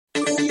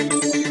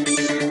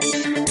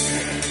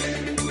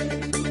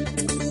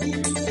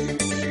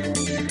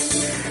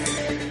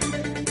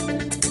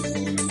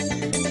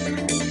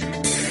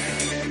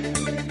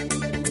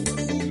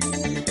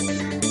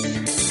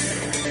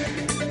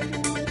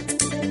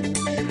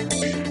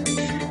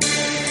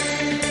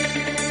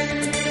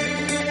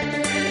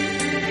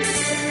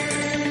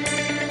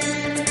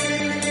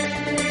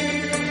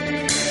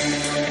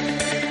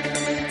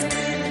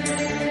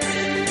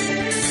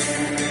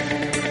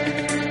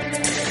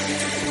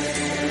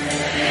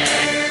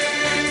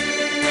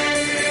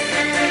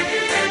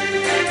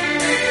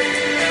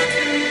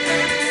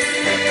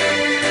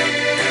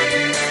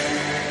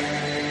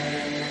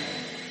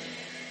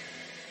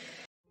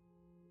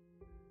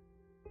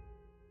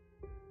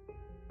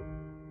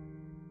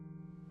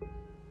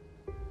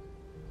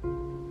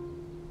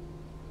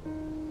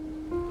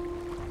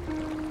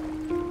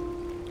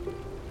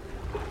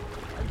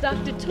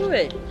Dr.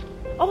 Tuitt.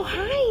 Oh,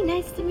 hi.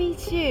 Nice to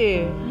meet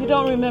you. You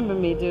don't remember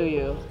me, do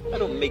you? I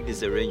don't make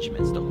these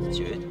arrangements, Dr.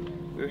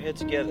 Tuitt. We're here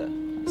together.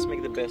 Let's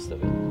make the best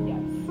of it. Yes,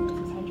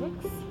 Mrs.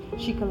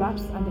 Hendricks. She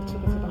collapsed and they took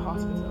her to the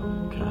hospital.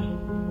 Okay.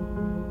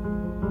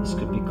 This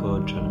could be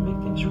God trying to make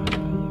things right by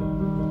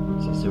you.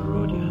 This is the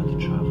road you had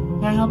to travel.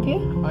 Can I help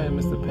you? I am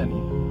Mr. Penny.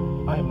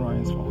 I am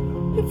Ryan's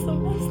father. It's a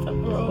messed up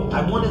road.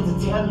 I wanted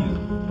to tell you.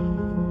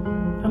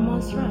 From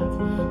Montserrat.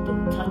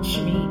 Don't touch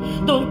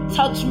me. Don't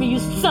touch me, you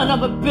son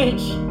of a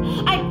bitch.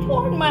 I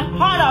poured my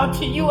heart out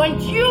to you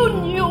and you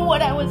knew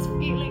what I was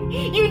feeling.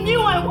 You knew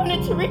I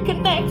wanted to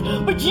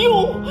reconnect, but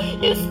you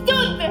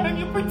stood there and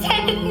you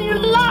pretended and you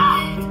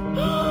lied.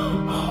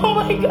 Oh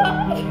my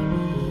God.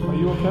 Are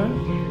you okay?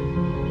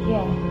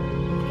 Yeah.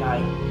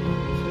 Guy,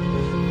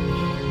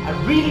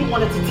 I really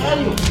wanted to tell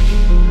you.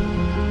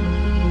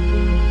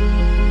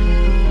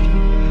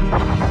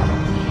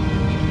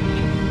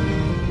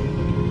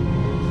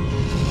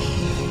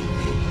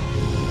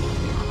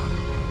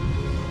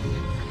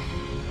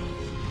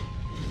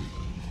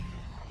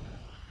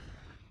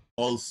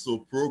 Also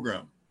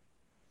program.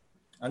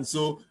 And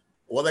so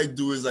what I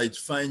do is I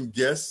find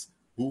guests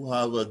who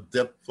have a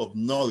depth of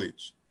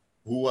knowledge,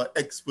 who are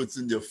experts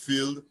in their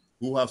field,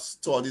 who have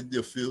studied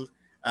their field,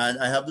 and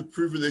I have the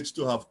privilege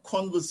to have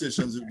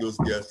conversations with those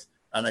guests,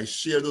 and I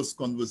share those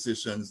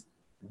conversations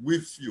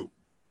with you.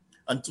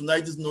 And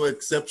tonight is no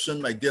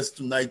exception. My guest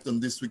tonight on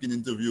This Week in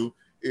Interview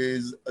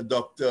is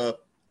Dr.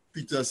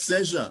 Peter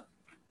Saint-Jean.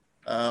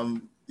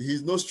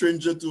 He's no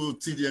stranger to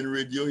TDN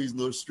Radio. He's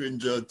no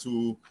stranger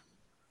to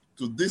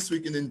This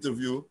Week in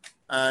Interview,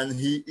 and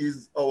he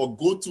is our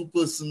go-to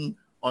person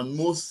on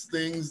most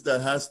things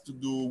that has to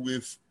do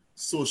with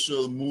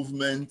social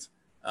movement,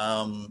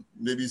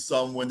 maybe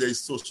some when there is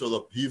social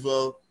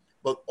upheaval,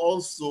 but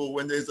also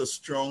when there's a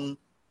strong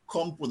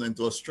component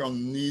or a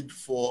strong need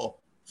for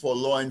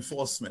law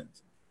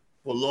enforcement,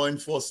 for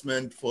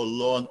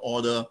law and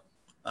order,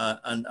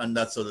 and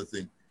that sort of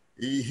thing.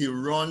 He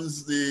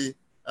runs the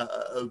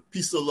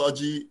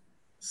Peaceology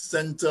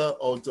Center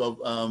out of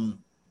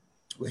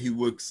where he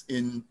works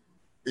in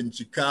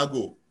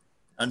Chicago.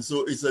 And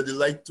so it's a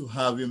delight to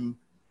have him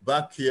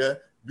back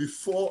here.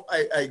 Before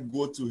I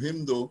go to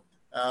him though,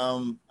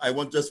 I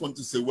just want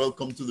to say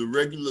welcome to the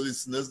regular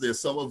listeners. There are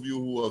some of you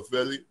who are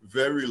very,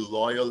 very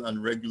loyal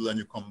and regular, and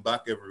you come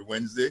back every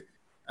Wednesday.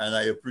 And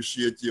I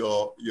appreciate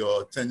your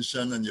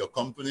attention and your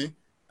company.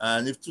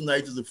 And if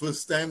tonight is the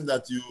first time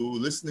that you're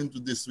listening to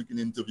This Week in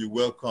Interview,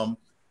 welcome.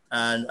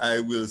 And I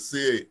will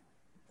say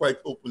quite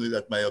openly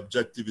that my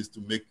objective is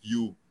to make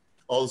you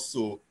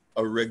also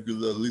a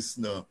regular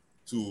listener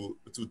to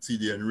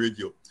TDN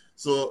Radio.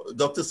 So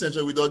Dr.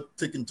 Saint-Jean, without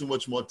taking too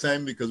much more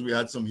time, because we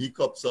had some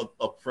hiccups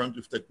up front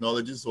with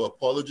technology, so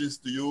apologies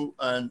to you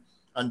and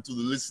to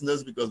the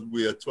listeners, because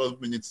we are 12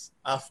 minutes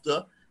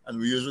after, and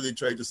we usually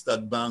try to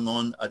start bang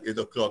on at 8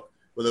 o'clock.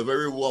 But a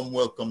very warm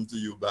welcome to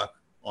you back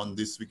on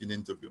This Week in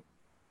Interview.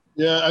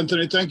 Yeah,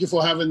 Anthony, thank you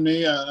for having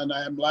me. And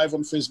I am live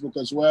on Facebook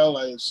as well.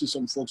 I see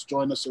some folks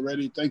join us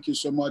already. Thank you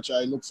so much.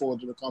 I look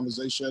forward to the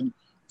conversation.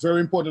 Very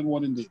important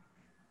one indeed.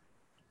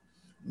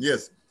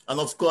 Yes, and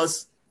of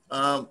course,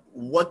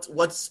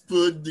 what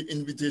spurred the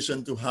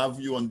invitation to have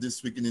you on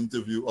This Week in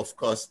Interview, of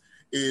course,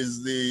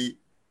 is the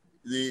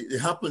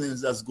happenings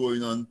that's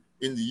going on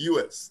in the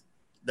U.S.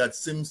 that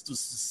seems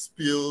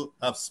to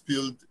have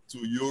spilled to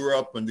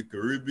Europe and the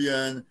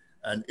Caribbean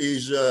and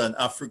Asia and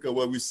Africa,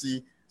 where we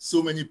see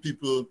so many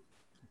people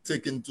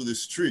taken to the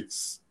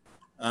streets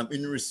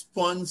in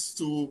response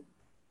to,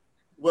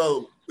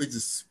 well, it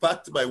is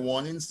sparked by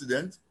one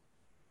incident,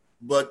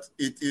 but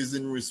it is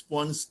in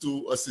response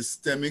to a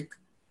systemic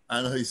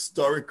and a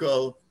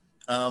historical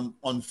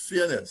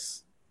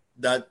unfairness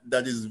that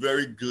is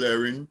very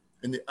glaring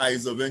in the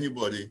eyes of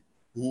anybody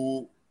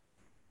who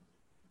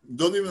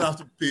don't even have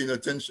to pay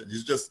attention.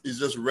 He's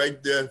just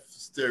right there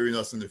staring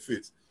us in the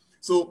face.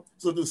 So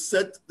to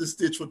set the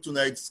stage for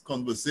tonight's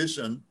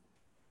conversation,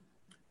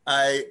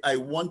 I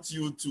want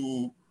you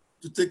to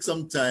take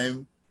some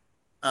time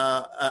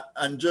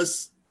and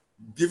just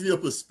give your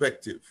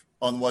perspective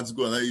on what's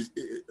going on.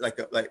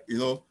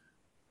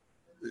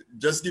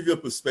 Just give your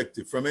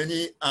perspective from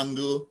any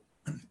angle,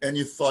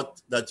 any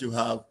thought that you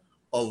have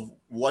of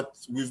what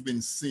we've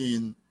been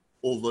seeing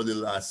over the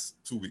last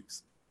 2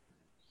 weeks.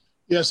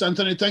 Yes,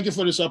 Anthony, thank you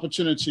for this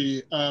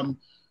opportunity.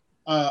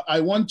 I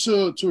want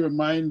to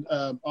remind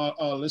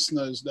our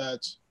listeners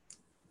that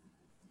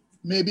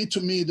maybe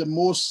to me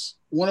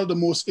one of the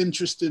most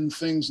interesting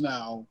things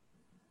now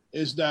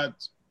is that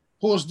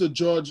post the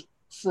George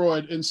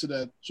Floyd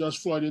incident,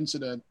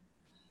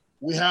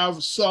 we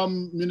have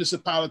some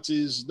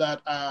municipalities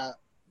that are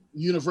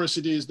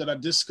universities that are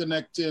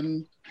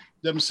disconnecting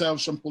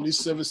themselves from police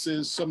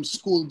services. Some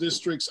school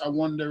districts are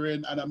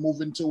wondering and are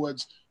moving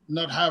towards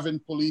not having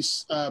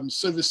police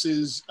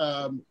services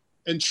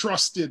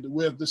entrusted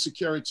with the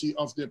security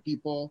of their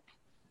people.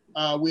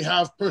 We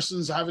have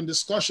persons having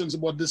discussions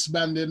about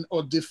disbanding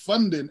or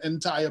defunding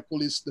entire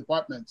police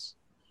departments.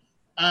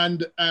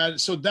 And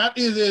so that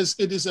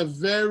it is a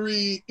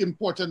very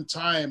important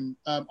time,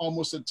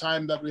 almost a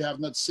time that we have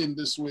not seen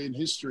this way in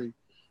history.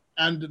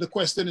 And the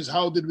question is,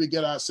 how did we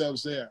get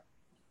ourselves there?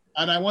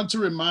 And I want to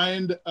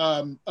remind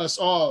us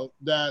all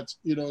that,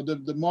 you know,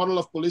 the model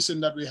of policing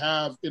that we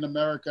have in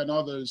America and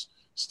others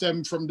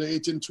stemmed from the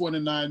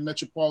 1829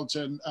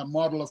 metropolitan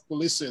model of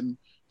policing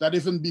that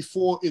even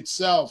before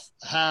itself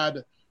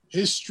had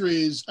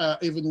histories,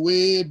 even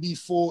way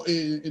before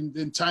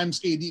in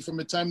times AD, from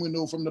the time we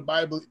know from the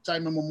Bible,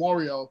 time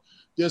immemorial,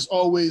 there's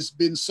always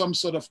been some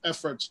sort of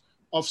effort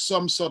of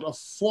some sort of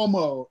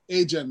formal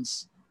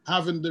agents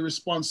having the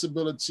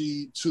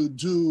responsibility to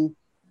do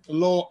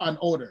law and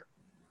order.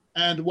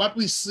 And what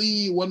we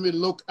see when we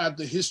look at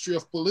the history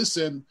of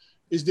policing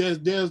is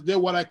there's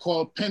what I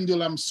call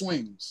pendulum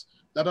swings.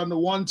 That on the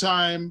one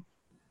time,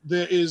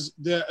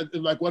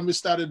 like when we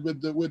started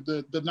with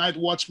the night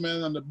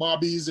watchmen and the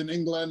bobbies in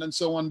England and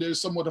so on, there's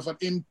somewhat of an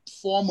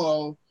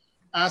informal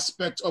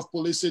aspect of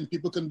policing.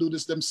 People can do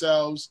this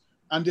themselves.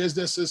 And there's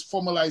this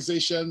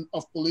formalization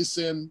of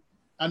policing,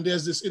 and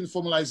there's this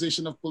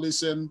informalization of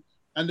policing.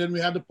 And then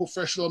we had the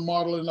professional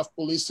modeling of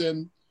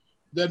policing.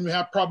 Then we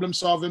have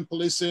problem-solving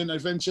policing.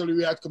 Eventually,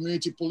 we had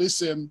community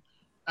policing.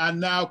 And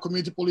now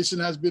community policing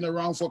has been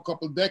around for a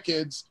couple of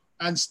decades.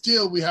 And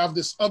still, we have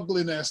this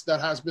ugliness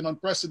that has been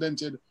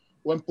unprecedented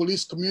when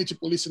community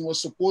policing was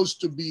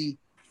supposed to be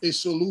a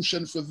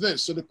solution for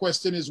this. So the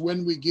question is,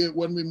 when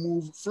we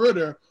move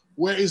further,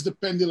 where is the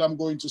pendulum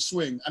going to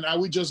swing? And are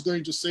we just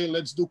going to say,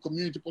 let's do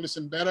community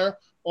policing better?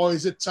 Or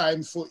is it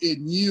time for a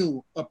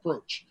new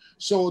approach?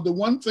 So the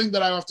one thing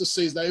that I have to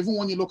say is that even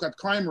when you look at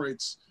crime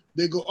rates,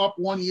 they go up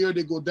one year,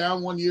 they go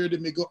down one year, they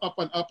may go up,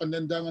 and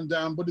then down and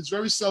down, but it's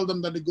very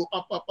seldom that they go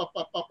up,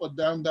 or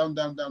down, down,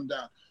 down, down,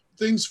 down.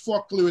 Things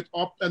fluctuate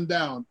up and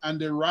down, and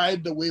they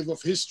ride the wave of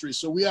history.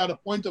 So we are at a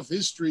point of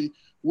history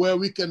where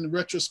we can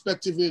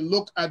retrospectively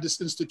look at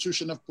this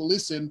institution of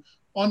policing,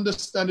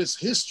 understand its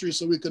history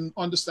so we can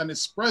understand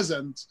its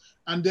present,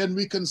 and then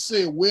we can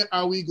say, where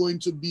are we going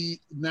to be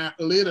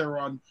later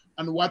on,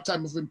 and what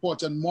type of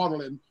important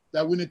modeling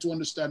that we need to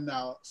understand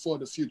now for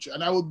the future.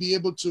 And I will be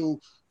able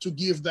to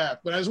give that.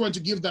 But I just want to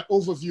give that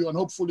overview, and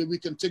hopefully we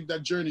can take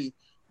that journey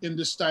in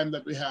this time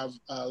that we have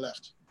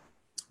left.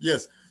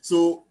 Yes.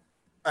 So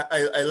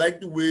I like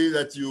the way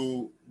that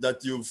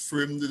you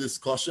framed the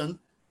discussion,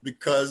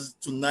 because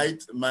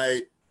tonight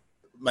my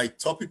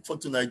topic for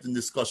tonight in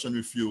discussion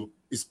with you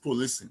is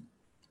policing.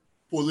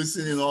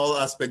 Policing in all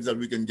aspects that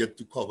we can get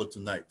to cover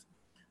tonight.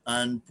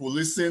 And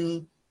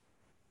policing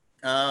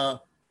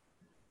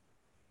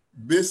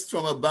based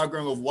from a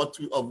background of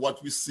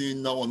what we see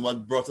now and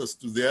what brought us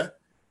to there.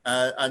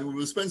 And we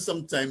will spend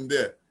some time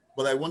there.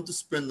 But I want to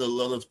spend a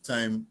lot of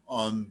time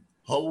on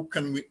how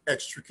can we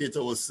extricate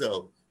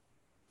ourselves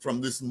from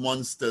this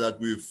monster that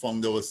we've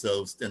found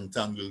ourselves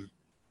entangled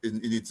in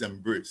its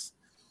embrace.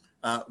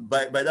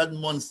 By that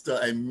monster,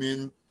 I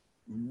mean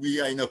we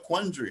are in a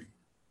quandary.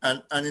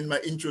 And in my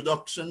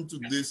introduction to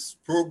this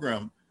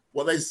program,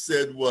 what I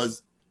said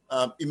was,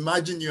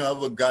 imagine you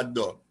have a guard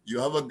dog. You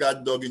have a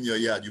guard dog in your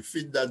yard. You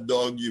feed that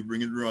dog, you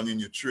bring it running,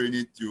 you train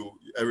it,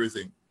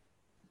 everything.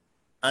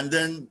 And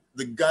then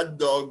the guard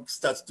dog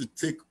starts to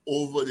take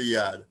over the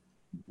yard,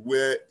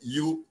 where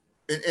you,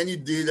 in any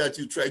day that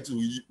you try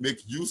to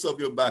make use of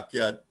your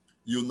backyard,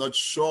 you're not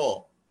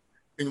sure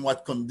in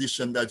what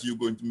condition that you're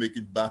going to make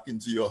it back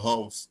into your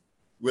house,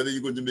 whether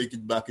you're going to make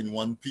it back in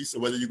one piece or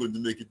whether you're going to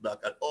make it back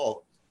at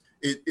all.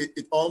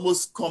 It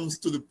almost comes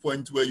to the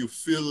point where you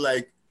feel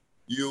like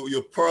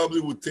you probably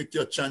would take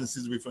your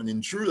chances with an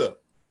intruder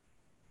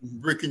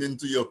breaking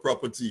into your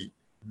property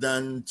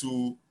than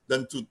to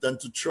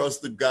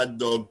trust the guard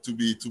dog to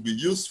be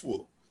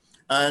useful.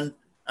 And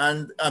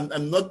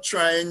I'm not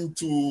trying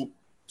to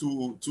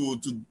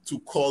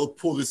call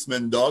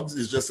policemen dogs.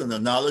 It's just an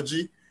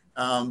analogy,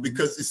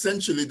 because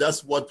essentially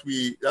that's what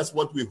we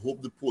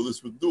hope the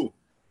police would do,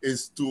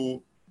 is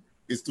to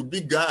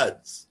be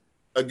guards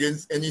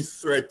against any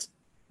threat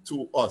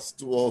to us,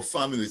 to our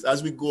families.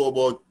 As we go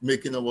about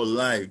making our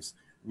lives,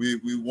 we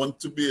want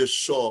to be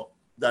assured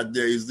that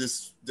there's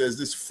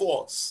this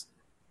force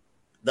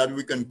that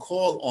we can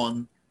call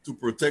on to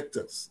protect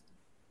us.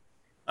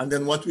 And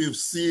then what we've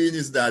seen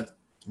is that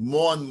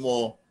more and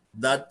more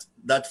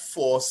that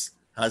force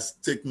has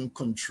taken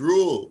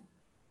control,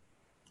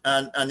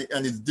 and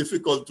it's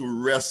difficult to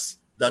wrestle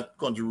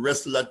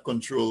that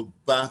control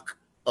back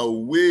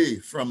away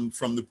from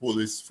the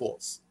police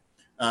force.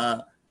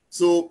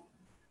 So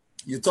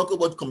you talk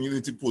about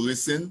community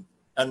policing,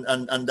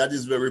 and that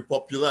is very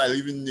popular. I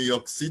live in New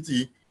York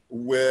City,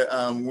 where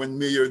when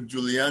Mayor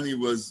Giuliani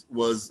was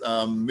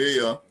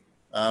mayor,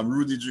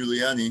 Rudy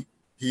Giuliani,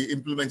 he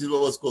implemented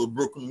what was called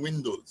broken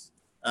windows.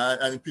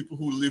 And people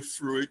who lived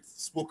through it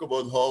spoke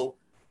about how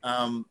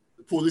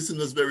policing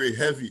was very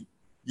heavy.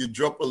 You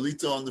drop a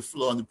litter on the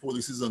floor and the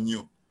police is on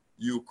you.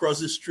 You cross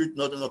the street,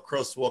 not on a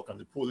crosswalk, and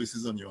the police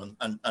is on you,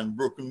 and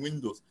broken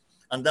windows.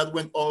 And that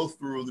went all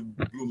through the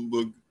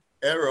Bloomberg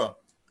era.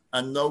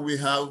 And now we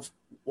have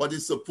what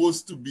is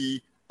supposed to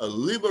be a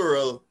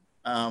liberal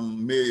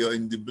mayor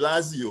in de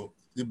Blasio,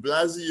 de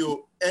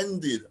Blasio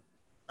ended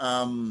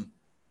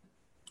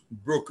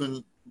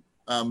broken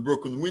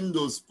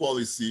windows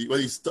policy. Well,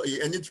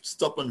 he ended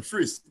stop and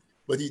frisk,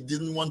 but he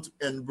didn't want to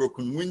end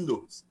broken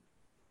windows.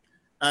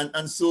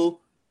 And so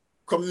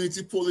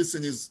community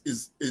policing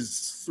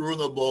is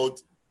thrown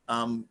about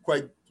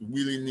quite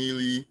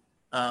willy-nilly.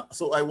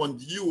 So I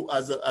want you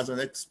as an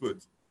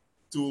expert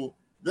to,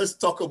 let's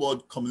talk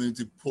about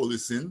community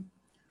policing,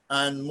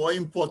 and more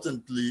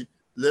importantly,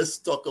 let's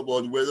talk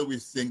about whether we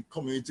think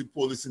community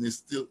policing is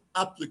still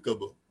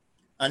applicable.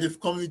 And if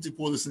community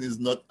policing is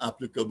not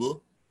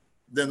applicable,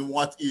 then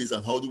what is,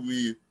 and how do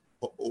we,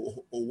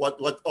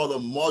 what other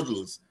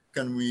models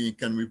can we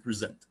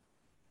present?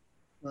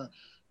 Right.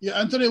 Yeah,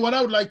 Anthony, what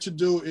I would like to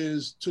do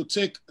is to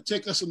take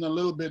us on a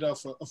little bit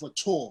of a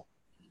tour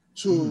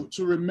to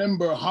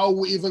remember how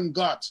we even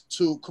got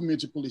to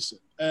community policing.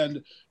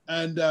 And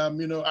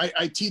you know,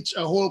 I teach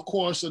a whole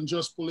course on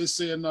just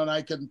policing, and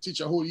I can teach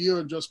a whole year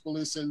on just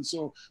policing.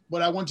 So,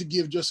 but I want to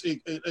give just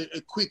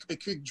a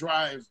quick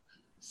drive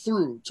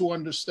through to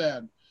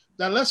understand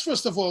that. Let's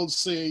first of all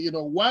say, you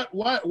know,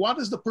 what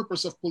is the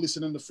purpose of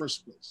policing in the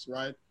first place,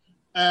 right?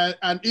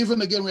 And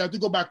even again, we have to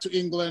go back to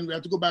England. We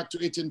have to go back to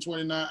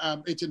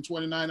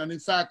 1829. And in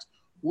fact,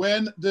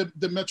 when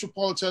the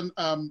metropolitan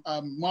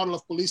model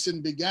of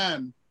policing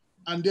began,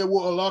 and there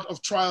were a lot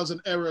of trials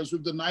and errors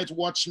with the night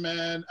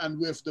watchmen and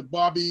with the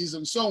bobbies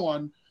and so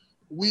on,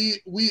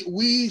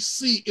 we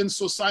see in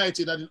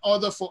society that in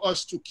order for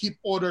us to keep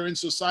order in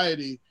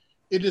society,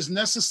 it is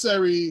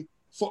necessary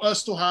for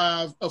us to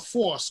have a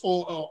force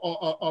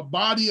or a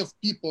body of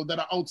people that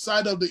are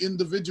outside of the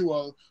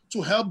individual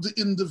to help the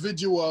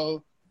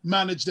individual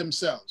manage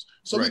themselves.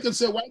 So we can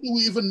say, why do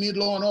we even need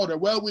law and order?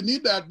 Well, we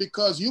need that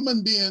because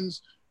human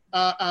beings,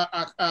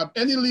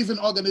 any living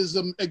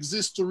organism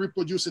exists to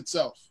reproduce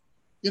itself.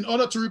 In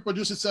order to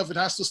reproduce itself, it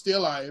has to stay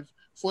alive.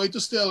 For it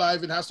to stay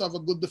alive, it has to have a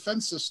good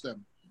defense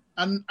system.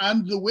 And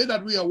the way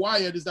that we are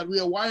wired is that we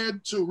are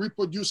wired to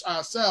reproduce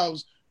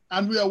ourselves,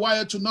 and we are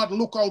wired to not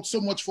look out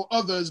so much for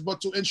others, but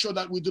to ensure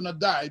that we do not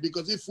die,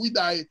 because if we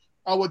die,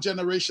 our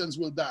generations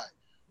will die.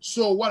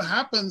 So what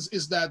happens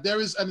is that there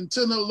is an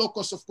internal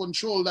locus of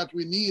control that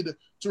we need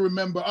to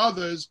remember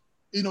others,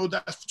 you know,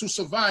 that to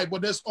survive,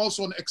 but there's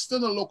also an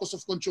external locus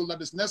of control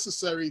that is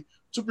necessary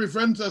to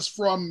prevent us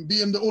from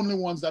being the only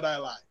ones that are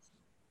alive.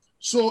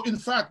 So in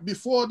fact,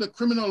 before the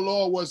criminal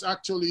law was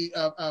actually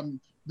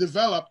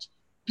developed,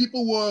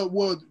 people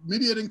were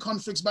mediating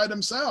conflicts by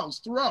themselves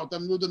throughout.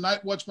 And with the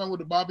night watchmen, with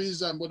the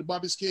bobbies, and when the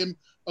bobbies came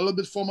a little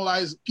bit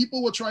formalized,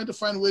 people were trying to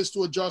find ways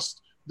to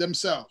adjust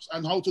themselves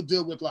and how to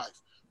deal with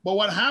life. But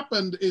what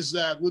happened is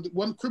that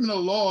when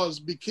criminal laws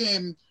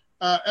became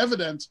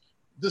evident,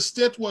 the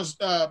state was,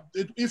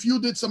 if you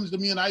did something to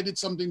me and I did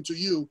something to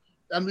you,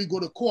 and we go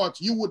to court,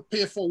 you would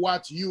pay for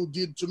what you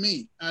did to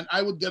me, and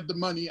I would get the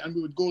money, and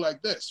we would go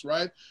like this,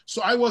 right?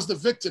 So I was the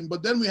victim,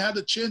 but then we had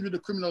a change with the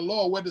criminal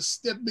law where the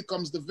state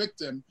becomes the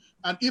victim.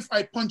 And if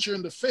I punch you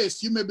in the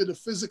face, you may be the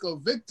physical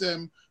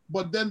victim,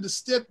 but then the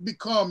state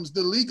becomes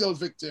the legal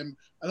victim.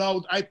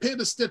 And I pay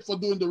the state for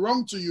doing the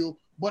wrong to you,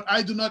 but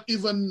I do not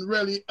even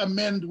really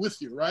amend with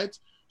you, right?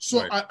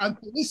 So, right. And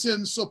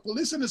policing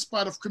is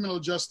part of criminal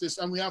justice,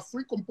 and we have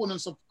three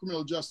components of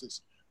criminal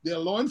justice. They are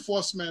law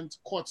enforcement,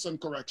 courts, and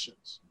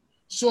corrections.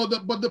 So,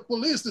 but the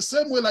police, the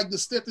same way like the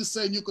state is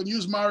saying you can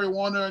use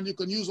marijuana and you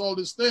can use all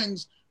these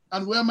things,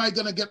 and where am I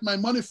going to get my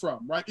money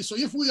from, right? So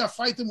if we are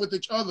fighting with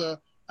each other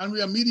and we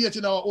are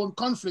mediating our own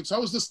conflicts,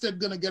 how is the state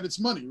going to get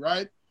its money,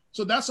 right?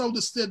 So that's how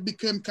the state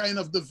became kind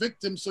of the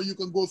victim, so you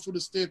can go through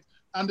the state,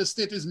 and the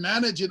state is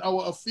managing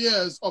our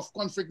affairs of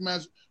conflict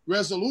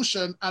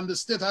resolution, and the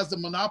state has the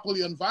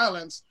monopoly on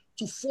violence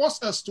to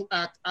force us to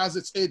act as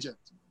its agent.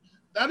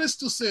 That is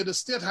to say, the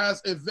state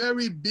has a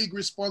very big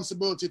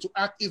responsibility to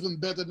act even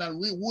better than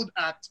we would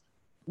act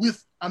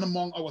with and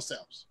among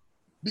ourselves.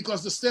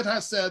 Because the state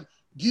has said,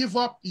 give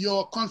up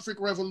your conflict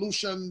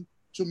resolution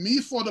to me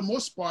for the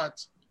most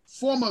part,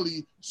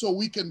 formally, so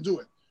we can do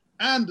it.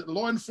 And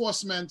law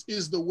enforcement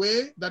is the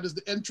way, that is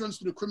the entrance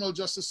to the criminal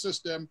justice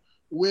system,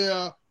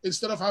 where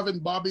instead of having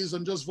bobbies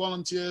and just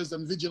volunteers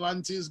and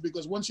vigilantes,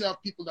 because once you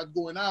have people that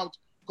going out,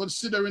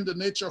 considering the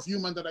nature of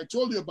human that I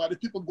told you about,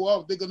 if people go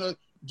out, they're gonna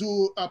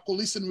do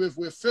policing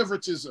with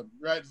favoritism,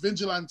 right?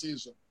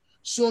 Vigilantism.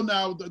 So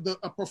now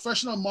a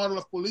professional model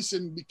of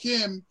policing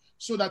became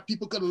so that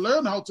people could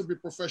learn how to be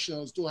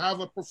professionals, to have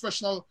a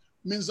professional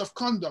means of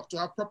conduct, to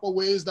have proper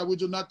ways that we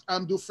do not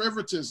do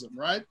favoritism,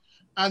 right?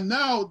 And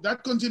now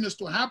that continues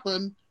to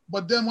happen.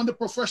 But then when the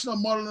professional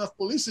model of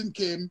policing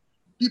came,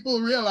 people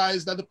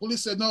realized that the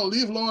police said, no,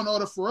 leave law and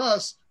order for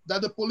us,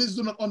 that the police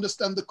do not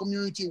understand the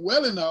community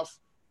well enough,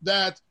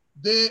 that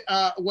they,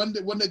 when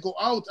they go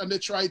out and they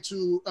try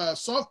to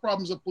solve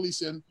problems of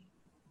policing,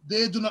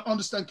 they do not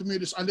understand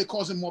communities, and they're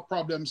causing more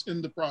problems in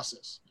the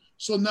process.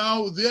 So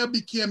now there are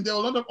a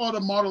lot of other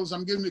models.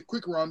 I'm giving you a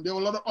quick run. There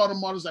were a lot of other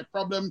models like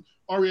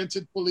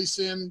problem-oriented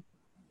policing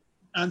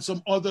and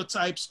some other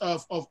types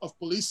of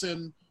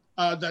policing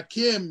that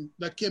came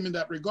in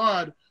that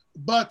regard.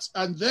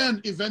 And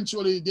then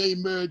eventually they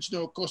emerged,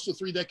 close to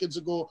 3 decades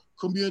ago,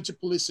 community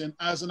policing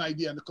as an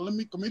idea. And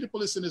the community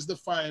policing is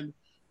defined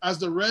as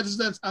the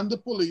residents and the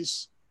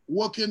police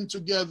working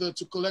together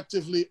to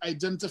collectively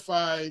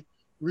identify,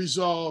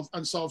 resolve,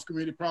 and solve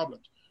community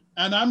problems.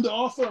 And I'm the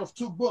author of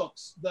 2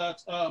 books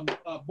that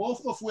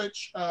both of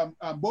which,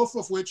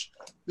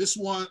 this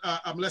one,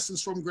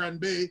 Lessons from Grand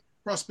Bay,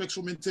 Prospects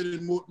for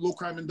Maintaining Low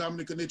Crime in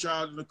Dominica, Nature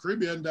Island, and the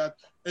Caribbean, that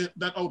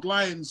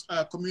outlines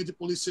community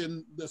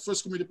policing, the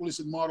first community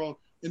policing model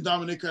in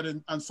Dominica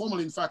and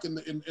formally, in fact, in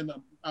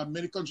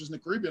many countries in the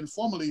Caribbean,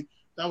 formally,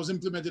 that was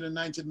implemented in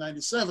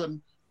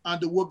 1997, and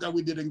the work that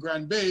we did in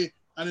Grand Bay.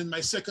 And in my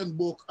second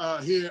book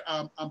here,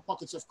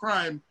 Pockets of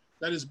Crime,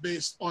 that is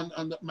based on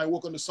my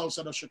work on the south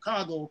side of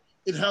Chicago.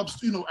 It helps,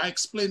 I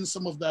explain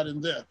some of that in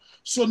there.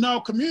 So now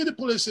community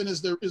policing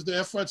is the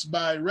efforts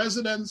by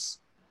residents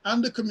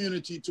and the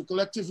community to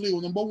collectively,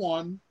 number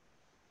 1,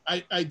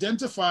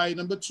 identify,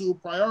 number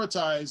 2,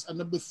 prioritize, and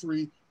number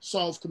 3,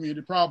 solve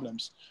community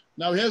problems.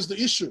 Now here's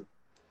the issue.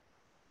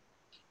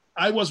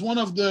 I was one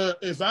of the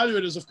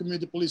evaluators of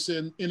community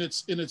policing in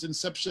its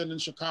inception in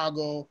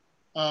Chicago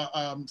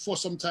for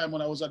some time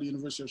when I was at the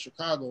University of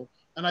Chicago.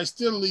 And I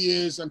still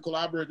liaise and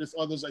collaborate with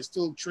others. I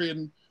still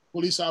train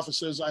police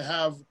officers. I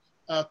have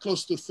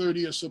close to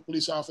 30 or so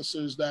police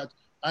officers that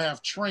I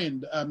have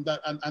trained, and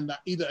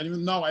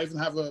even now I even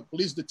have a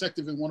police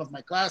detective in one of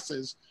my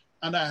classes,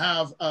 and I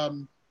have I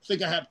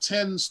think I have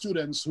 10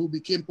 students who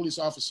became police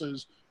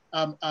officers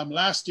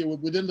last year.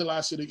 Within the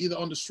last year, they're either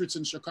on the streets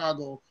in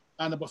Chicago,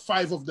 and about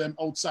 5 of them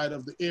outside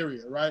of the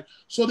area, right?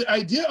 So the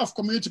idea of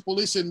community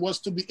policing was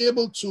to be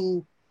able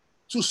to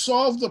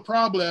solve the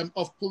problem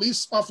of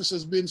police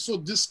officers being so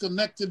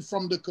disconnected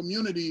from the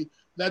community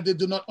that they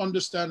do not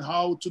understand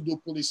how to do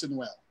policing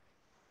well.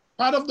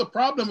 Part of the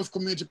problem of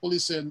community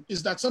policing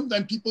is that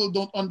sometimes people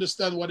don't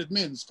understand what it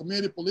means.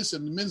 Community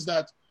policing, it means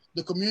that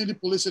the community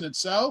policing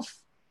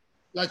itself,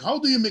 like how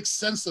do you make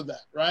sense of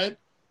that, right?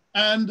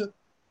 And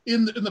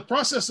in the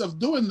process of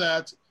doing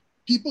that,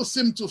 people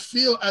seem to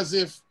feel as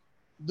if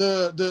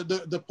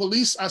the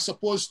police are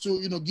supposed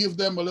to, give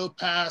them a little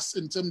pass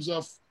in terms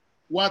of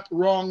what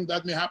wrong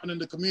that may happen in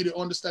the community,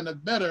 or understand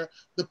that better.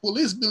 The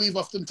police believe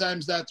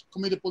oftentimes that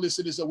community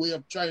policing is a way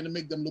of trying to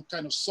make them look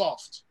kind of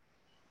soft.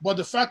 But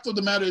the fact of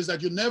the matter is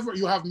that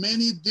you have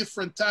many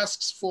different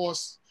task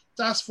force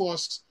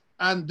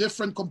and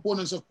different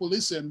components of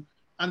policing,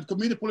 and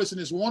community policing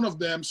is one of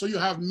them. So you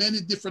have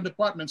many different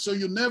departments. So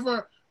you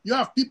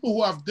have people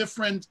who have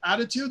different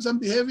attitudes and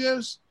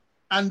behaviors.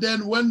 And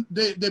then when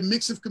they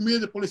mix with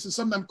community policing,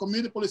 sometimes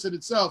community policing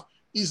itself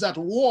is at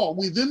war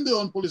within their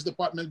own police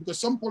department, because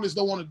some police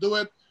don't want to do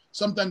it.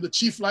 Sometimes the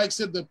chief likes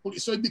it.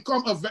 So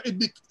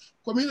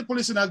community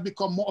policing has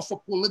become more of a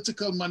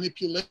political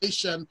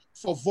manipulation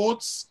for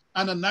votes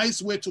and a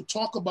nice way to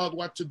talk about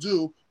what to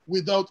do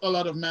without a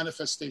lot of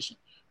manifestation,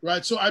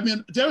 right? So,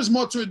 there is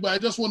more to it, but I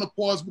just want to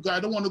pause because I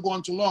don't want to go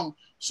on too long.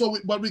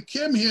 But we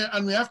came here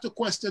and we have to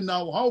question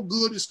now, how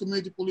good is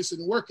community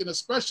policing working,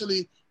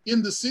 especially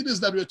in the cities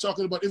that we're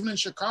talking about, even in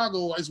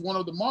Chicago as one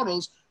of the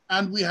models.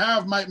 And we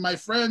have my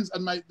friends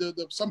and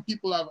some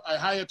people I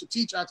hired to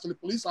teach actually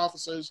police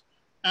officers,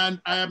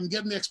 and I am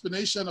getting the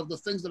explanation of the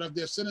things that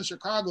they've seen in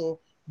Chicago,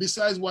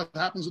 besides what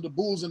happens with the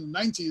Bulls in the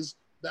 90s,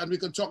 that we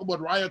can talk about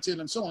rioting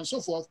and so on and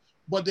so forth,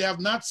 but they have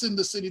not seen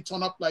the city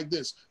turn up like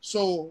this.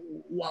 So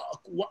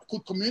what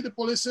could community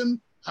policing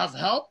have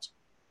helped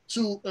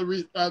to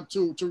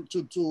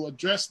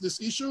address these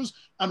issues?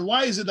 And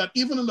why is it that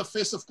even in the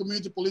face of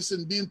community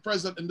policing being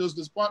present in those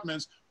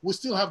departments, we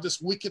still have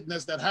this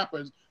wickedness that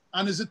happens?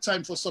 And is it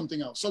time for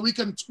something else? So we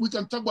can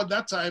talk about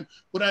that time,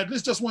 but I at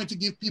least just wanted to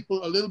give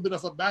people a little bit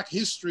of a back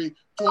history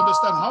to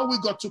understand how we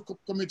got to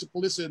community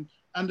policing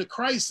and the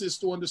crisis,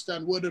 to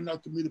understand whether or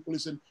not community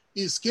policing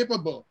is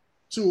capable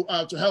to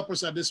help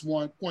us at this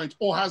point,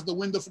 or has the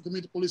window for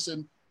community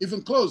policing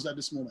even closed at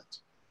this moment?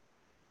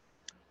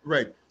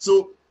 Right.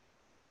 So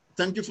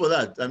thank you for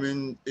that.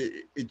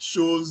 It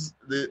shows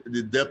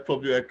the depth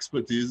of your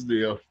expertise,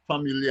 your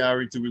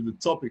familiarity with the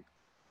topic.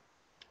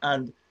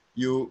 And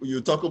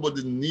you talk about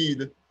the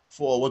need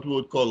for what we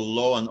would call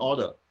law and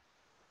order,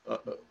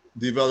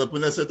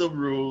 developing a set of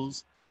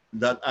rules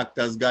that act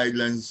as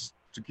guidelines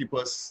to keep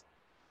us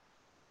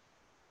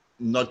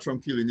not from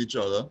killing each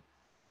other.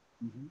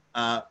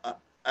 Mm-hmm.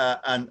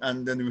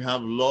 And then we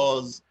have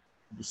laws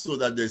so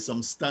that there's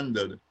some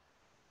standard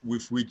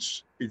with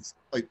which it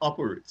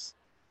operates.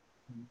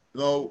 Mm-hmm.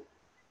 Now,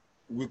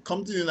 we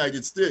come to the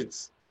United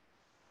States,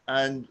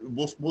 and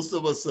most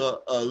of us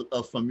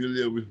are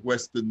familiar with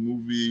Western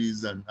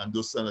movies and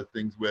those kind of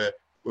things where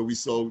we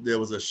saw there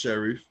was a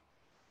sheriff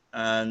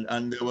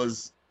and there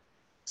was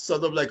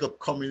sort of like a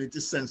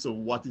community sense of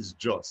what is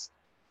just,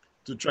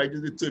 to try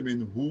to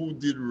determine who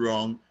did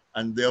wrong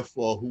and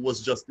therefore who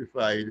was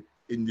justified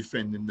in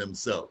defending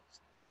themselves.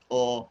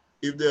 Or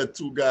if there are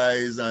 2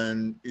 guys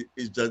and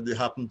it's just they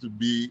happen to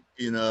be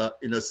in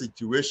a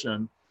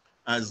situation,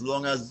 as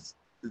long as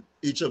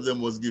each of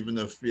them was given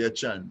a fair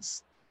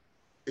chance,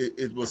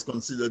 it was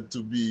considered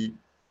to be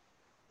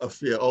a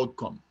fair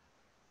outcome.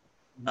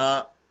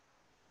 But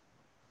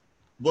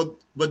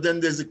then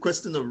there's a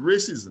question of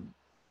racism,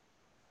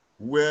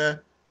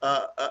 where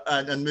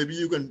and maybe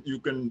you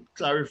can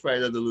clarify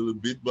that a little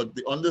bit. But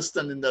the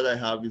understanding that I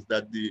have is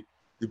that the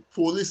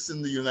police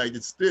in the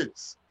United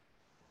States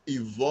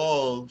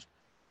evolved.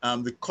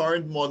 The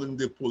current modern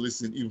day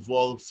policing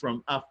evolved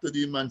from after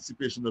the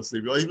emancipation of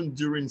slavery, or even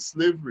during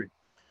slavery,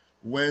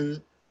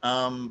 when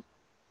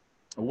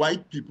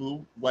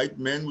white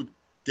men would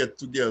get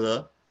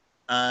together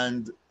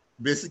and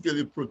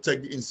basically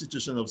protect the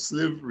institution of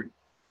slavery.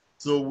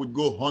 So would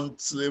go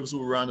hunt slaves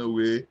who ran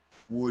away,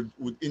 would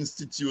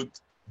institute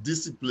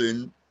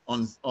discipline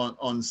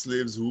on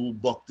slaves who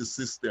bucked the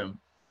system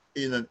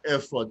in an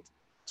effort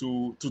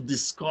to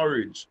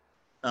discourage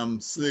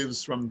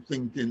slaves from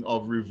thinking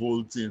of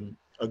revolting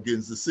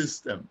against the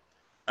system.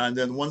 And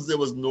then once there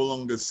was no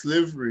longer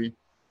slavery,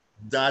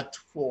 that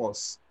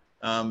force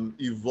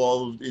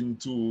evolved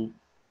into,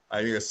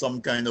 I guess,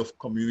 some kind of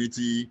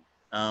community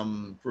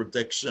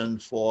protection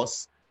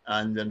force,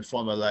 and then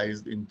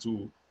formalized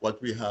into what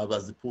we have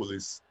as the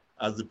police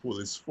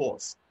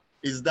force.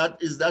 Is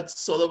that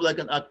sort of like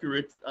an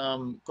accurate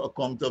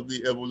account of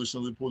the evolution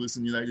of the police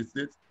in the United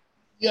States?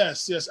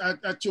 Yes,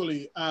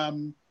 actually.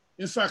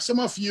 In fact, some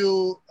of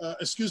you,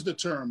 excuse the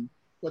term,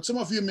 but some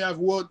of you may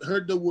have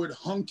heard the word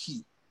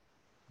hunky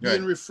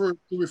being referred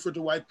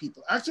to white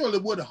people. Actually,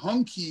 the word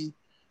hunky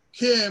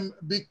came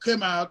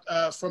out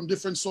from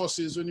different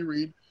sources when you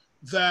read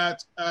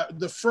that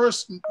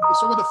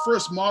some of the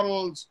first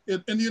models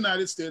in the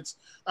United States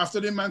after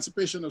the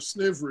emancipation of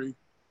slavery,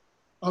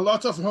 a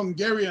lot of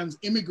Hungarian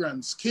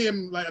immigrants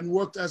came and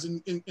worked as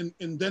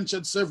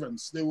indentured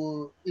servants. They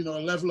were, a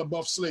level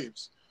above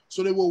slaves.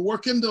 So they were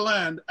working the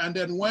land, and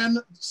then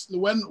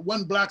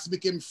when blacks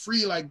became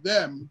free like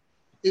them,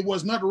 it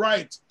was not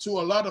right to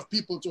a lot of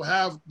people to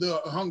have the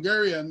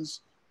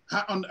Hungarians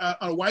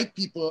white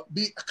people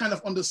be kind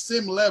of on the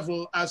same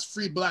level as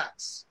free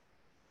blacks.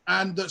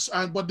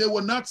 But they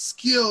were not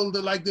skilled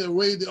like the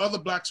way the other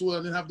blacks were,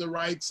 and didn't have the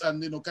rights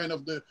and kind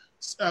of the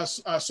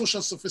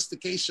social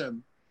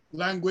sophistication,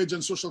 language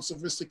and social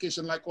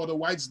sophistication like other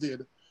whites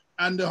did.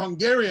 And the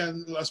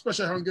Hungarian,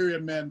 especially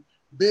Hungarian men,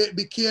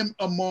 became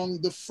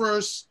among the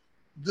first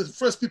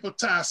people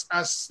tasked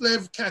as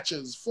slave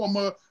catchers,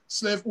 former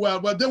slave. Well,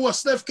 they were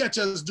slave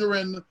catchers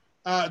during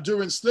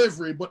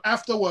slavery, but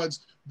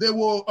afterwards they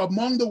were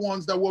among the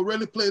ones that were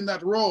really playing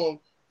that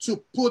role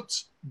to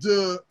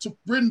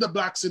bring the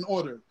blacks in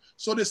order.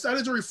 So they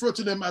started to refer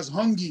to them as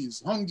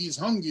hungies,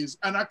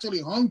 and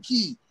actually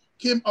hunky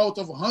came out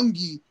of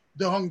hungy,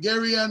 the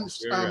Hungarian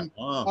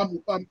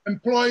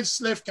employed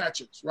slave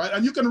catchers, right?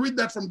 And you can read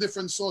that from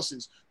different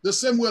sources. The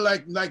same way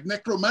like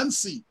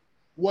necromancy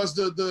was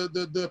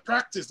the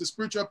practice, the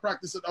spiritual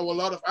practice that a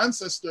lot of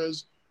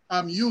ancestors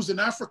used in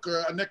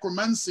Africa. And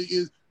necromancy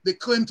is, they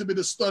claim to be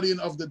the studying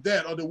of the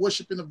dead or the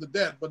worshiping of the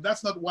dead, but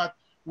that's not what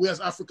we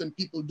as African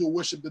people do,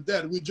 worship the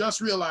dead. We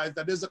just realize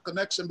that there's a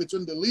connection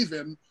between the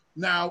living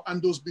now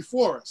and those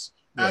before us.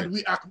 Right. And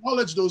we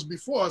acknowledge those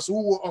before us,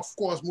 who were, of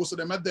course, most of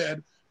them are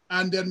dead.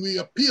 And then we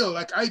appeal,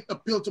 like I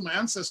appeal to my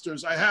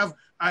ancestors. I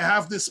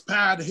have this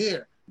pad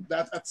here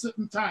that at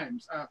certain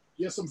times,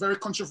 there's some very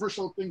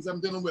controversial things I'm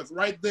dealing with.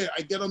 Right there,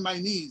 I get on my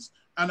knees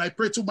and I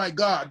pray to my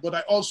God, but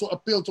I also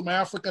appeal to my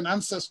African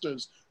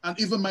ancestors and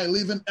even my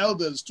living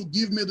elders to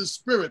give me the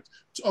spirit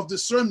of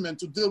discernment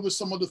to deal with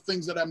some of the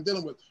things that I'm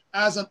dealing with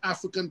as an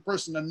African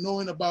person and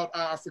knowing about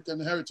our African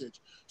heritage.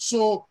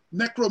 So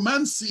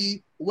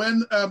necromancy,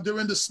 when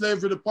during the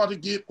slavery,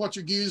 the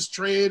Portuguese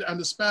trade and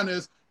the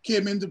Spanish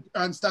came in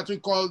and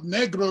started called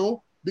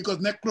Negro, because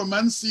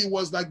necromancy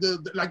was like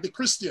the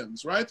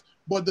Christians, right?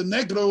 But the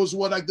Negros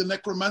were like the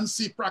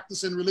necromancy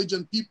practicing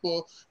religion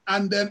people.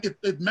 And then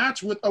it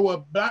matched with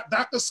our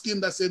darker skin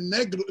that's a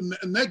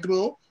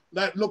Negro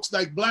that looks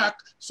like black.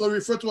 So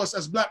refer to us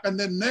as black, and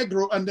then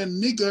Negro, and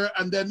then nigger,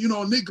 and then,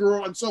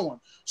 Negro, and so on.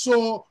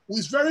 So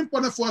it's very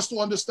important for us to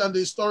understand the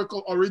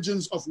historical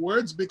origins of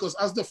words, because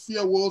as the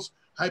Fear-Wolf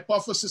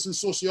hypothesis in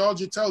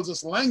sociology tells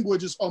us,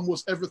 language is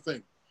almost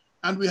everything.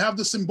 And we have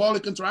the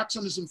symbolic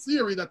interactionism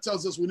theory that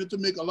tells us we need to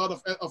make a lot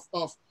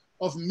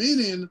of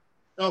meaning.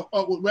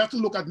 We have to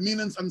look at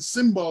meanings and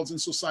symbols in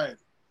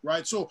society,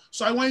 right? So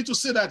I want you to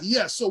say that,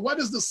 yes. So what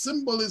is the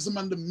symbolism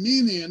and the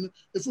meaning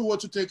if we were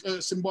to take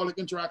a symbolic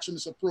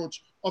interactionist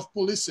approach of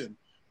policing?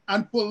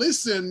 And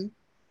policing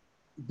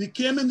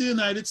became in the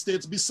United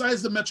States,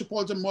 besides the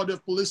metropolitan model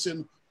of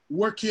policing,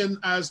 working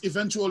as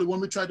eventually, when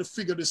we tried to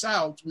figure this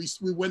out, we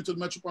went to the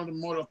metropolitan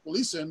model of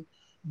policing.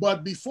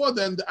 But before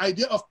then, the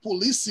idea of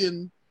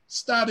policing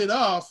started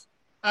off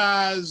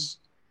as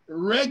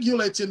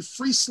regulating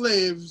free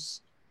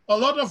slaves, a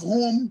lot of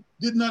whom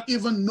did not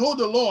even know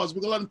the laws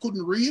because a lot of them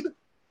couldn't read.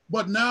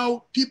 But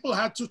now people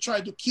had to try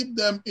to keep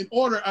them in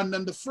order. And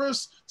then the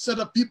first set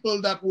of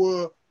people that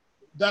were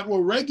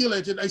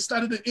regulated, I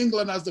started in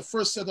England as the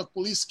first set of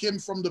police came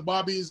from the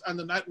Bobbies and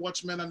the Night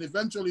Watchmen and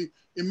eventually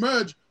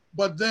emerged.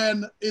 But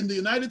then in the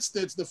United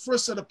States, the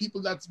first set of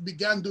people that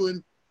began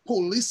doing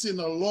policing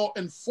or law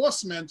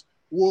enforcement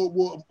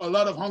were a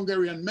lot of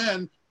Hungarian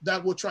men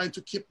that were trying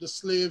to keep the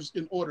slaves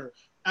in order.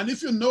 And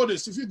if you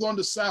notice, if you go on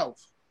the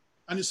South,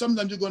 and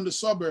sometimes you go in the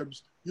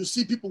suburbs, you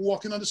see people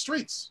walking on the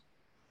streets.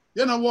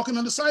 They're not walking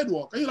on the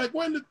sidewalk. And you're like,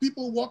 when did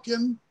people walk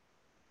in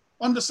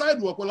on the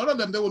sidewalk? Well, a lot of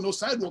them, there were no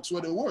sidewalks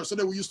where they were, so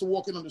they were used to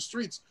walking on the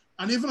streets.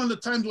 And even on the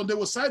times when there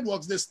were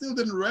sidewalks, they still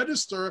didn't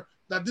register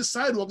that this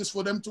sidewalk is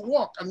for them to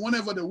walk. And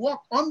whenever they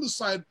walk on the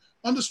street,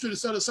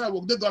 instead of the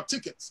sidewalk, they got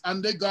tickets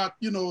and they got,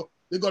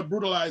 they got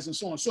brutalized and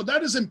so on. So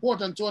that is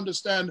important to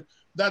understand,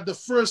 that the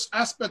first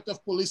aspect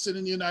of policing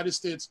in the United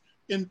States,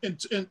 in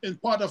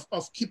part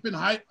of keeping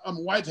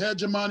white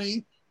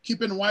hegemony,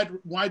 keeping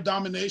white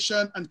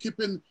domination, and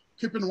keeping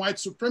white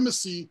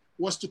supremacy,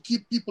 was to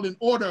keep people in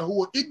order who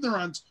were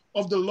ignorant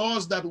of the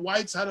laws that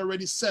whites had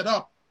already set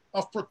up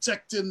of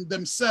protecting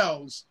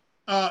themselves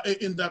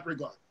in that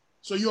regard.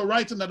 So you're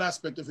right in that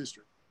aspect of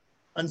history.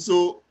 And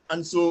so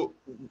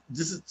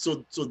this is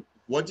so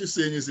what you're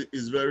saying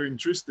is very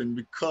interesting,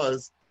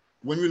 because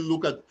when we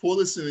look at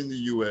policing in the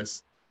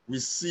US, we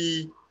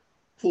see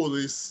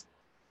police,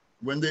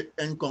 when they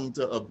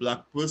encounter a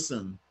Black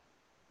person,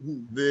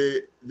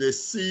 they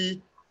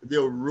see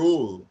their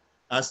role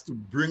as to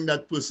bring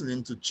that person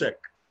into check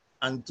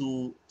and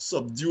to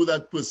subdue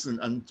that person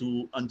and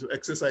to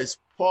exercise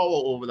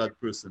power over that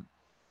person.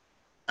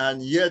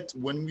 And yet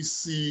when we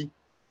see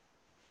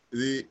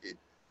the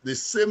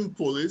same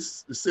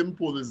police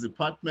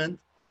department,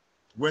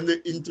 when they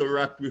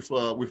interact with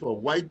a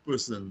white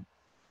person,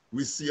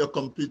 we see a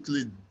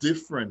completely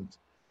different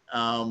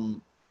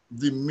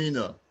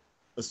demeanor,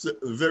 a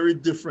very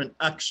different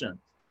action.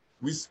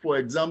 For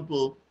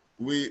example,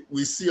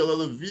 we see a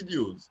lot of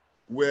videos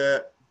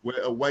where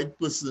a white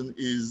person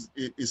is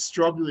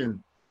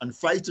struggling and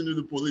fighting with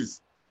the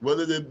police,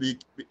 whether they're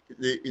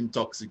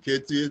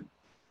intoxicated,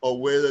 or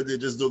whether they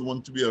just don't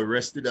want to be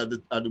arrested at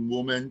the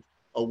moment,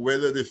 or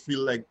whether they feel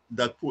like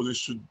that police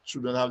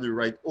shouldn't have the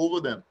right over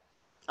them.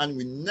 And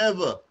we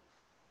never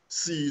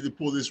see the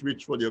police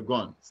reach for their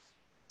guns.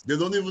 They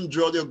don't even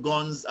draw their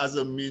guns as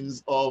a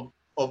means of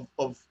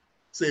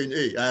saying,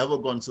 hey, I have a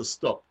gun, so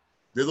stop.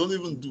 They don't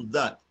even do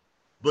that.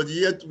 But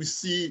yet we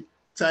see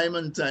time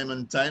and time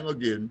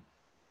again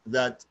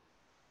that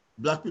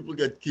Black people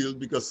get killed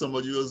because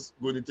somebody was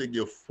going to take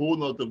their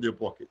phone out of their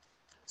pocket.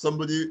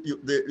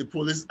 The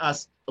police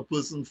ask a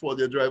person for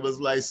their driver's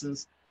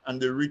license,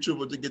 and they reach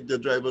over to get their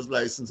driver's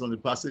license on the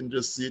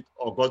passenger seat,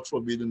 or God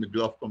forbid in the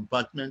glove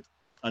compartment,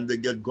 and they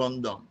get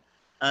gunned down.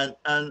 And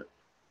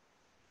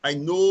I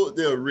know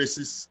there are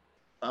racist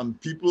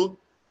people,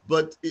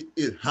 but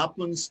it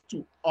happens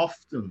too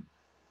often.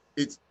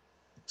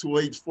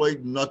 For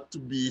it not to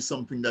be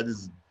something that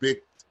is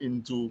baked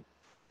into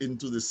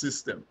the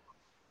system.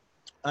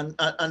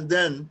 And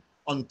then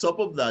on top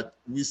of that,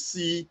 we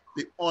see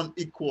the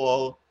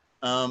unequal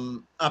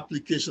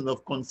application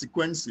of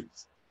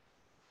consequences.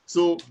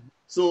 So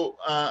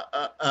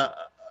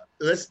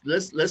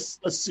let's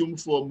assume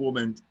for a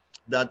moment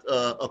that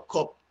a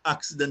cop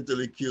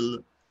accidentally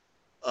killed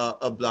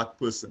a Black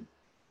person.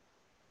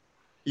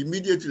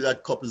 Immediately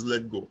that cop is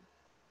let go.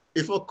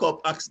 If a cop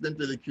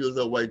accidentally kills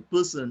a white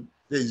person,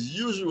 there's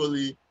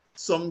usually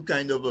some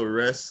kind of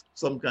arrest,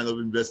 some kind of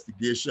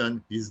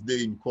investigation, his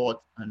day in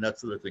court, and that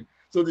sort of thing.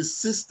 So the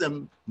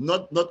system,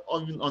 not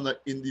even on an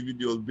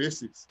individual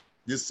basis,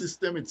 the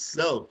system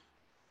itself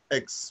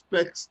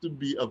expects to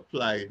be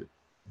applied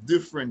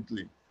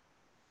differently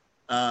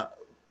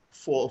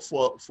for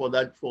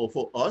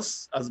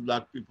us as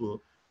Black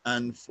people,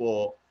 and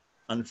for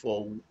a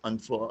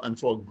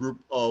group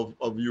of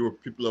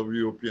people of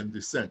European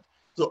descent.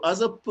 So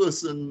as a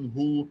person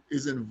who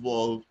is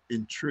involved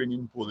in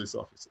training police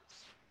officers,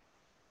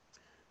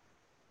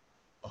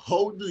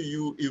 how do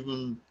you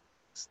even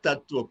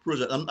start to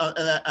approach it? And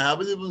I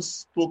haven't even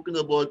spoken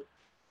about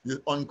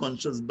the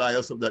unconscious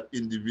bias of that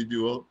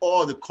individual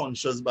or the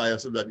conscious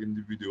bias of that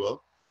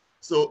individual.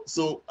 So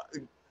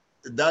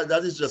that's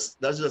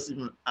just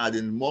even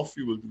adding more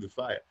fuel to the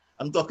fire.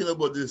 I'm talking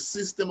about the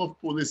system of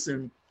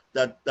policing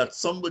that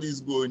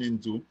somebody's going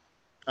into,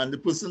 and the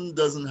person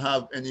doesn't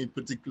have any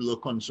particular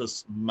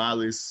conscious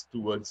malice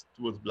towards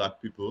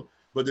Black people,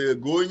 but they're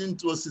going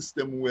into a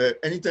system where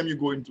anytime you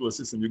go into a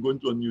system, you go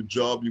into a new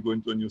job, you go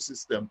into a new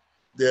system,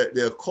 there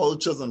are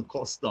cultures and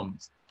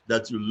customs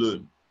that you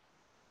learn.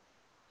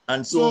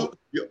 And so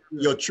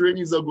your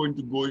trainees are going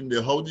to go in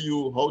there. How do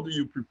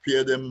you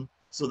prepare them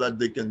so that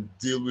they can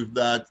deal with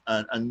that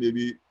and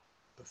maybe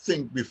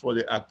think before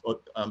they act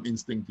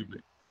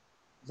instinctively?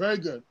 Very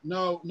good.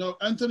 Now,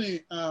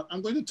 Anthony,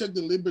 I'm going to take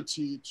the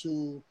liberty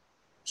to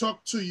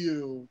talk to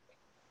you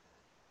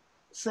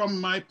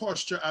from my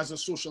posture as a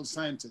social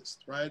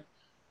scientist, right?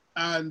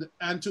 And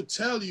to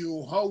tell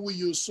you how we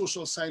use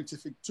social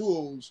scientific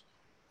tools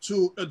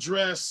to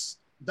address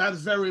that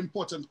very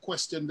important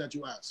question that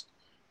you asked.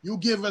 You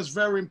give us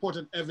very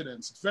important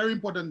evidence, very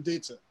important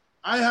data.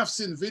 I have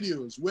seen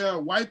videos where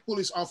white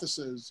police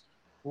officers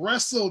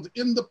wrestled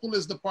in the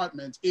police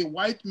department a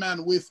white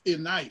man with a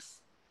knife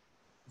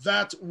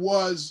that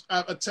was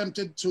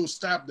attempted to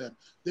stab them.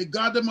 They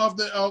got him got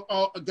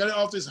it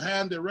off his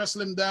hand, they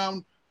wrestled him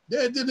down.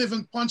 They didn't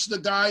even punch the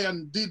guy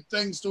and did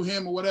things to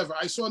him or whatever.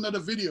 I saw another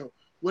video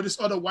where this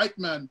other white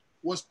man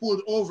was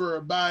pulled over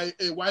by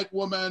a white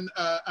woman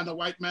and a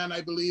white man,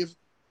 I believe.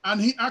 And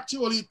he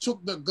actually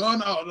took the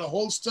gun out of the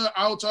holster,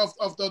 out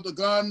of the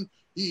gun.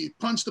 He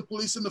punched the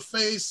police in the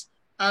face,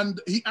 and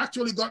he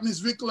actually got in his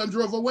vehicle and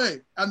drove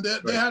away. And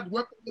they had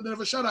weapons that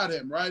never shot at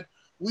him, right?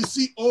 We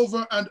see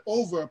over and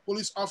over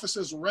police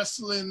officers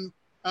wrestling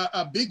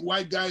big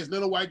white guys,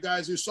 little white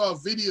guys. You saw a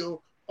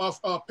video of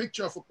a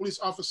picture of a police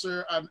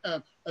officer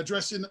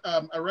arresting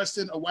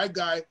a white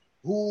guy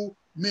who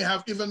may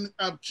have even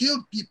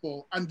killed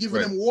people and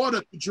given them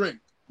water to drink,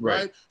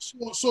 right?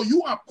 So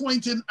you are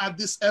pointing at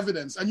this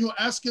evidence and you're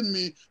asking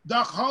me,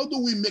 Doc, how do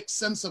we make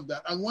sense of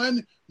that? And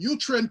when you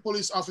train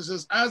police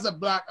officers as a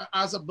black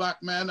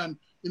man, and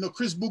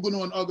Chris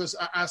Bugano and others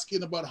are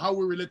asking about how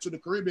we relate to the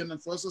Caribbean,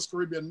 and for us as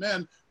Caribbean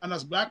men and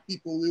as black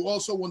people, we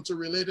also want to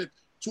relate it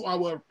to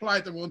our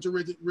plight, and we want to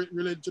relate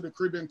it to the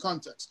Caribbean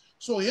context.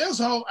 So here's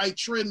how I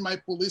train my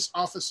police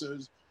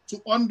officers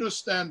to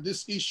understand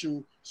this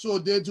issue so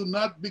they do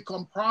not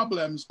become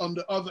problems on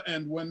the other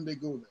end when they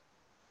go there.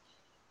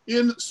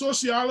 In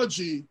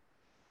sociology,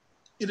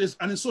 and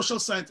in social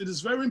science, it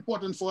is very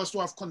important for us to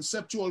have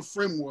conceptual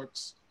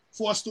frameworks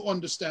for us to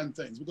understand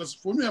things. Because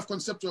when we have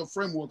conceptual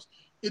frameworks,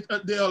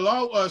 they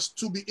allow us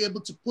to be able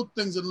to put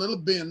things in little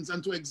bins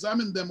and to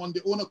examine them on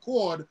their own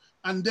accord,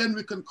 and then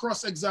we can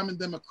cross-examine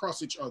them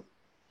across each other.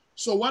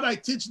 So what I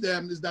teach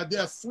them is that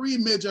there are three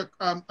major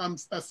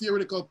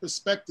theoretical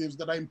perspectives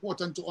that are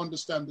important to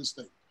understand this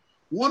thing.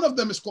 One of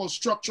them is called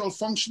structural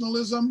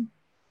functionalism,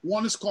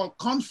 one is called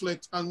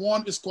conflict, and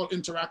one is called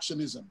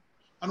interactionism.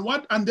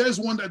 And there's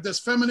one that there's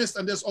feminist,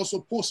 and there's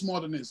also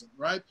postmodernism,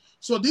 right?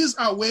 So these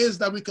are ways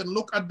that we can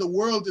look at the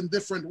world in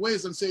different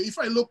ways and say, if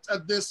I looked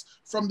at this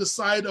from the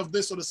side of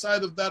this or the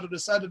side of that or the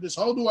side of this,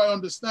 how do I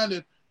understand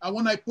it? And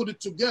when I put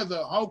it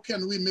together, how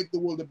can we make the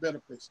world a better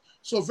place?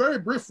 So very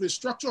briefly,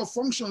 structural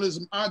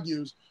functionalism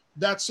argues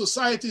that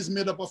society is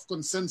made up of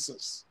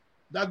consensus,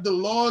 that the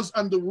laws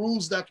and the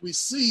rules that we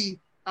see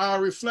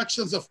are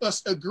reflections of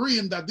us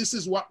agreeing that this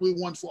is what we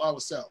want for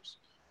ourselves.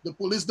 The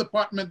police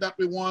department that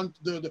we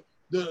want, the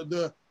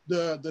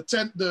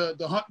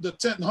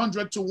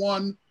 100 to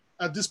 1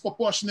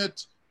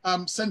 disproportionate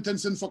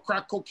sentencing for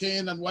crack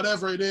cocaine and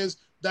whatever it is,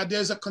 that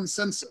there's a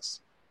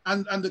consensus.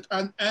 And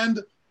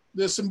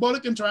the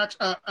symbolic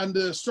interaction and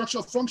the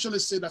structural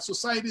functionalists say that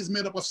society is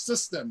made up of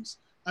systems.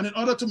 And in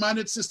order to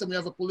manage system, we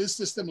have a police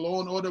system,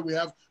 law and order, we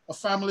have a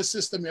family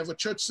system, we have a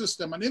church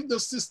system. And if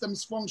those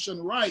systems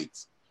function right,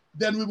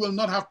 then we will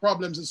not have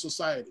problems in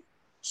society.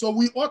 So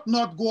we ought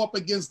not go up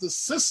against the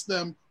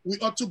system, we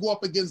ought to go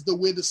up against the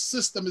way the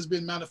system is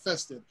being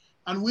manifested.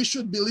 And we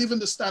should believe in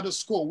the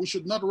status quo. We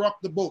should not rock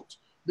the boat,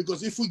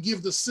 because if we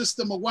give the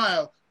system a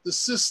while, the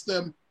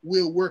system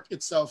will work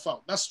itself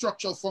out. That's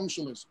structural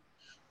functionalism.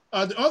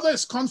 The other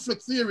is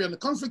conflict theory, and the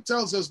conflict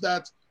tells us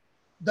that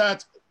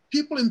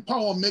people in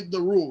power make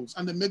the rules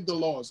and they make the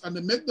laws, and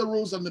they make the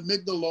rules and they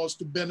make the laws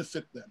to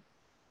benefit them.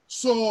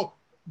 So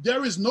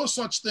there is no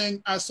such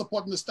thing as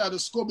supporting the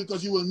status quo,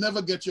 because you will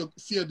never get your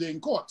fair day in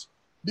court,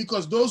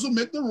 because those who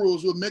make the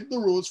rules will make the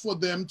rules for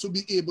them to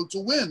be able to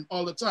win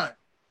all the time.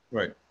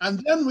 Right.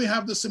 And then we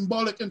have the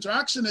symbolic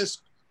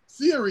interactionist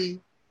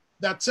theory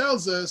that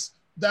tells us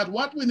that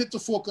what we need to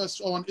focus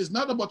on is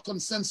not about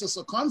consensus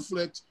or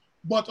conflict,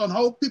 but on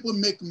how people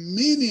make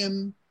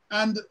meaning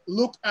and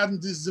look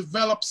and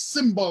develop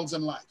symbols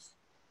in life.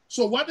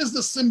 So what is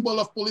the symbol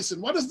of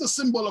policing? What is the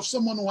symbol of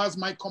someone who has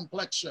my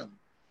complexion?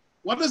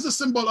 What is the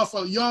symbol of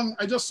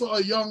I just saw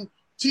a young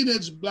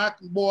teenage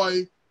black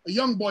boy, a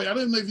young boy, I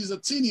don't know if he's a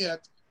teen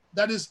yet,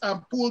 that is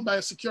pulled by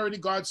a security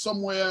guard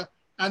somewhere,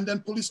 and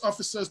then police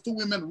officers, 2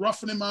 women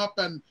roughen him up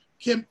and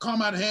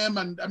come at him.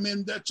 And I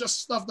mean, that's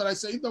just stuff that I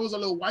say, if there was a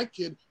little white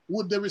kid,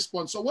 would they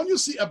respond? So when you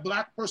see a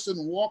black person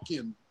walk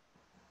in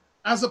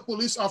as a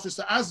police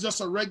officer, as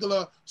just a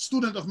regular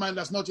student of mine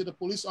that's not yet a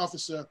police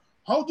officer,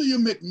 how do you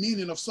make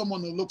meaning of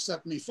someone who looks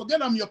at me?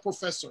 Forget I'm your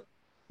professor.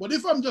 But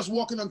if I'm just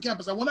walking on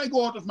campus, and when I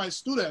go out with my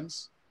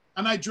students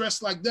and I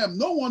dress like them,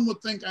 no one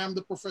would think I am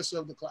the professor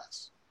of the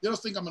class. They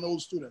just think I'm an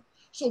old student.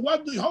 So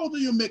how do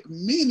you make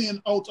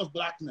meaning out of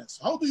blackness?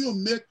 How do you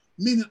make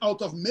meaning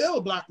out of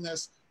male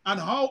blackness? And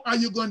how are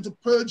you going to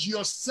purge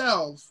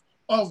yourself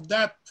of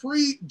that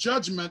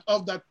prejudgment,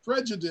 of that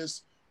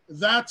prejudice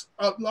that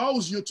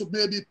allows you to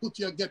maybe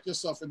get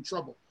yourself in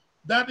trouble?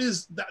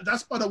 That's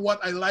part of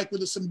what I like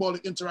with the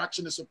symbolic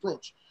interactionist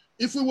approach.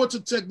 If we were to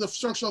take the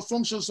structural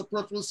functions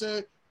approach, we'll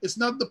say it's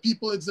not the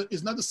people,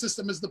 it's not the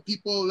system, it's the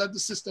people, let the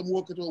system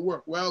work, it will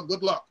work. Well,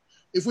 good luck.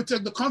 If we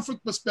take the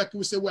conflict perspective,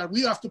 we say, well,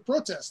 we have to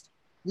protest.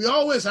 We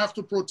always have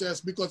to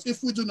protest, because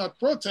if we do not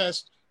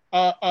protest,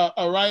 one of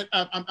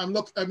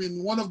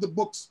the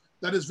books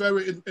that is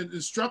very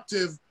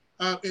instructive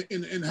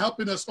in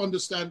helping us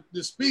understand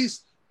this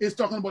piece is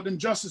talking about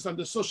injustice and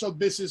the social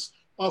basis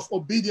of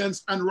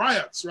obedience and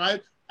riots,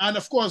 right? And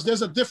of course,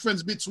 there's a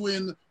difference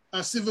between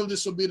civil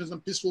disobedience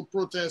and peaceful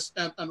protest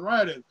and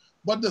rioting.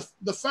 But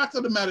the fact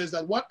of the matter is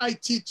that what I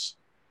teach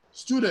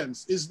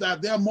students is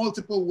that there are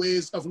multiple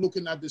ways of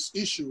looking at this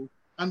issue,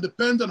 and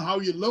depending on how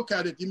you look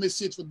at it, you may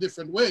see it for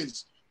different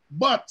ways.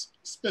 But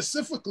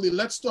specifically,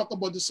 let's talk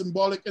about the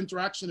symbolic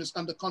interactionist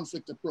and the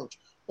conflict approach.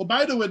 Oh,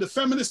 by the way, the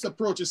feminist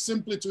approach is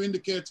simply to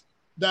indicate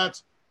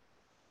that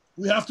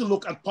we have to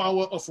look at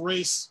power of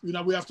race. You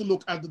know, we have to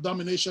look at the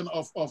domination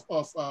of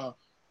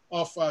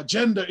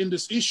gender in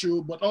this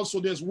issue, but also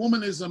there's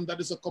womanism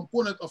that is a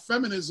component of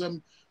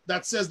feminism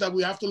that says that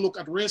we have to look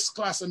at race,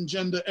 class, and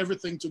gender,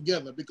 everything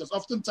together. Because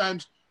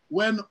oftentimes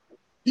when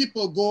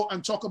people go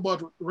and talk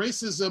about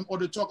racism or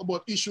they talk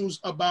about issues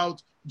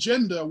about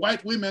gender,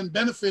 white women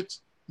benefit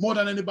more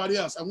than anybody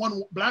else. And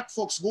when black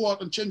folks go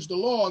out and change the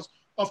laws,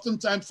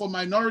 oftentimes for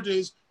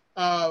minorities,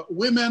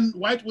 women,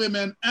 white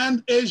women,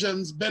 and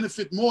Asians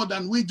benefit more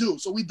than we do.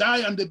 So we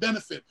die and they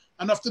benefit.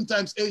 And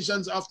oftentimes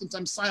Asians are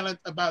oftentimes silent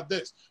about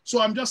this.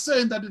 So I'm just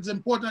saying that it's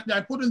important that I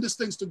put in these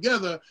things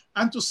together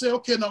and to say,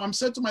 okay, now I'm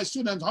saying to my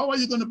students, how are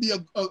you going to be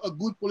a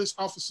good police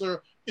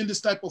officer in this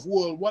type of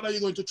world? What are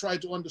you going to try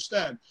to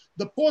understand?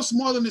 The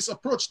postmodernist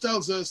approach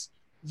tells us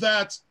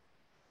that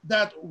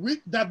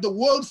the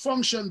world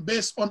functions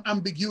based on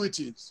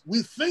ambiguities.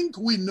 We think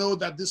we know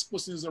that this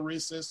person is a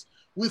racist.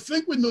 We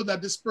think we know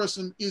that this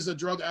person is a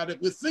drug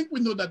addict. We think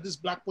we know that this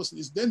black person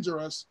is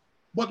dangerous,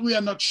 but we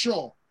are not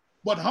sure.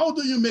 But how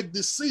do you make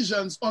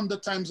decisions under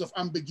times of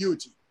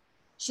ambiguity?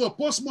 So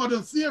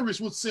postmodern theorists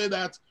would say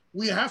that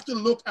we have to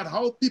look at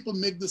how people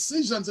make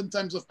decisions in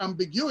times of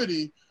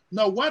ambiguity.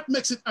 Now, what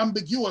makes it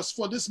ambiguous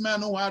for this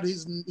man who had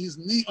his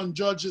knee on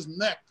George's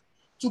neck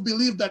to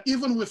believe that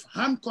even with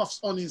handcuffs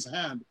on his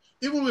hand,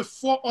 even with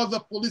 4 other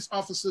police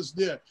officers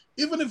there,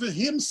 even if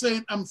him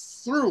saying, I'm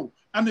through,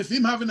 and if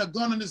him having a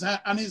gun in his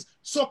hand, and he's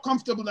so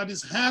comfortable that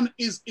his hand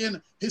is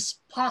in his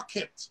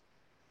pocket,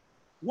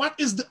 what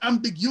is the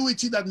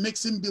ambiguity that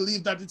makes him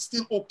believe that it's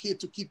still okay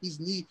to keep his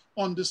knee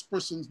on this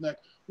person's neck?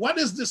 What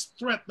is this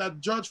threat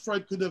that George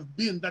Floyd could have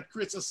been that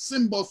creates a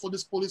symbol for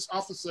this police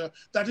officer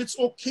that it's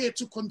okay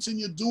to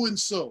continue doing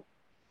so?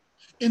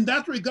 In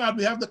that regard,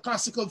 we have the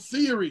classical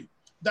theory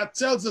that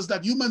tells us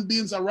that human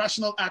beings are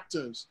rational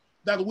actors,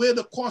 that weigh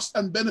the cost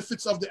and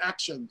benefits of the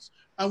actions.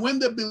 And when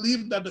they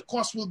believe that the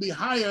cost will be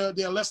higher,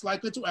 they are less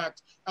likely to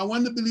act. And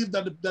when they believe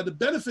that the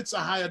benefits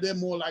are higher, they're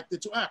more likely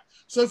to act.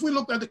 So if we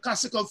look at the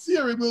classical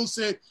theory, we'll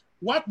say,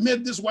 what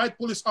made this white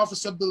police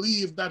officer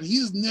believe that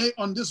his knee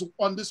on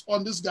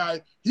this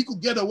guy, he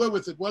could get away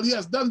with it? Well, he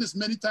has done this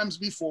many times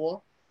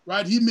before,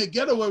 right? He may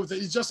get away with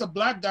it. He's just a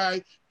black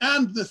guy.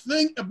 And the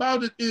thing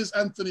about it is,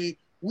 Anthony,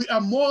 we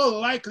are more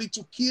likely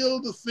to kill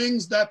the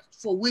things that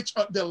for which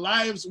their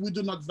lives we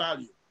do not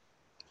value.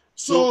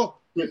 So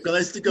can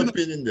I stick a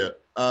pin in there?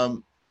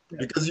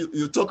 Because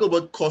you talk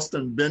about cost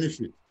and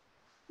benefit,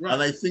 right.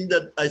 And I think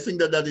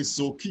that is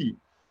so key,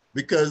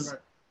 because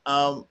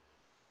right.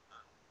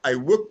 I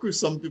work with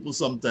some people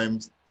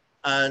sometimes,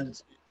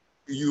 and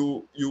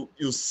you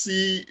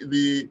see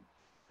the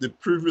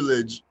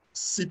privilege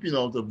seeping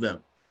out of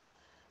them,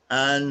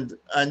 and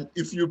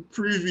if you're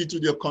privy to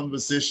their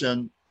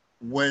conversation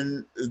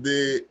when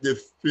they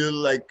feel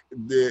like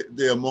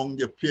they're among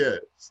their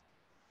peers,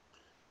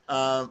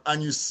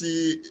 and you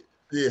see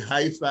the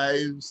high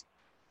fives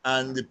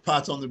and the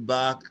pat on the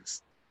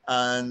backs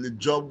and the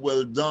job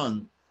well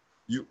done.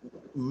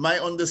 My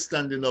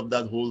understanding of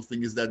that whole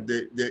thing is that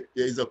there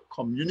is a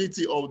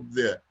community out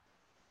there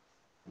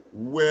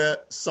where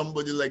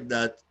somebody like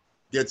that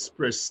gets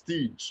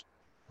prestige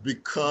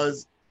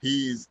because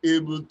he is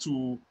able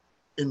to,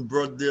 in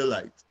broad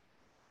daylight,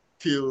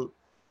 kill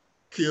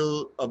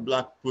a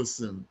black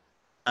person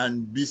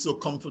and be so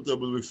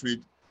comfortable with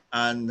it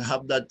and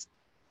have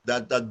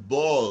that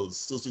balls,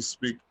 so to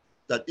speak,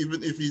 that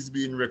even if he's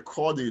being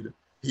recorded,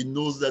 he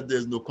knows that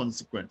there's no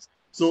consequence.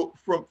 So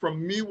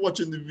from me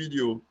watching the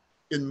video,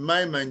 in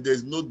my mind,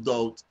 there's no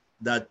doubt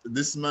that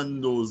this man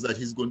knows that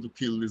he's going to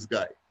kill this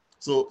guy.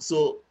 So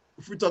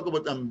if we talk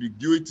about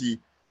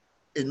ambiguity,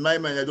 in my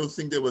mind, I don't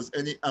think there was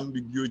any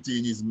ambiguity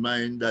in his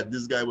mind that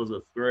this guy was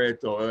a threat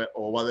or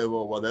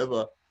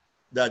whatever,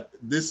 that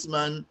this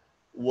man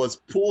was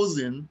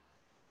posing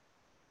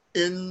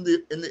in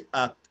the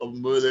act of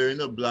murdering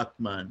a black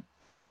man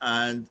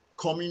and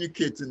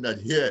communicating that,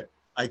 here,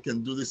 I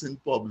can do this in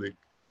public,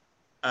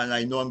 and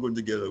I know I'm going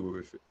to get away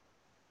with it.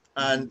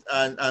 And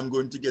I'm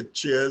going to get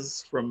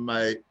cheers from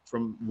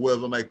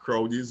whoever my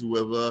crowd is,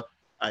 whoever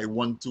I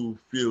want to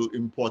feel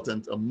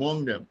important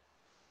among them.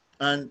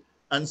 And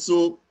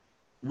so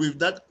with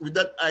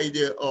that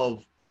idea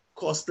of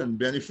cost and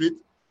benefit,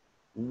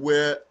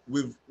 where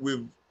we've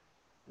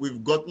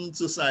gotten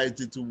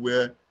society to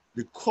where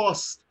the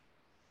cost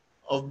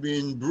of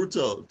being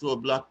brutal to a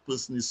black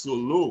person is so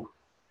low,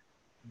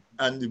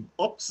 and the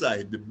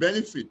upside, the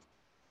benefit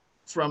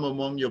from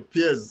among your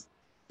peers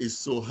is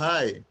so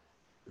high,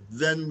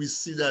 then we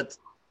see that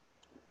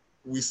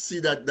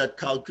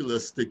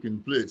calculus taking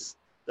place,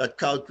 that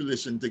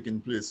calculation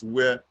taking place,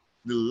 where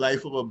the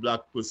life of a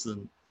black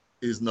person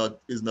is not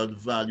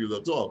valued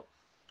at all.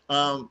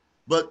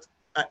 But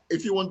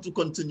if you want to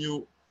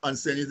continue and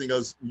say anything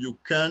else, you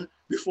can.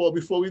 Before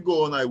we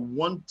go on, I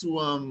want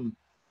to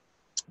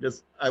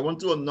Yes, I want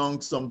to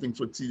announce something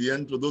for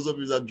TDN. For those of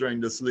you that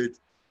joined us late,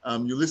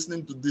 you're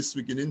listening to This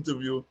Week in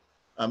Interview.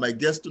 My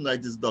guest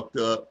tonight is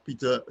Dr.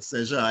 Peter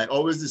Saint-Jean. I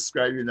always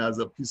describe him as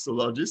a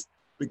peaceologist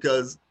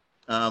because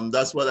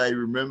that's what I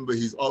remember.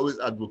 He's always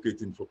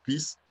advocating for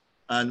peace.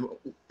 And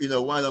in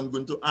a while, I'm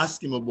going to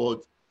ask him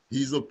about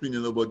his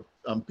opinion about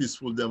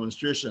peaceful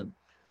demonstration.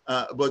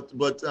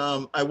 But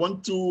I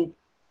want to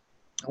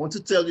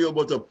tell you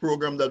about a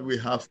program that we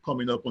have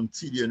coming up on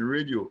TDN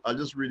Radio. I'll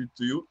just read it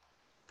to you.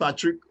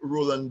 Patrick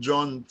Roland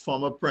John,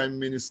 former Prime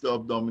Minister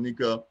of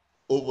Dominica,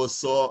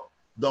 oversaw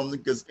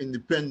Dominica's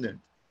independence.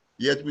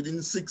 Yet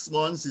within 6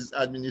 months, his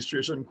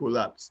administration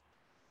collapsed.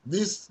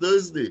 This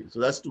Thursday, so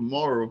that's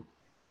tomorrow,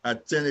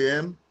 at 10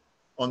 a.m.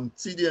 on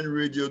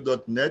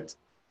tdnradio.net,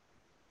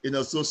 in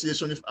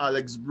association with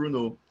Alex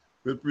Bruno,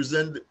 will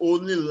present the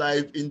only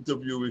live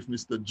interview with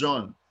Mr.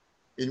 John,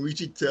 in which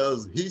he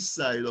tells his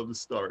side of the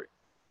story.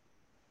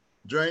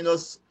 Join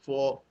us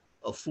for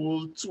a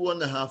full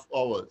 2.5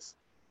 hours.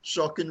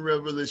 Shocking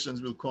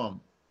revelations will come.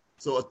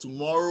 So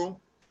tomorrow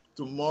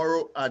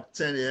at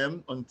 10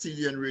 a.m. on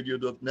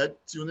tdnradio.net,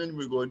 tune in.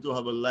 We're going to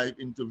have a live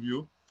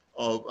interview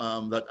of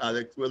that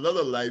Alex, well, not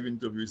a live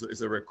interview, so it's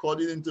a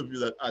recorded interview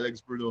that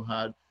Alex Bruno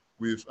had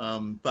with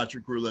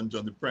Patrick Roland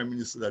John, the Prime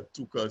Minister that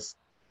took us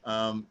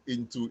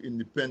into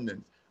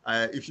independence.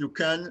 If you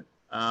can,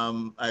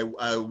 I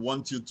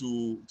want you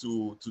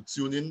to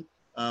tune in.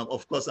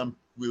 Of course,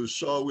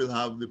 we'll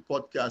have the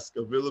podcast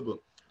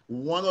available.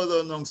 One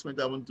other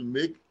announcement I want to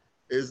make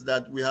is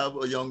that we have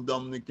a young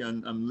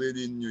Dominican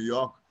lady in New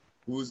York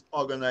who's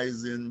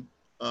organizing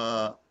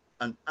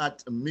an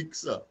art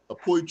mixer, a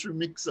poetry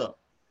mixer,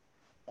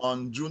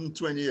 on June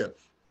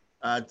 20th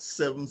at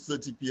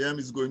 7:30 p.m.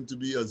 It's going to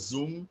be a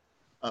Zoom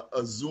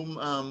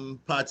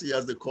party,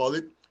 as they call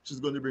it.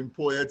 She's going to bring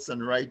poets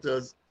and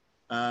writers,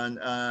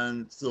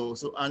 and so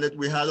Annette,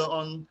 we had her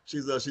on.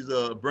 She's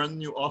a brand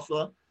new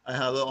author. I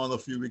had her on a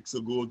few weeks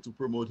ago to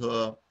promote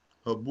her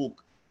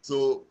book.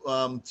 So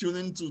tune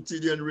in to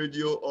TDN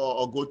Radio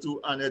or go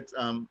to Annette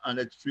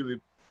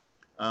Phillip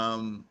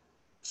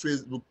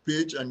Facebook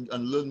page and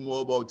learn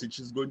more about it.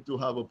 She's going to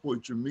have a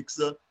poetry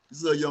mixer.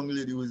 This is a young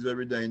lady who is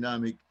very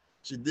dynamic.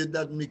 She did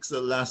that mixer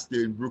last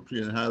year in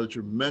Brooklyn and had a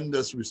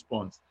tremendous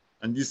response.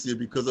 And this year,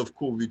 because of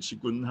COVID, she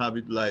couldn't have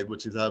it live,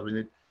 but she's having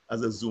it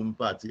as a Zoom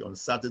party on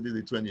Saturday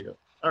the 20th.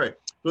 All right,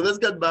 so let's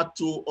get back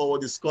to our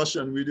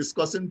discussion. We're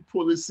discussing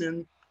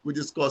policing. We're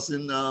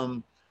discussing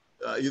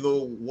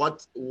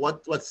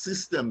what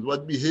systems,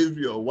 what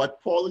behavior,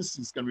 what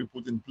policies can we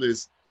put in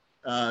place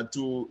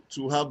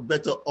to have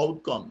better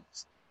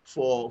outcomes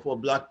for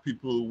Black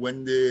people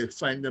when they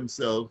find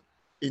themselves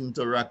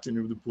interacting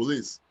with the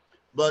police.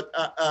 But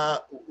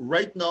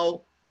right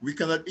now, we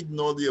cannot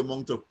ignore the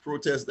amount of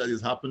protest that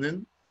is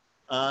happening.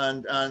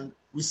 And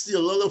we see a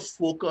lot of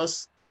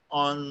focus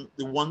on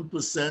the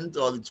 1%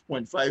 or the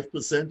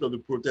 0.5% of the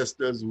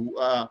protesters who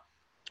are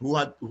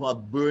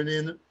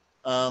burning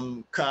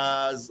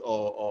cars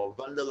or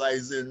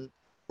vandalizing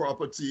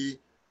property,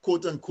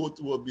 quote unquote,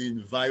 who are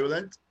being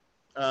violent.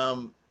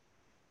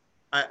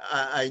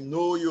 I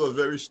know you're a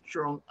very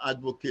strong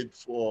advocate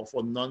for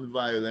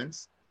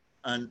non-violence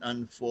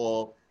and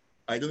for,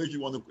 I don't know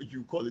if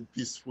you call it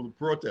peaceful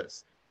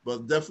protest,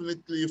 but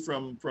definitely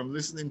from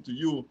listening to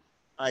you,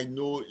 I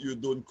know you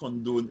don't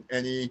condone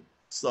any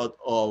sort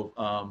of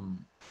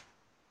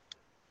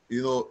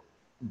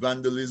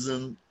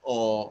vandalism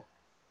or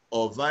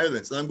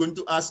violence. And I'm going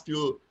to ask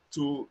you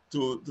to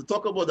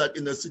talk about that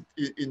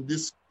in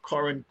this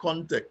current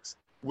context,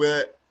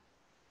 where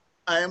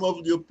I am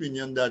of the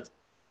opinion that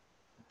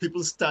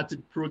people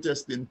started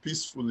protesting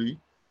peacefully,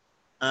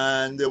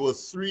 and there were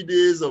 3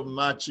 days of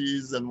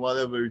marches and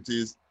whatever it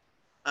is,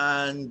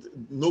 and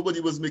nobody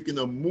was making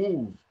a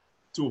move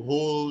to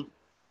hold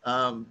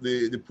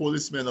the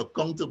policemen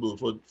accountable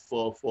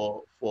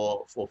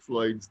for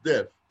Floyd's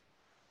death.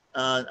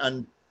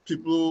 And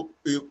people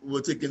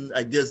were taking,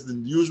 I guess, the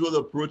usual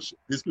approach.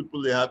 These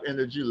people, they have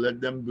energy, let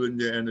them burn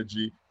their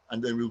energy,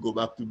 and then we'll go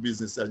back to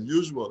business as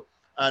usual.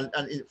 And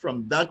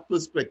from that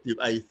perspective,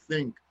 I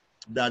think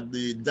that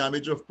the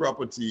damage of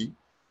property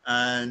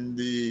and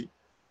the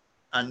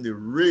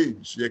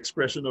rage, the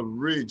expression of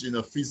rage in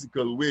a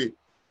physical way,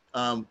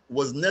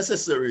 was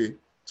necessary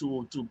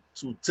to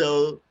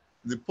tell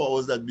the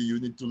powers that be, you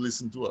need to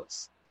listen to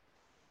us.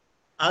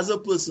 As a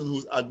person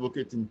who's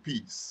advocating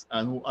peace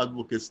and who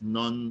advocates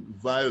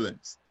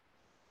non-violence,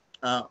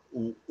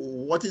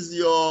 what is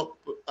your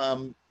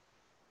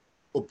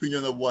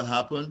opinion of what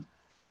happened,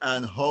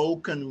 and how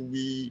can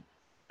we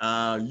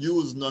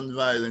use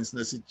non-violence in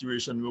a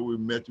situation where we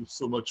met with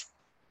so much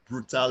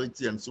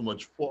brutality and so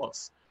much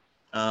force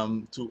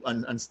and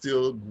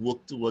still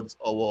work towards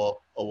our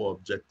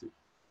objective?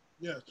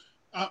 Yes,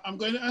 I'm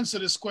going to answer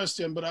this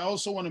question, but I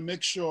also want to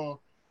make sure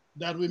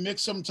that we make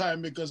some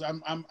time, because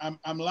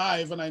I'm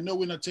live and I know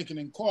we're not taking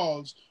in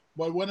calls,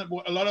 But when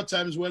a lot of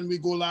times when we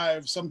go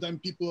live, sometimes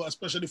people,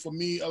 especially for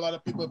me, a lot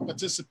of people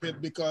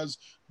participate because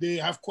they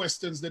have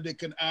questions that they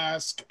can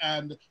ask.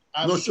 And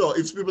no, sure.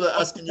 If people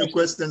are asking you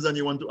questions and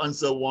you want to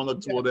answer one or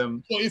two of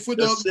them, so if we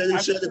just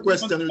share the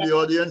question with the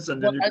audience,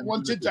 and then I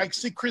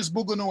see Chris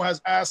Bouguereau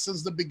has asked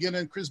since the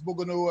beginning. Chris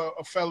Bouguereau,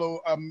 a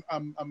fellow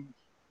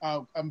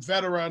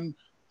veteran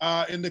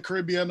in the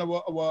Caribbean,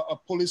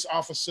 police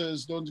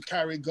officers don't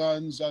carry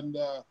guns, and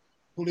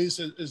police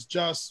is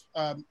just,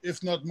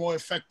 if not more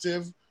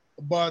effective.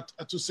 But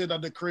to say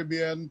that the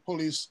Caribbean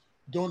police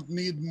don't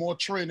need more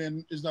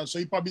training is not. So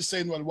you're probably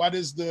saying, well, what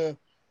is the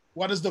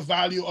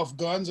value of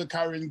guns and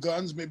carrying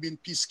guns? Maybe in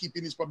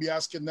peacekeeping, he's probably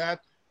asking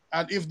that.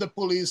 And if the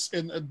police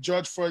in a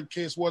George Floyd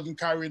case wasn't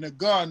carrying a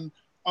gun,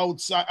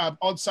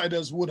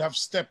 outsiders would have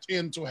stepped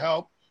in to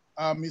help.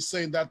 He's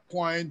saying that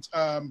point.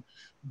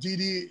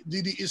 Didi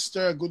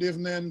Easter, good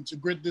evening, to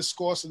great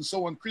discourse and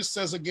so on. Chris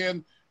says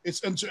again,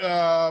 it's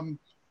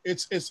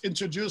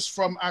introduced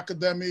from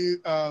academy.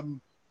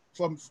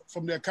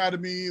 From the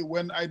academy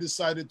when I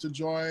decided to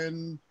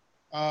join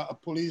a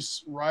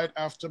police right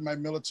after my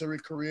military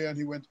career, and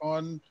he went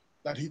on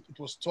that it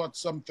was taught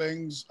some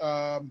things,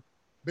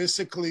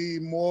 basically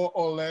more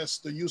or less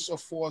the use of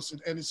force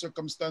in any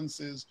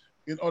circumstances.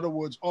 In other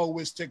words,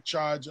 always take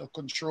charge of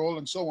control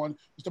and so on.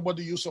 It's about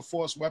the use of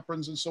force,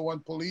 weapons and so on,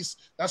 police.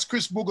 That's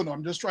Chris Bouguereau.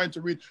 I'm just trying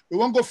to read. We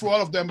won't go through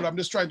all of them, but I'm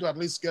just trying to at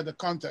least get the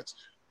context.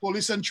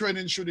 Police and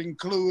training should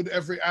include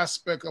every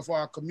aspect of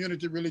our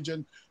community,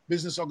 religion,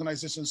 business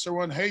organization, so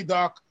on. Hey,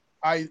 Doc,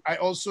 I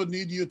also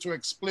need you to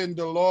explain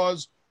the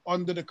laws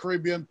under the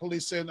Caribbean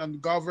policing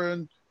and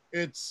govern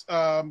its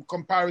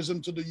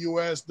comparison to the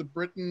U.S., the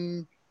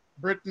Britain,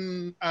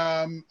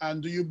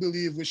 and do you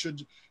believe we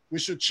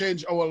should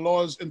change our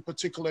laws, in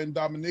particular in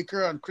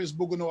Dominica? And Chris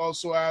Bouguereau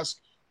also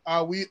asked,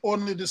 are we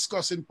only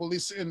discussing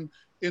policing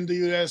in the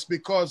U.S.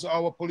 because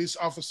our police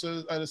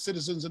officers and the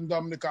citizens in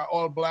Dominica are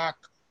all Black?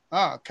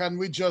 Can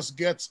we just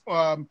get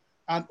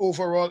an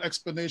overall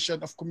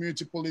explanation of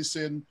community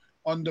policing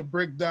on the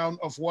breakdown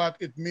of what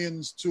it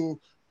means to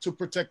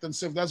protect and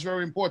save? That's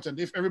very important.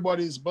 If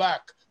everybody is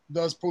Black,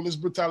 does police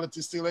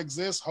brutality still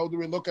exist? How do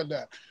we look at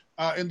that?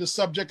 In the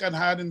subject at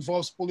hand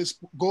involves police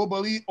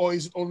globally, or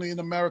is it only in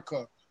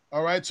America?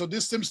 All right, so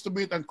this seems to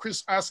be it. And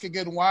Chris asked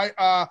again, why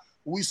are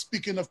we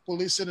speaking of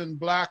policing in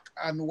Black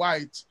and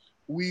white?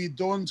 We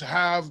don't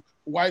have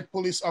white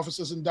police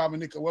officers in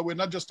Dominica. Well, we're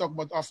not just talking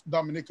about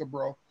Dominica,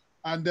 bro.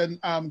 And then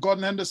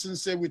Gordon Henderson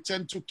said, we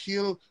tend to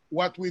kill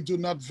what we do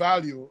not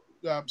value.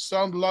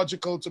 Sound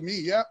logical to me.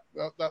 Yeah,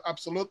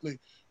 absolutely.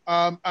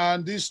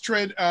 And this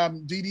trade,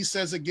 Didi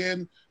says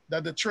again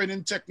that the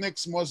training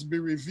techniques must be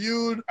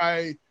reviewed.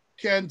 It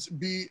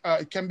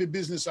can be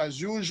business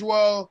as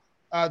usual.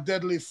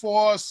 Deadly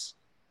force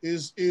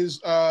is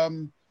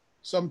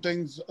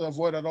something to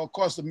avoid at all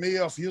costs. The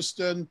mayor of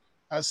Houston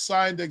has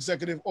signed the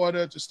executive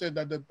order to state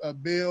that the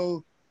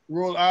bill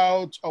roll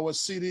out. Our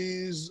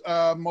cities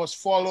must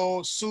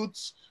follow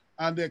suits,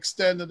 and they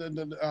extended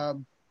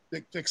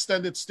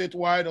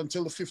statewide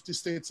until the 50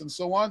 states and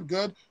so on.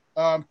 Good.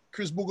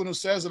 Chris Bouguereau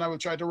says, and I will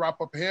try to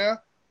wrap up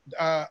here,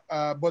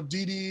 but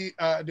Didi,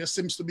 there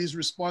seems to be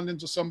responding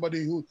to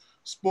somebody who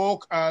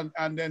spoke,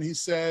 and then he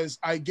says,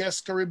 I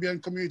guess Caribbean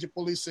community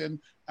policing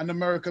and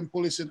American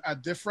policing are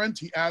different.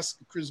 He asked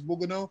Chris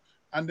Bouguereau,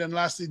 and then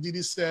lastly,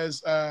 Didi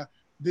says,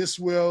 this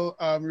will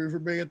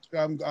reverberate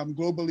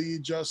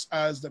globally, just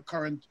as the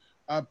current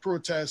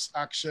protest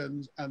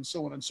actions and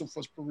so on and so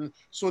forth.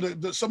 So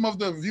some of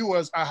the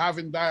viewers are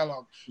having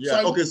dialogue.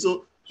 Yeah.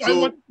 So I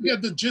want to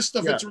get the gist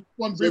of it. To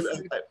respond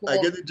briefly. I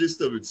get the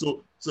gist of it.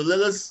 So let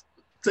us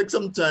take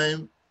some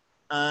time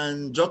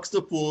and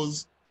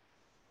juxtapose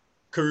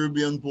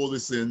Caribbean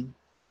policing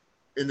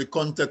in the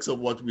context of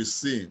what we're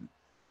seeing,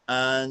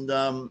 and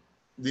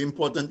the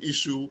important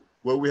issue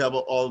where we have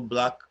an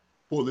all-Black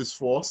police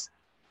force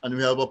and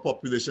we have a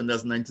population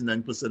that's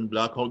 99%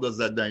 Black. How does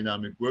that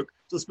dynamic work?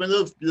 So spend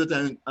a bit of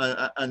time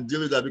and deal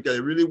with that, because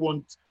I really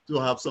want to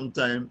have some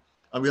time,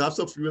 and we'll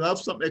have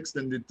some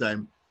extended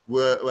time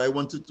where I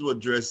wanted to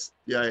address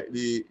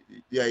the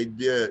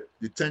idea,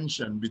 the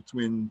tension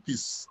between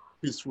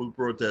peaceful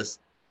protests,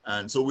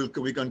 and so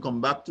we can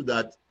come back to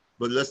that.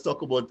 But let's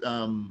talk about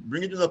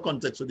bring it in the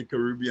context of the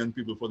Caribbean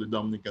people, for the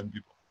Dominican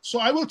people. So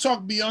I will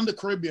talk beyond the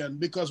Caribbean,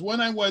 because when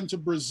I went to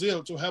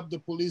Brazil to help the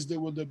police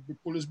deal with the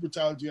police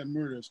brutality and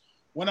murders,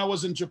 when I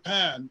was in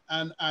Japan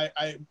and I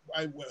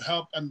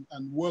helped and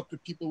worked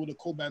with people with the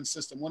Koban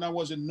system, when I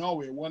was in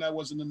Norway, when I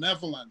was in the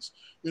Netherlands,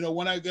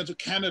 when I get to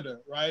Canada,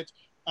 right?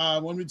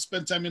 When we'd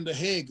spend time in The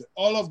Hague,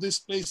 all of these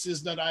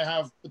places that I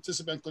have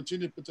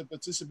continued to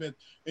participate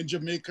in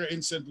Jamaica,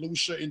 in St.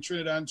 Lucia, in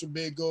Trinidad and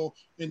Tobago,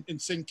 in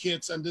St.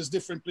 Kitts, and there's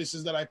different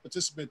places that I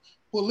participate.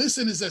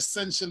 Policing is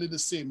essentially the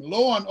same.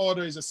 Law and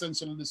order is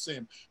essentially the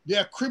same.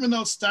 There are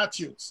criminal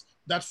statutes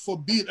that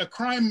forbid, a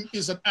crime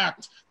is an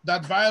act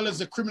that violates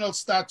the criminal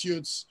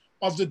statutes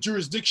of the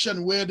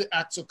jurisdiction where the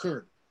acts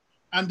occurred.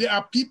 And there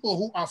are people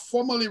who are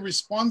formally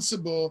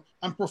responsible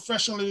and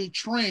professionally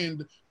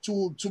trained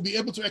to be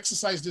able to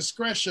exercise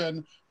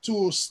discretion,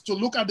 to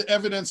look at the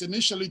evidence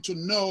initially to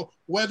know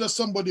whether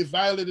somebody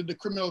violated the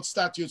criminal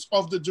statutes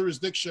of the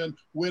jurisdiction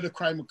where the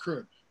crime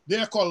occurred. They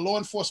are called law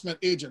enforcement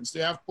agents. They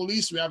have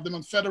police, we have them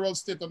on federal,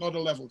 state, and other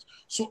levels.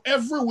 So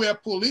everywhere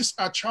police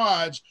are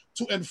charged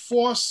to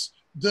enforce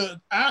the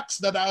acts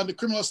that are in the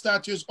criminal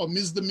statutes or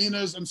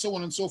misdemeanors and so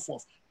on and so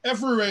forth.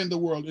 Everywhere in the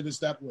world, it is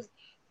that way.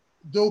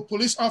 Do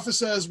police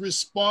officers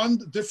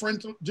respond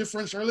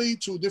differently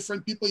to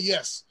different people?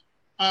 Yes.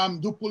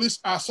 Some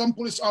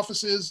police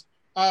officers,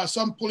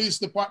 some police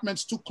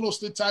departments too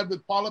closely tied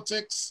with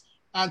politics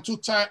and too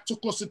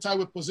closely tied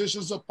with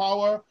positions of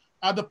power?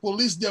 Are the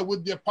police there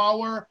with their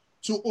power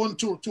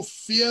to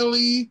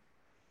fairly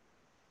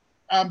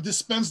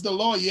dispense the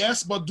law?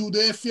 Yes, but do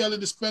they fairly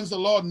dispense the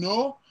law?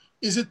 No.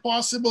 Is it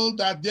possible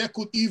that there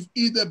could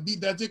either be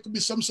that there could be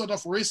some sort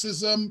of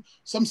racism,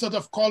 some sort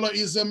of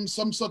colorism,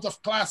 some sort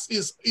of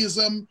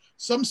classism,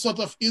 some sort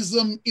of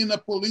ism in a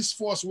police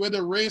force where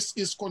the race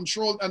is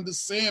controlled and the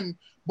same,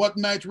 but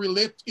might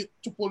relate it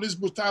to police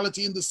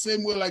brutality in the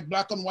same way like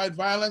black and white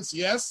violence?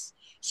 Yes.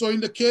 So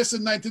in the case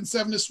in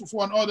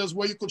 1974 and others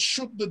where you could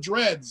shoot the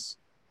dreads,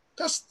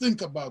 just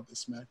think about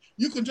this, man.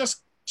 You can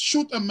just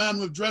shoot a man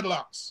with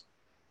dreadlocks,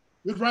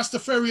 with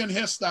Rastafarian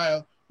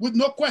hairstyle, with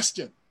no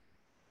question.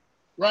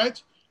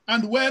 Right?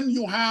 And when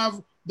you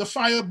have the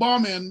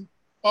firebombing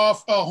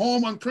of a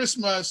home on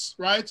Christmas,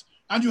 right?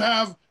 And you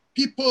have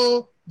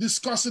people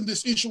discussing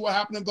this issue, what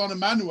happened in Gun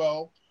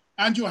Emmanuel,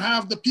 and you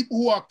have the people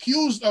who are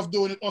accused of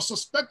doing it or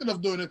suspected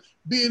of doing it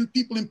being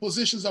people in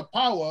positions of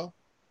power.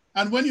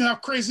 And when you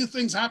have crazy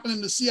things happen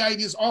in the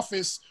CID's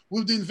office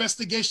with the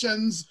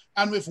investigations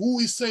and with who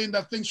is saying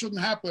that things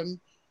shouldn't happen,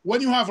 when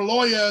you have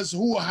lawyers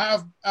who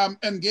have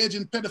engaged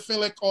in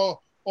pedophilic or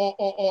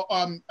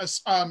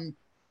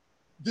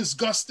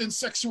disgusting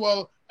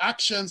sexual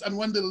actions, and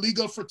when the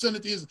legal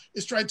fraternity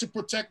is trying to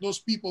protect those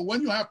people,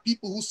 when you have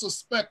people who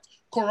suspect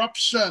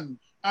corruption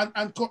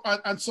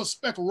and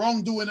suspect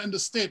wrongdoing in the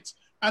state,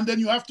 and then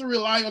you have to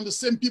rely on the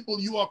same people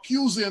you are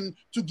accusing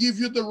to give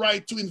you the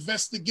right to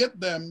investigate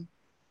them,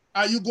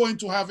 are you going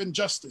to have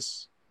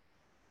injustice?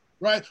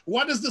 Right?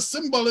 What is the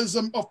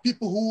symbolism of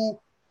people who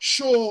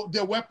show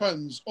their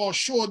weapons or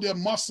show their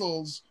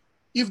muscles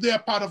if they're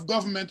part of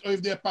government or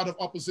if they're part of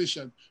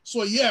opposition?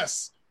 So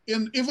yes,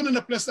 even in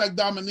a place like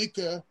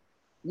Dominica,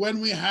 when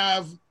we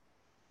have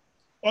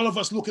all of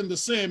us looking the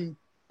same,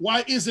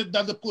 why is it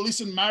that the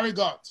police in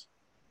Marigot,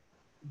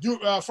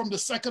 from the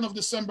 2nd of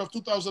December of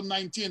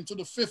 2019 to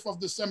the 5th of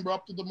December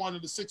up to the morning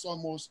of the 6th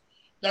almost,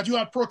 that you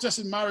had protests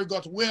in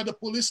Marigot where the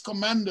police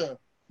commander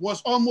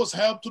was almost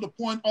held to the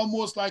point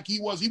almost like he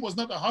was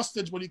not a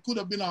hostage, but he could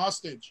have been a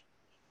hostage.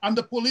 And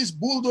the police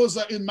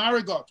bulldozer in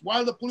Marigot,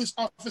 while the police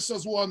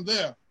officers were on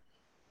there,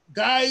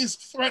 guys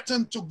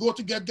threatened to go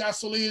to get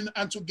gasoline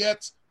and to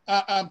get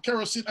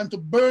kerosene and to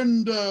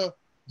burn the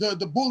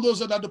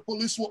bulldozer that the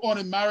police were on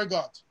in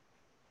Marigot.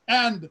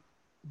 And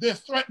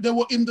they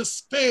were in the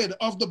spade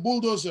of the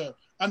bulldozer,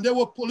 and there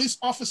were police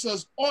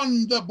officers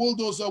on the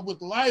bulldozer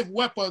with live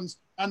weapons,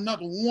 and not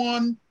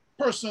one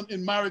person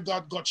in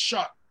Marigot got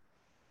shot.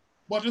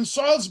 But in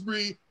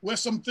Salisbury, where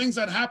some things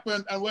had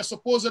happened and where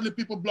supposedly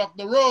people blocked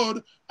the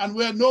road and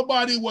where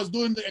nobody was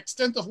doing the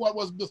extent of what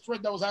was the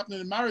threat that was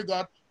happening in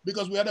Marigot,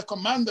 because we had a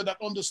commander that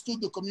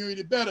understood the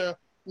community better,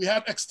 we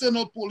had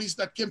external police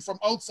that came from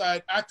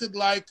outside, acted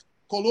like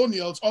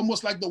colonials,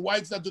 almost like the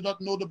whites that do not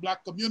know the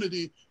black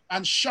community,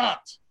 and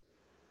shot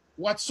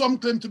what some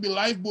claim to be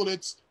live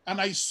bullets.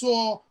 And I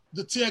saw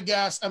the tear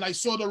gas and I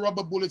saw the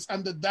rubber bullets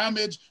and the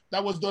damage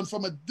that was done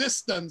from a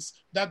distance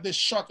that they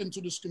shot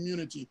into this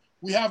community.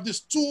 We have these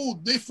two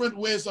different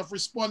ways of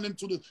responding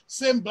to the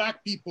same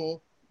black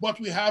people, but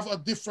we have a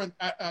different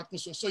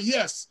atmosphere. So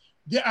yes,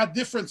 there are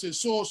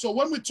differences. So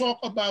when we talk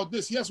about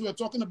this, yes, we're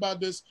talking about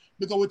this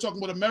because we're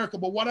talking about America,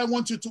 but what I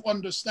want you to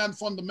understand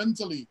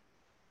fundamentally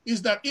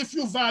is that if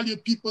you value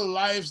people's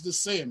lives the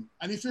same,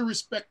 and if you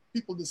respect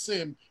people the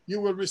same,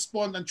 you will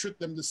respond and treat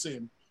them the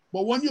same.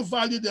 But when you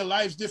value their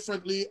lives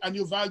differently and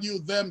you value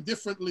them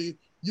differently,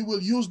 you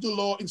will use the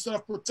law instead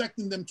of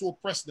protecting them to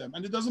oppress them.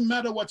 And it doesn't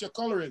matter what your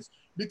color is,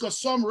 because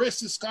some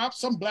racist cops,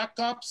 some black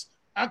cops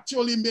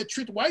actually may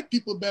treat white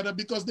people better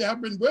because they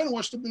have been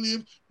brainwashed to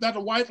believe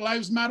that white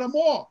lives matter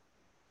more.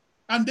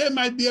 And they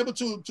might be able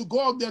to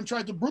go out there and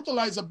try to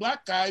brutalize a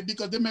black guy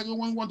because they may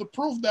want to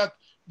prove that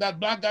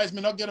black guys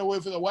may not get away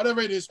with it or whatever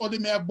it is, or they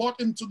may have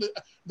bought into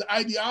the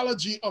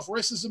ideology of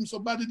racism so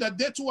badly that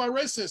they too are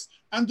racist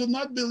and do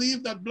not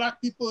believe that black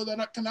people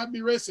cannot be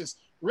racist.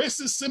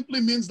 Racist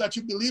simply means that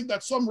you believe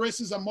that some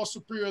races are more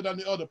superior than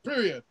the other,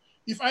 period.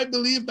 If I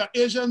believe that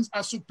Asians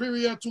are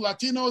superior to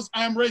Latinos,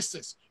 I am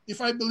racist.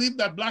 If I believe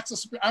that blacks are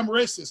superior, I'm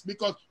racist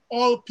because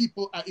all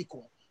people are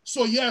equal.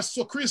 So yes,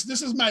 so Chris,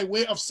 this is my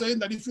way of saying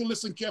that if you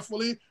listen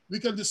carefully, we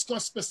can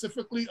discuss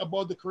specifically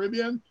about the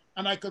Caribbean,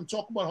 and I can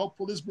talk about how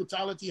police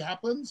brutality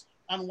happens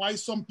and why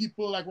some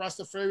people like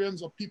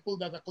Rastafarians or people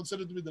that are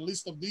considered to be the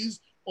least of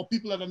these, or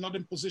people that are not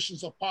in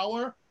positions of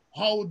power,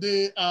 how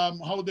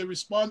they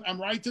respond.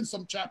 I'm writing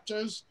some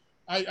chapters.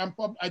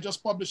 I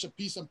just published a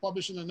piece. I'm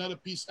publishing another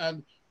piece,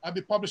 and I'll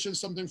be publishing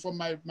something from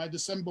my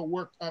December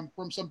work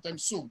from sometime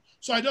soon.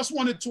 So I just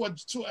wanted to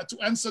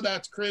answer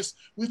that, Chris.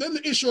 Within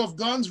the issue of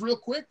guns, real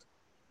quick,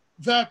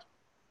 that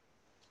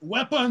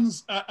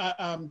weapons,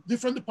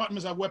 different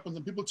departments have weapons,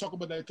 and people talk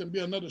about that. It can be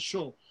another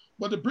show.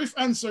 But the brief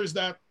answer is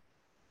that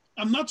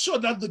I'm not sure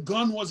that the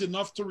gun was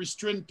enough to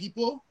restrain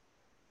people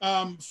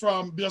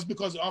from just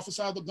because the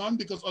officer had the gun,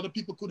 because other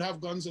people could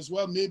have guns as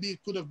well. Maybe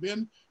it could have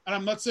been. And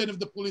I'm not saying if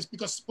the police,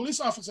 because police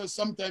officers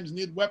sometimes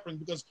need weapons,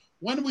 because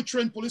when we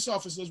train police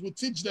officers, we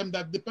teach them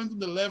that depending on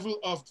the level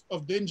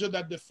of danger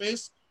that they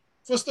face,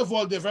 first of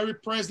all, their very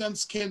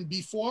presence can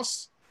be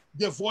forced,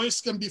 their voice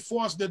can be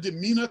forced, their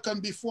demeanor can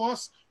be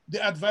forced,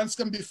 their advance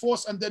can be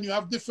forced, and then you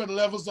have different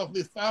levels of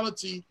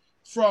lethality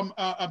from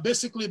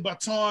basically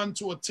baton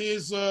to a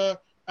taser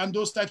and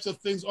those types of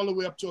things all the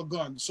way up to a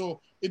gun.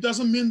 So it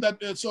doesn't mean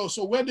that,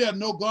 so where there are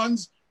no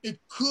guns, it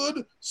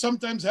could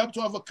sometimes help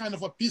to have a kind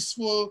of a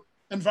peaceful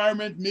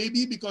environment,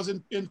 maybe, because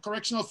in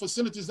correctional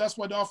facilities, that's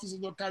why the officers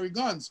don't carry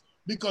guns,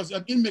 because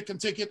an inmate can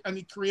take it and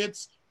it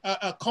creates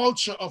a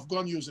culture of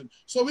gun using.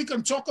 So we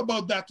can talk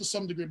about that to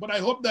some degree, but I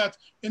hope that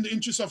in the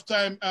interest of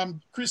time,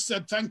 Chris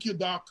said, thank you,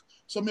 Doc.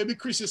 So maybe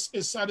Chris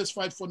is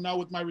satisfied for now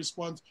with my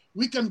response.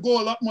 We can go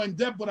a lot more in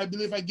depth, but I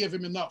believe I gave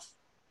him enough.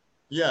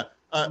 Yeah,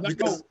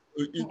 because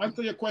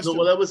answer your question. So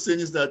what I was saying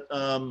is that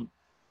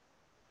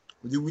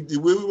the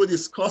way we were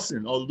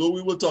discussing, although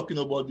we were talking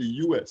about the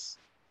US,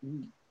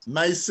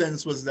 my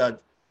sense was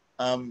that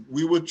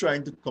we were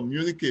trying to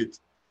communicate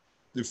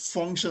the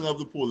function of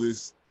the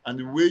police, and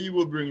the way you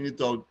were bringing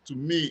it out, to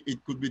me,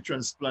 it could be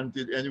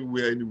transplanted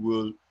anywhere in the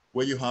world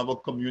where you have a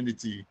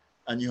community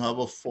and you have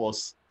a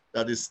force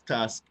that is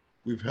tasked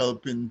with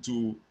helping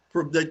to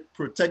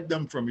protect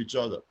them from each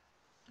other.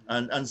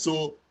 And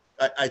so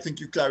I think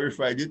you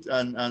clarified it,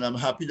 and I'm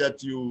happy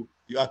that you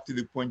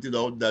actually pointed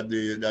out that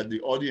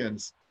the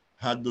audience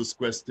had those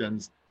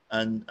questions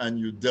and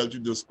you dealt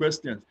with those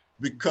questions,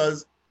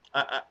 because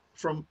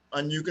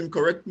and you can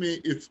correct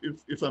me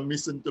if I'm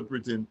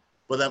misinterpreting,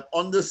 but I'm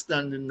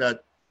understanding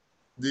that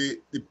the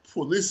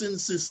policing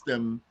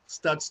system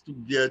starts to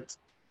get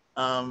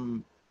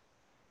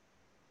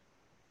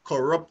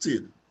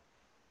corrupted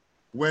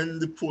when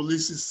the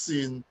police is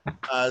seen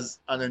as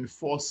an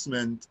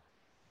enforcement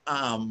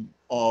arm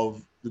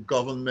of the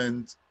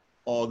government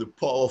or the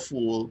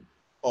powerful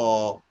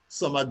or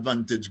some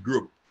advantage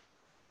group.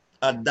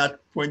 At that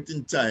point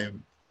in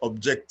time,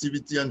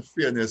 objectivity and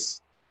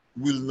fairness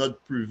will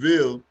not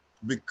prevail,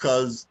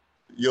 because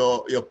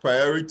your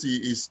priority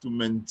is to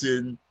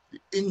maintain the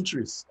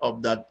interests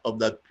of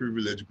that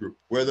privileged group,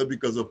 whether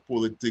because of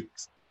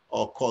politics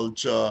or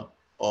culture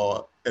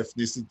or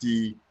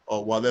ethnicity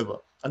or whatever.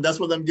 And that's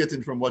what I'm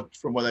getting from what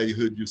I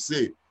heard you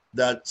say.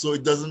 That so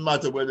it doesn't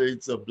matter whether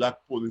it's a black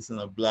police and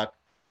a black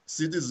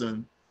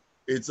citizen,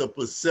 it's a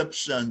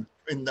perception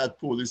in that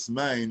police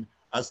mind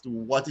as to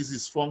what is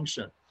his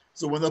function.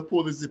 So when a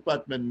police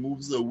department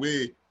moves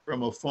away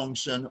from a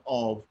function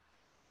of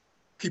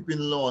keeping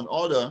law and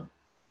order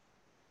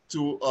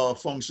to a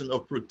function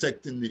of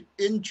protecting the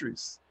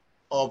interests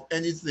of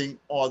anything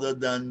other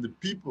than the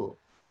people,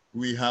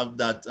 we have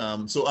that.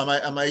 So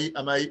am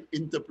I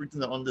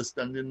interpreting and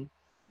understanding?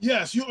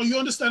 Yes, you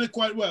understand it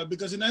quite well,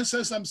 because in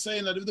essence, I'm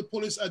saying that if the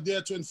police are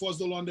there to enforce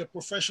the law and they're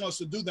professionals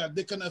to do that,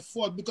 they can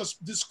afford, because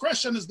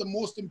discretion is the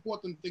most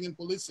important thing in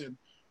policing.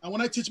 And when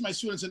I teach my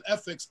students in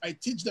ethics, I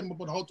teach them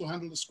about how to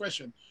handle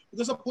discretion,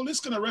 because a police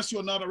can arrest you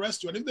or not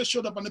arrest you. And if they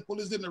showed up and the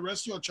police didn't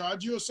arrest you or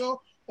charge you or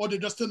so, or they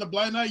just turn a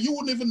blind eye, you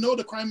wouldn't even know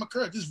the crime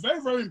occurred. It's very,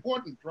 very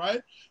important,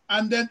 right?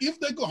 And then if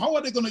they go, how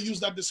are they going to use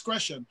that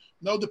discretion?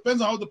 Now, it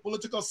depends on how the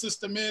political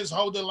system is,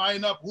 how they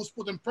line up, who's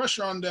putting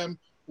pressure on them.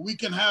 We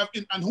can have,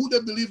 and who they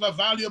believe are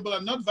valuable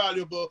and not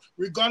valuable,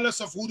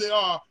 regardless of who they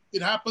are.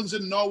 It happens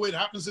in Norway, it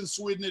happens in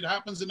Sweden, it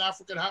happens in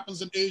Africa, it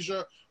happens in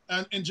Asia,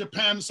 and in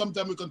Japan.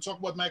 Sometime we can talk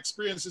about my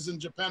experiences in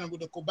Japan and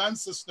with the Koban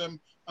system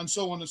and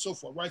so on and so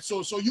forth, right?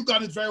 So you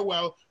got it very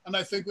well, and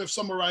I think we've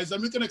summarized,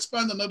 and we can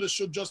expand another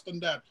show just on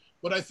that.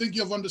 But I think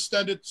you've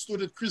understood it.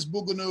 Student Chris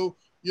Bouguereau,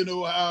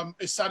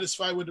 is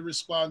satisfied with the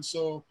response.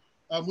 So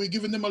we're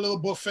giving them a little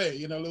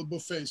buffet, a little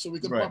buffet. So we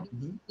can probably,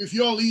 if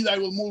you all lead, I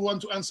will move on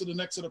to answer the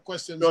next set of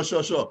questions.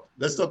 Sure.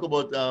 Let's talk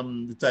about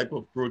the type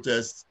of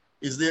protests.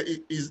 Is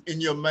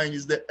in your mind,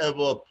 is there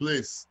ever a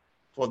place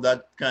for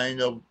that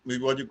kind of,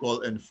 maybe what you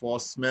call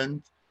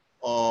enforcement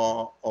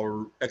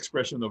or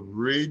expression of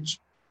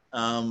rage?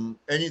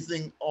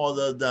 Anything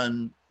other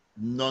than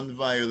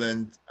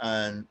non-violent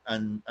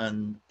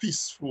and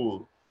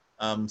peaceful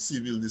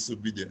civil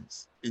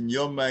disobedience? In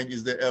your mind,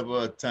 is there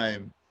ever a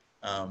time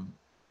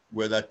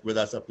where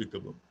that's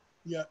applicable?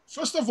 Yeah.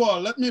 First of all,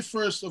 let me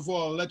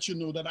let you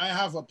know that I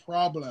have a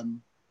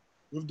problem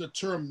with the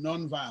term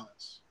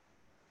non-violence.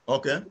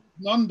 Okay.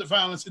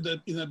 Non-violence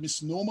is a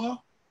misnomer.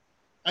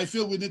 I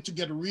feel we need to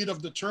get rid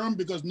of the term,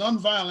 because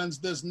non-violence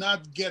does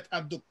not get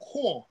at the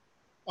core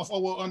of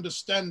our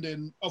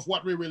understanding of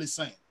what we're really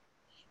saying.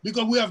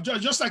 Because we have,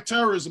 just like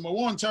terrorism, a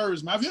war on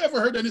terrorism. Have you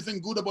ever heard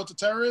anything good about the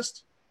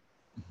terrorist?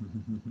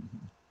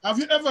 Have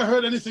you ever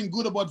heard anything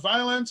good about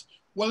violence?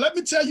 Well, let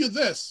me tell you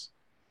this.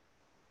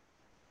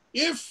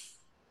 If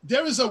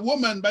there is a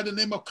woman by the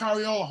name of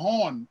Cariol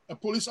Horn, a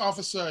police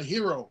officer, a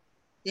hero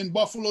in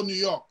Buffalo, New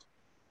York,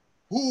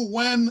 who,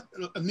 when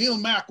Neil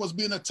Mack was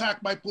being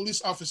attacked by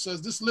police officers,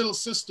 this little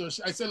sister,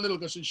 I say little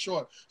because she's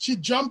short, she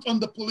jumped on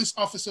the police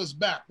officer's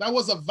back. That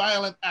was a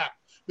violent act,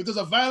 because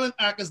a violent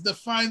act is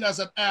defined as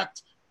an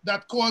act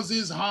that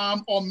causes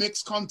harm or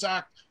makes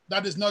contact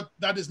that is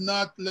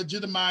not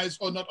legitimized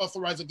or not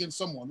authorized against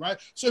someone, right?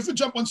 So if you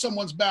jump on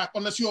someone's back,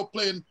 unless you're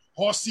playing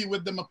horsey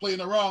with them or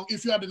playing around,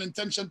 if you had an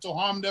intention to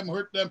harm them,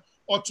 hurt them,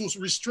 or to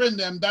restrain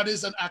them, that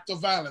is an act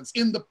of violence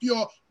in the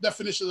pure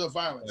definition of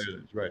violence.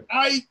 Right.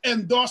 I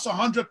endorse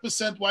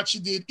 100% what she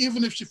did,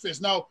 even if she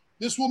faced. Now,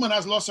 this woman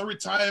has lost her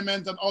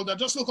retirement and all that.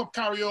 Just look up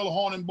Cariol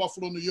Horn in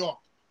Buffalo, New York,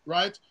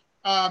 right?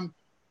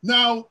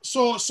 Now,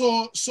 so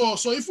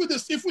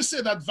if we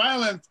say that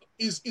violence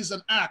is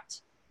an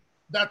act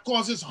that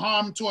causes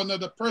harm to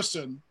another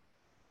person,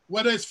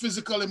 whether it's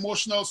physical,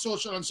 emotional,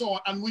 social, and so on,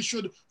 and we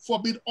should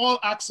forbid all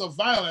acts of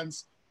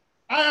violence,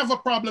 I have a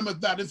problem with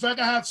that. In fact,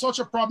 I had such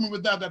a problem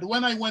with that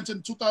when I went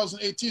in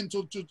 2018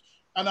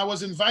 and I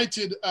was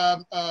invited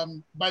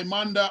by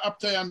Manda,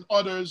 Apte, and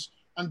others,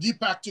 and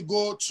Deepak to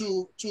go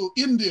to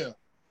India,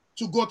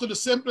 to go to the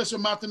same place where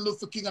Martin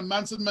Luther King and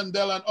Nelson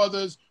Mandela and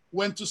others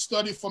went to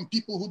study from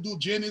people who do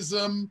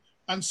Jainism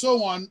and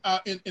so on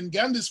in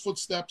Gandhi's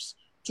footsteps,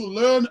 to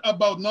learn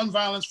about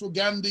nonviolence from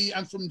Gandhi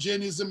and from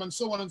Jainism and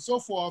so on and so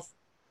forth.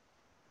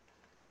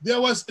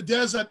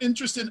 There's an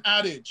interesting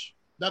adage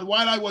that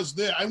while I was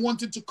there, I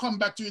wanted to come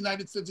back to the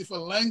United States for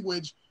a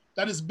language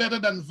that is better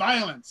than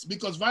violence,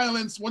 because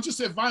violence, once you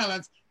say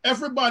violence,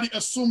 everybody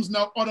assumes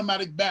now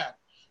automatic bad.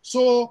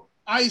 So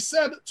I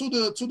said to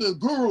the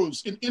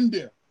gurus in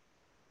India,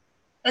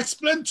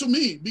 explain to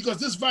me, because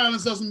this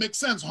violence doesn't make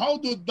sense. How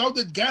did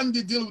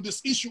Gandhi deal with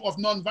this issue of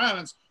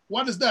nonviolence?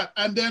 What is that?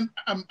 And then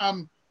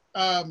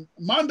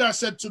Manda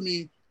said to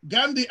me,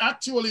 Gandhi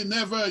actually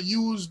never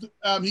used,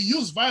 he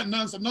used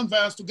violence and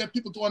nonviolence to get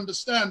people to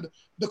understand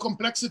the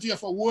complexity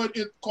of a word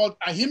called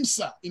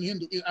ahimsa in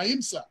Hindu,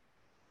 ahimsa.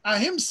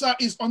 Ahimsa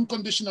is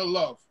unconditional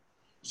love.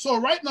 So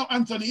right now,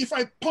 Anthony, if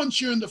I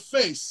punch you in the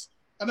face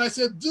and I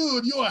say,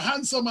 dude, you're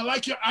handsome, I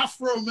like your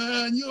afro,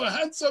 man, you're a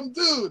handsome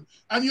dude,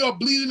 and you're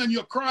bleeding and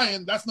you're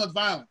crying, that's not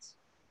violence.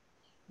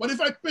 But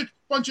if I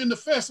punch you in the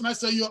face and I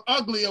say you're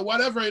ugly or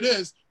whatever it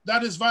is,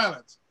 that is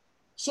violence.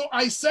 So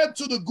I said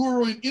to the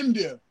guru in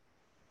India,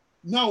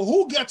 now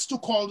who gets to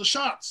call the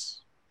shots?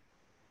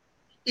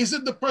 Is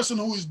it the person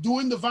who is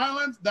doing the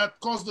violence that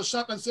calls the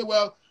shot and say,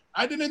 well,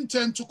 I didn't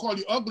intend to call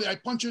you ugly, I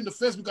punch you in the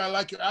face because I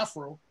like your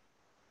afro?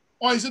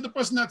 Or is it the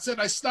person that said,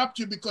 I stopped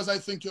you because I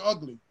think you're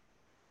ugly?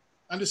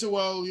 And they say,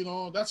 well, you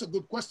know, that's a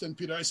good question,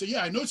 Peter. I say,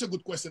 yeah, I know it's a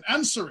good question.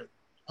 Answer it.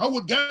 How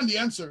would Gandhi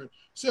answer it?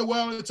 Say,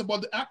 well, it's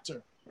about the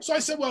actor. So I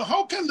said, well,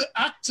 how can the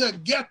actor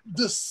get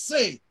the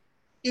say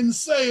in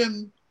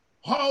saying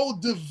how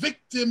the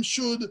victim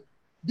should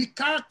be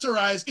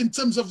characterized in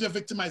terms of their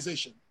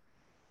victimization?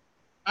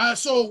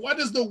 So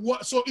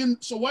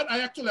what I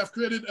actually have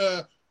created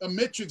a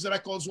matrix that I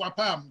call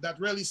ZWAPAM that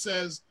really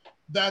says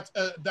that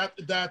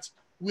that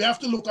we have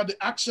to look at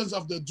the actions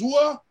of the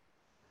doer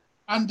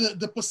and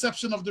the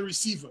perception of the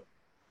receiver.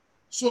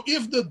 So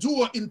if the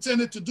doer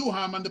intended to do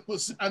harm and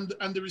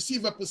the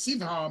receiver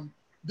perceived harm,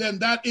 then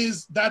that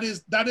is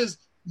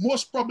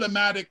most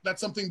problematic, that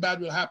something bad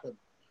will happen.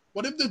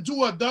 But if the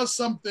doer does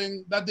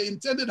something that they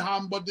intended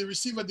harm, but the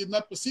receiver did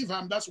not perceive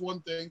harm, that's one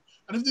thing.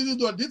 And if the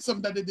doer did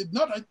something that they did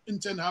not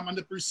intend harm and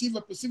the receiver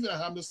perceived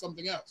harm, that's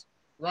something else,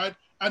 right?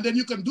 And then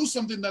you can do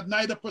something that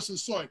neither person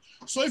saw it.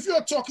 So if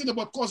you're talking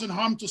about causing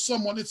harm to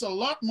someone, it's a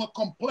lot more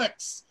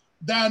complex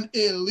than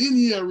a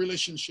linear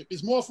relationship.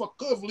 It's more of a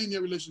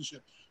curvilinear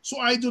relationship. So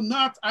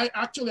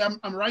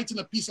I'm writing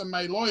a piece on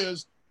my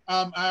lawyers.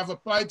 I have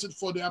applied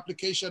for the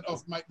application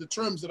of the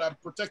terms that I'm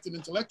protected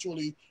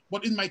intellectually,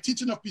 but in my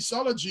teaching of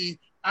peaceology,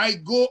 I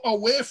go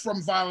away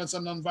from violence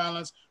and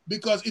nonviolence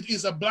because it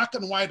is a black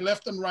and white,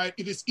 left and right.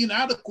 It is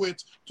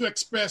inadequate to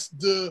express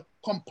the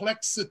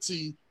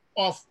complexity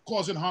of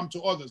causing harm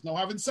to others. Now,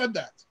 having said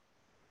that,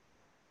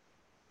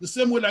 the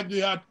same way like we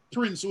had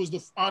Prince, who was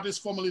the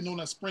artist formerly known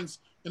as Prince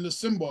in the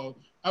symbol,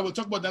 I will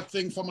talk about that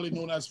thing formerly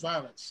known as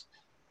violence.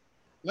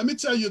 Let me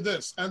tell you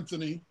this,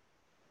 Anthony.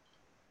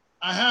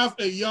 I have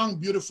a young,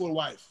 beautiful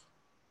wife.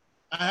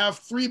 I have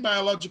 3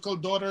 biological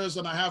daughters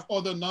and I have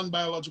other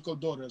non-biological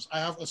daughters. I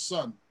have a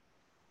son.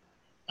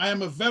 I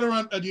am a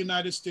veteran of the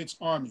United States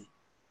Army.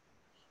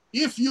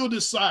 If you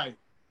decide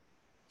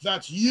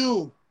that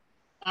you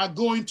are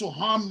going to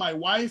harm my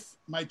wife,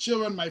 my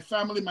children, my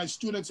family, my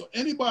students, or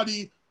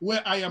anybody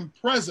where I am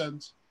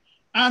present,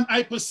 and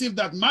I perceive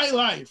that my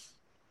life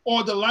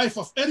or the life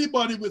of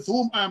anybody with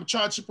whom I am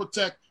charged to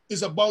protect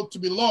is about to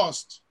be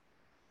lost,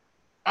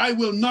 I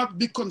will not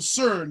be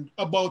concerned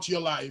about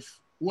your life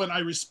when I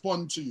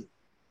respond to you.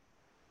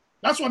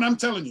 That's what I'm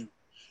telling you.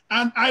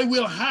 And I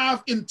will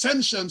have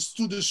intentions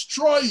to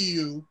destroy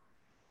you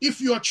if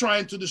you are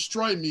trying to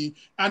destroy me.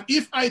 And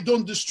if I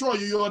don't destroy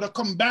you, you ought to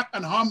come back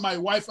and harm my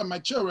wife and my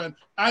children.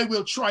 I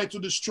will try to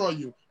destroy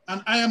you.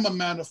 And I am a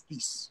man of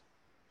peace.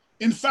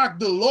 In fact,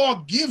 the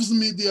law gives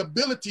me the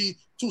ability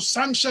to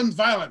sanction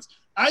violence.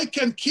 I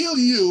can kill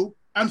you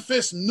and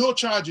face no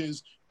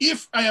charges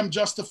if I am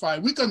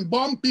justified. We can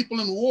bomb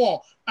people in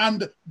war,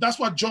 and that's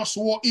what just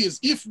war is.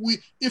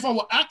 If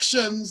our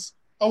actions,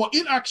 our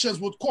inactions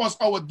would cause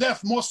our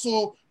death more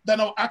so than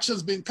our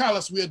actions being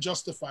callous, we are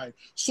justified.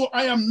 So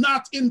I am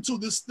not into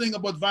this thing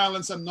about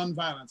violence and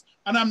non-violence.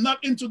 And I'm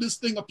not into this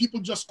thing of people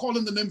just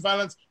calling the name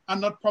violence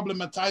and not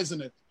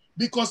problematizing it,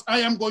 because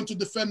I am going to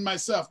defend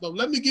myself. Now,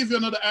 let me give you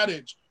another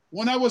adage.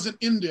 When I was in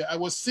India, I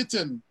was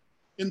sitting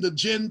in the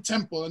Jain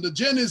temple, and the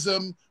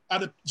Jainism,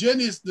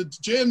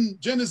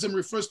 Jainism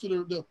refers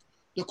to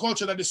the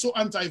culture that is so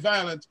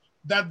anti-violent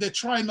that they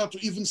try not to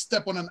even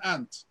step on an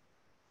ant.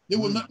 They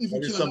will not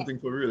even kill something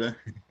for real, eh?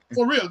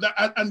 For real.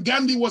 And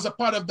Gandhi was a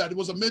part of that. It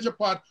was a major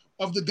part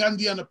of the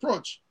Gandhian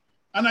approach.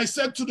 And I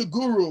said to the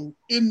guru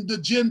in the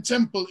Jain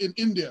temple in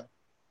India,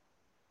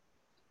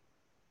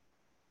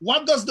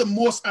 what does the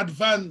most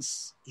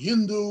advanced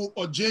Hindu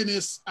or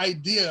Jainist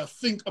idea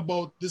think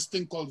about this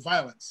thing called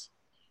violence?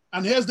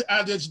 And here's the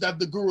adage that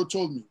the guru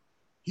told me.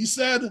 He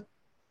said,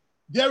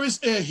 there is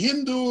a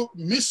Hindu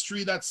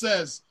mystery that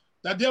says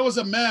that there was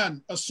a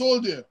man, a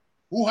soldier,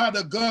 who had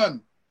a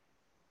gun.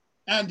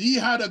 And he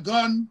had a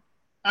gun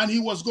and he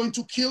was going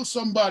to kill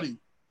somebody.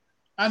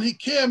 And he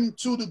came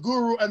to the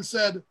guru and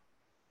said,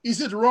 is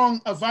it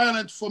wrong or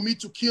violent for me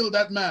to kill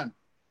that man?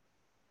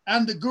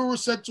 And the guru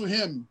said to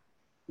him,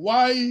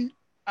 why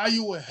are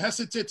you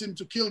hesitating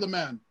to kill the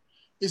man?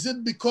 Is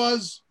it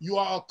because you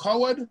are a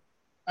coward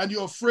and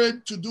you're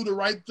afraid to do the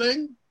right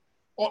thing?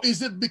 Or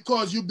is it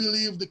because you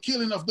believe the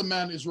killing of the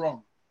man is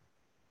wrong?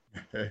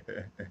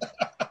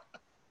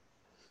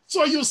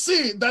 So you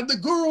see that the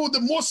guru,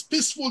 the most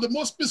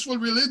peaceful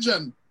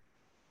religion,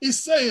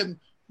 is saying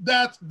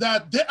that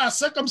there are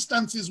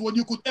circumstances when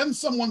you could end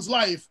someone's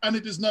life and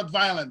it is not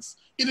violence.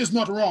 It is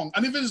not wrong.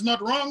 And if it is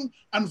not wrong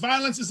and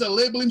violence is a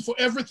labeling for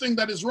everything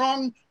that is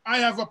wrong, I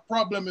have a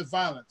problem with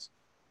violence.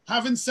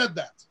 Having said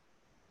that,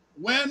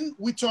 when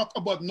we talk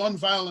about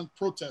nonviolent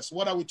protests,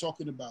 what are we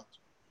talking about?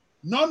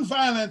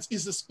 Nonviolence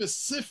is a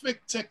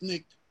specific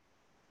technique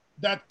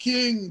that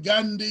King,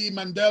 Gandhi,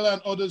 Mandela,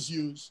 and others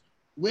use,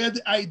 where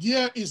the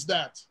idea is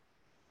that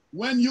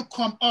when you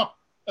come up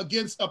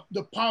against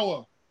the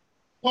power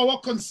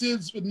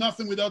concedes with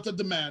nothing without a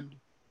demand,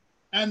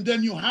 and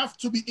then you have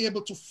to be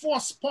able to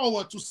force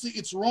power to see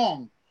it's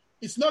wrong.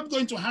 It's not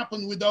going to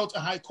happen without a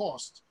high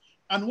cost.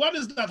 And what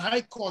is that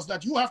high cost?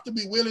 That you have to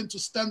be willing to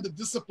stand the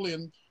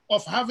discipline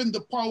of having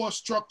the power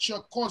structure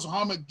cause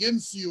harm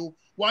against you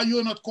while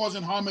you're not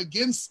causing harm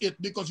against it,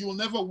 because you will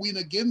never win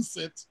against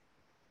it.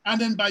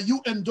 And then by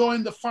you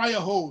enduring the fire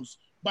hose,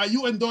 by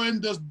you enduring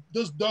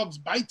those dogs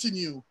biting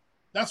you,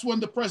 that's when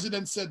the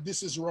president said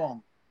this is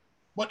wrong.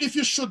 But if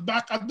you shoot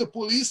back at the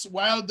police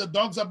while the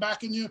dogs are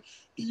backing you,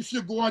 if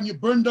you go and you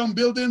burn down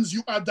buildings,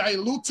 you are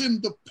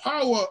diluting the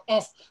power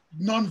of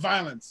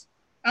nonviolence.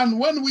 And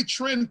when we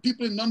train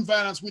people in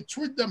nonviolence, we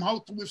treat them how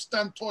to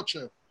withstand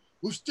torture.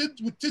 We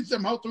teach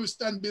them how to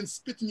withstand being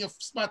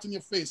spat in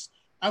your face.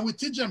 And we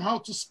teach them how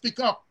to speak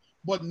up,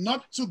 but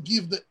not to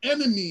give the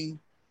enemy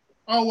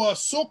our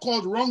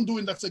so-called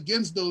wrongdoing that's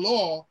against the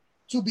law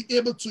to be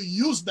able to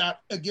use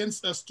that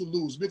against us to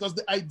lose. Because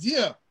the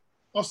idea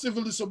of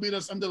civil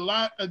disobedience and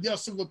the idea of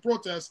civil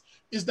protest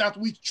is that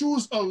we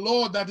choose a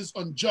law that is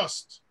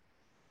unjust.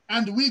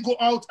 And we go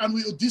out and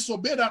we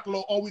disobey that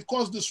law, or we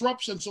cause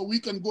disruption so we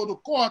can go to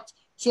court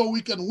so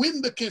we can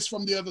win the case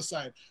from the other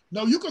side.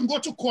 Now, you can go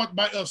to court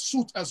by a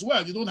suit as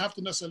well. You don't have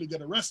to necessarily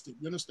get arrested,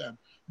 you understand?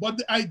 But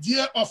the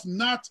idea of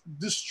not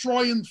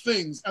destroying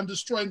things and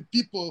destroying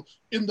people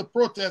in the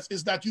protest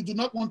is that you do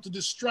not want to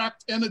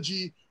distract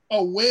energy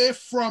away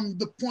from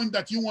the point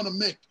that you want to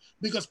make,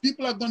 because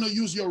people are going to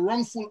use your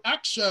wrongful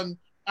action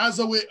as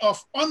a way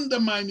of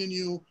undermining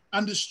you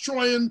and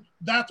destroying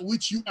that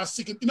which you are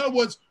seeking. In other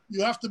words,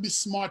 you have to be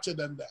smarter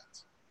than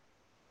that.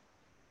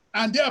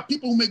 And there are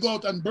people who may go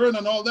out and burn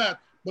and all that,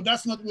 but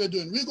that's not what we're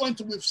doing. We're going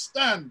to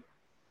withstand.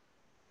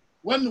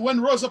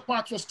 When Rosa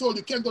Parks was told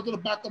you can't go to the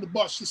back of the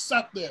bus, she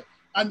sat there.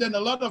 And then a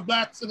lot of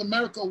blacks in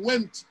America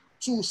went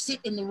to sit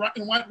in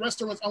white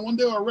restaurants, and when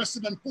they were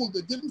arrested and pulled,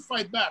 they didn't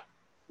fight back.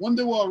 When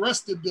they were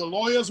arrested, their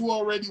lawyers were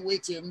already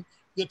waiting,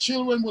 their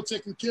children were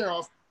taken care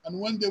of, and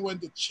when they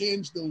went, they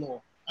changed the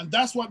law. And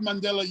that's what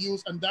Mandela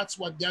used, and that's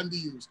what Gandhi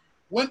used.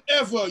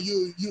 Whenever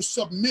you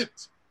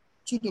submit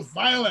to the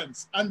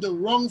violence and the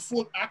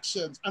wrongful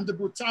actions and the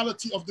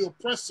brutality of the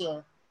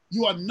oppressor,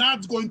 you are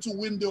not going to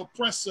win the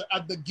oppressor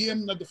at the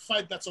game, at the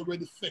fight that's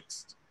already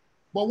fixed.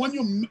 But when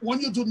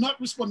you do not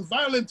respond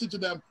violently to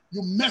them,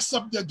 you mess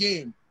up their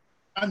game.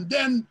 And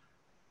then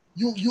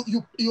you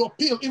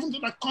appeal even to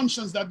that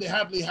conscience that they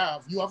hardly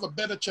have. You have a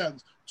better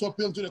chance to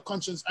appeal to the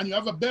conscience, and you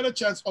have a better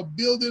chance of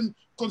building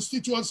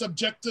constituents,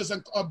 objectives,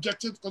 and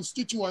objective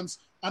constituents,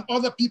 and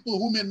other people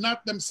who may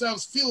not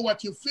themselves feel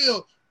what you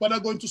feel, but are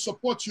going to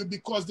support you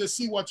because they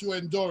see what you're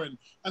enduring.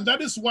 And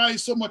that is why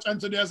so much,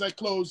 Anthony, as I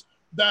close,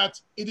 that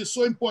it is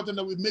so important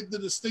that we make the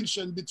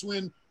distinction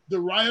between the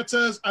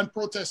rioters and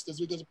protesters,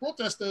 because the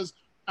protesters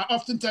are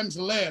oftentimes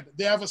led.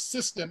 They have a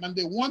system and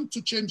they want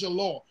to change a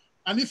law.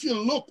 And if you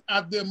look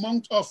at the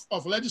amount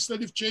of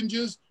legislative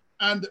changes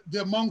and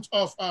the amount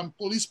of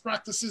police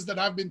practices that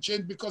have been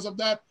changed because of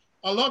that,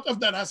 a lot of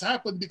that has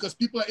happened because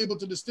people are able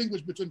to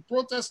distinguish between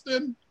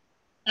protesting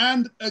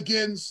and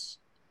against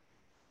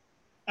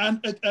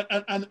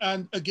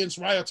against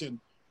rioting.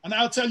 And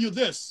I'll tell you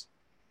this,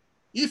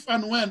 if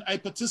and when I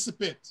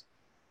participate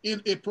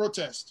in a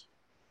protest,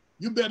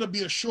 you better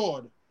be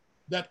assured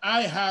that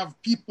I have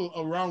people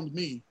around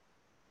me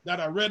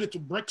that are ready to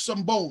break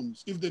some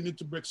bones if they need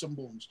to break some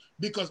bones,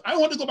 because I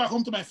want to go back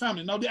home to my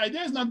family. Now, the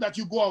idea is not that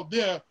you go out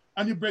there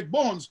and you break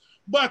bones,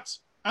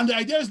 and the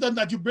idea is not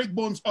that you break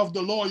bones of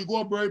the law, you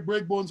go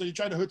break bones and you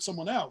try to hurt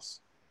someone else,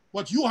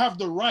 but you have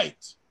the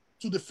right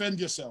to defend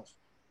yourself.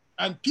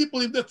 And people,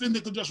 if they think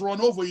they could just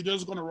run over you, they're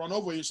just going to run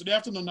over you. So they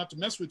have to know not to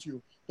mess with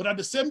you. But at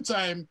the same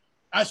time,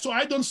 I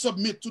don't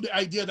submit to the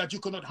idea that you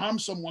cannot harm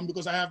someone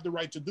because I have the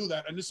right to do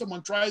that. And if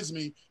someone tries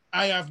me,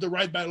 I have the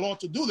right by law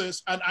to do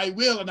this, and I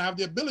will, and I have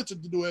the ability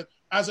to do it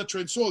as a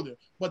trained soldier.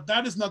 But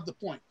that is not the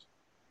point.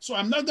 So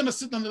I'm not going to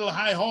sit on a little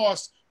high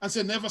horse and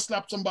say, never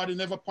slap somebody,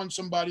 never punch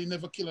somebody,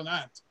 never kill an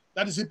ant.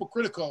 That is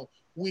hypocritical.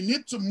 We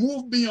need to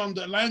move beyond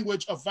the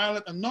language of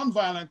violent and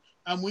non-violent,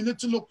 and we need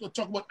to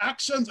talk about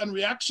actions and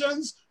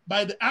reactions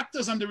by the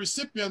actors and the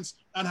recipients,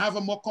 and have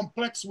a more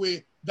complex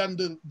way than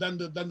the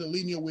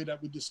linear way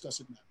that we discuss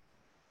it now.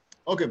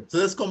 Okay, so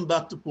let's come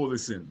back to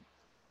policing.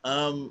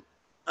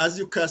 As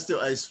you cast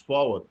your eyes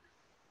forward,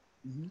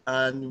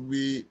 and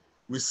we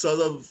sort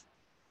of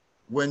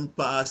went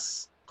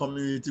past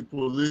community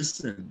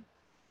policing,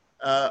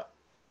 how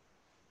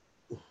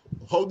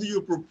do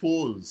you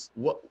propose?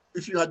 What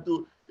if you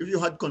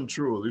had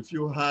control, if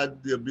you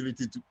had the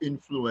ability to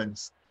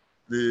influence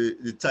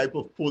the type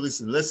of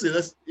policing? Let's say,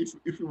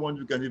 if you want,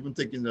 you can even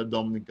take in the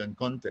Dominican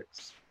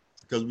context,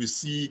 because we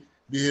see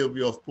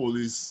behavior of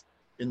police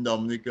in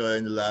Dominica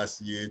in the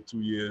last year,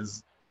 2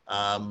 years,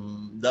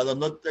 that are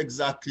not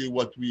exactly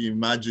what we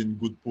imagine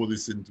good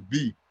policing to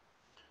be.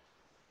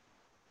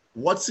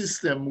 What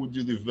system would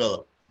you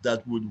develop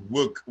that would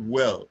work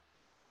well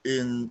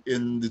in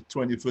the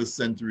 21st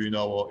century in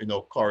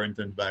our current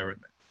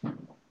environment?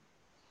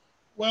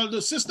 Well,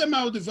 the system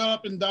I would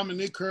develop in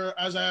Dominica,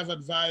 as I have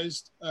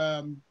advised,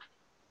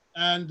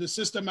 and the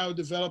system I would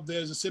develop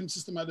there is the same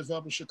system I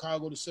developed in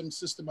Chicago, the same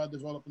system I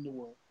developed in the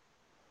world.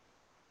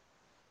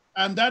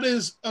 And that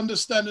is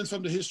understanding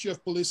from the history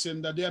of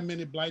policing that there are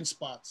many blind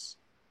spots.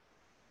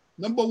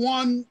 Number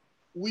one,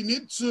 we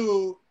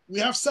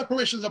have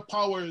separations of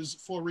powers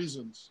for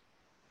reasons.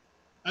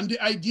 And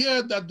the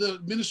idea that the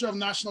Minister of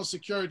National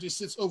Security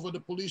sits over the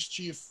police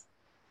chief,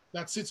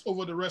 that sits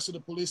over the rest of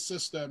the police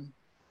system,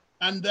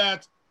 and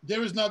that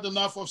there is not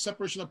enough of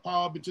separation of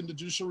power between the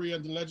judiciary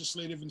and the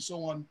legislative and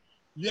so on.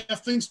 We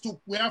have things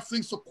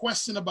to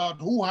question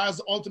about who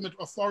has ultimate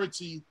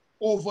authority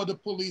over the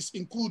police,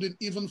 including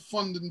even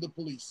funding the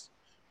police.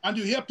 And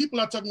you hear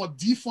people are talking about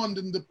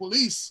defunding the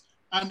police,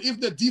 and if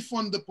they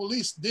defund the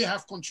police, they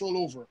have control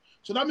over.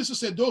 So that means to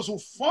say those who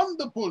fund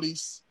the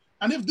police,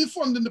 and if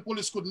defunding the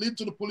police could lead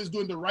to the police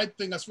doing the right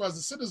thing as far as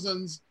the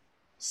citizens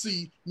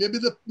see, maybe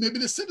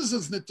the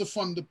citizens need to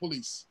fund the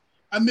police.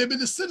 And maybe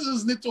the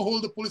citizens need to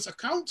hold the police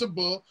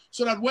accountable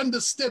so that when the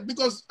state,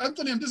 because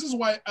Anthony, and this is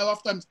why a lot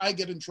of times I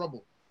get in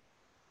trouble,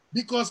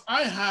 because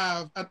I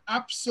have an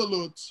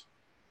absolute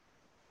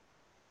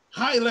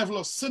high level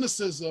of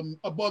cynicism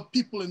about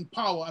people in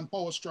power and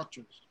power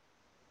structures.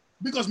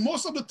 Because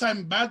most of the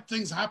time bad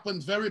things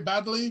happen very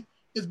badly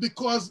is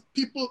because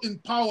people in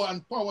power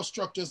and power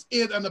structures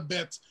aid and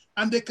abet,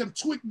 and they can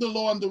tweak the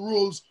law and the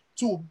rules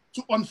to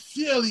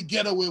unfairly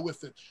get away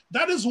with it.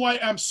 That is why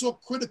I'm so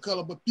critical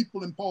about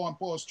people in power and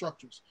power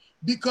structures,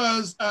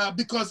 because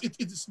it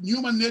is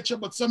human nature,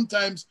 but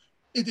sometimes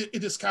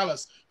it is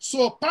callous.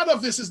 So part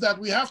of this is that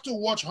we have to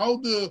watch how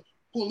the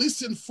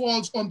policing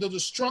falls under the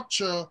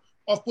structure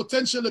of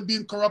potentially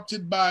being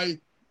corrupted by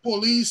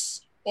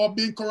police or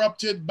being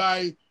corrupted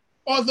by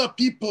other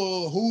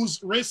people whose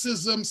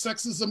racism,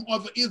 sexism,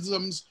 other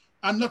isms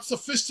are not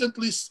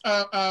sufficiently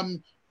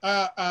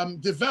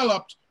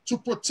developed to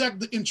protect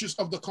the interests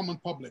of the common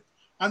public.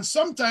 And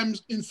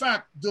sometimes, in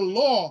fact, the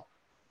law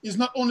is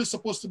not only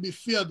supposed to be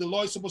fair, the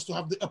law is supposed to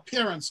have the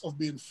appearance of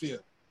being fair,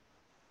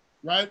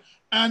 right?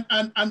 And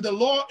the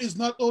law is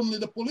not only,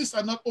 the police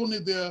are not only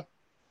there,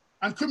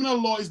 and criminal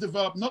law is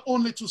developed not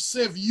only to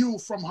save you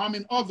from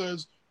harming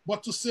others,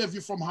 but to save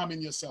you from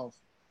harming yourself.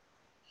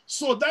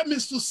 So that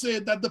means to say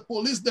that the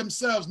police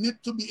themselves need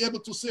to be able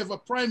to save a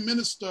prime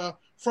minister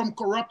from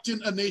corrupting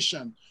a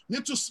nation,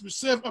 need to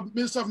save a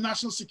minister of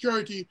national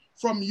security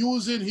from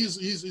using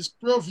his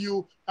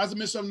purview as a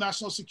minister of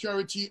national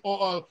security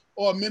or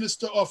a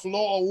minister of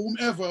law or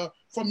whomever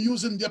from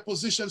using their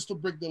positions to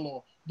break the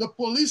law. The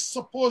police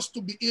supposed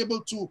to be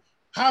able to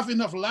have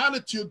enough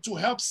latitude to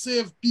help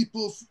save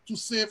people, to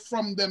save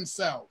from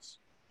themselves,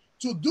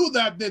 To do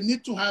that, they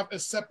need to have a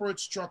separate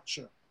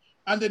structure.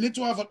 And they need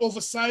to have an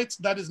oversight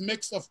that is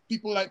mixed of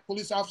people like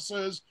police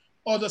officers,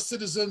 other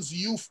citizens,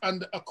 youth,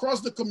 and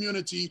across the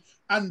community,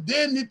 and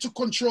they need to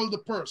control the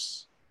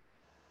purse.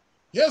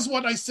 Here's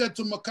what I said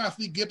to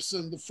McCarthy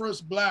Gibson, the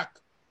first Black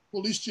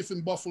police chief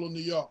in Buffalo,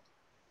 New York.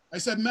 I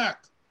said,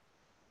 Mac,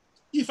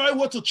 if I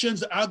were to change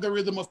the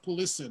algorithm of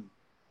policing,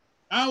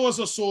 I was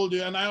a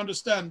soldier and I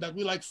understand that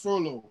we like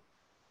furlough,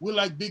 we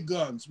like big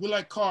guns, we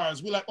like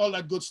cars, we like all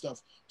that good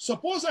stuff.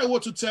 Suppose I were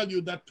to tell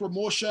you that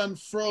promotion,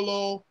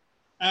 furlough,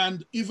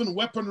 and even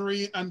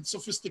weaponry and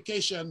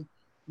sophistication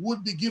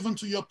would be given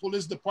to your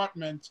police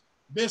department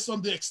based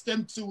on the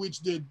extent to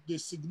which they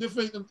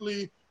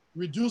significantly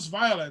reduce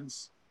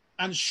violence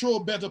and show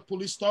better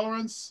police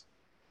tolerance.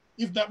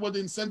 If that were the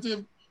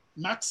incentive,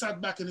 Max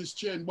sat back in his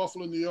chair in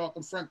Buffalo, New York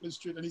on Franklin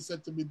Street, and he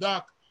said to me,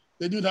 Doc,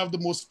 then you'd have the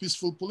most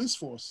peaceful police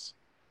force.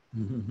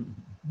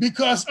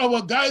 Because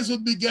our guys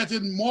would be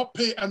getting more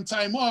pay and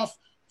time off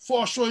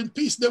for showing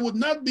peace. They would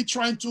not be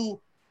trying to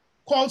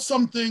call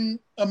something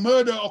a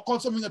murder or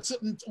call something a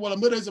certain, well, a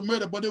murder is a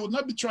murder, but they would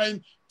not be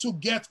trying to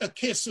get a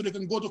case so they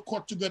can go to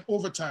court to get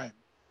overtime.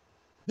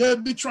 They'll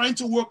be trying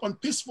to work on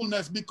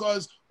peacefulness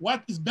because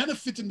what is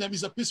benefiting them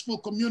is a peaceful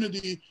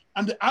community,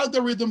 and the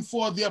algorithm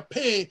for their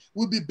pay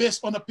will be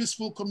based on a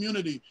peaceful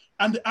community.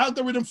 And the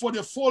algorithm for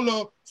their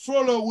furlough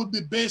would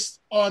be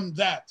based on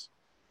that.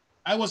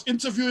 I was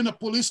interviewing a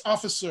police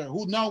officer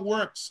who now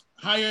works,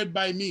 hired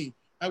by me,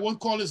 I won't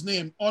call his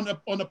name, on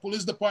a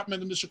police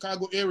department in the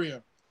Chicago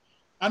area.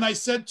 And I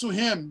said to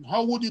him,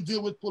 how would you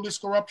deal with police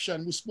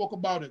corruption? We spoke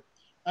about it.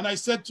 And I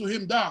said to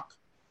him, Doc,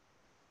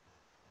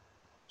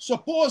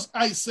 suppose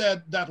I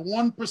said that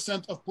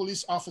 1% of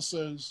police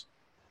officers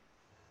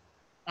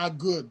are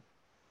good,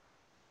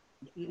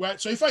 right?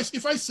 So if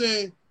I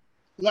say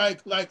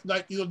like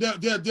you know,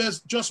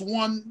 there's just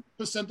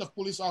 1% of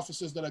police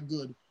officers that are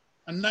good,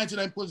 and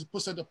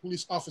 99% of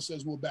police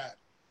officers were bad.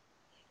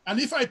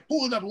 And if I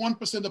pull that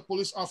 1% of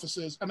police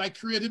officers and I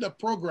created a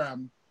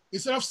program,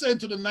 instead of saying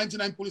to the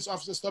 99 police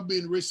officers, stop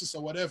being racist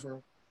or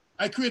whatever,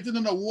 I created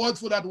an award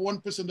for that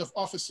 1% of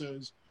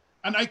officers,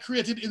 and I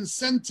created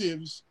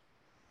incentives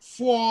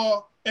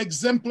for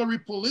exemplary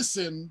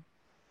policing.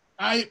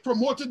 I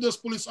promoted those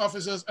police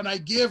officers and I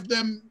gave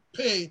them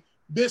pay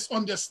based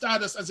on their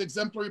status as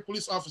exemplary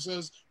police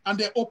officers, and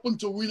they're open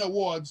to win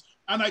awards.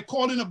 And I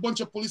called in a bunch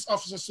of police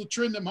officers to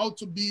train them how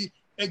to be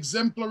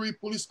exemplary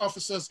police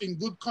officers in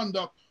good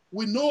conduct.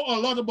 We know a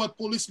lot about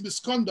police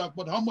misconduct,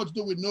 but how much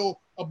do we know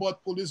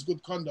about police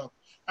good conduct?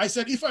 I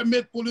said, if I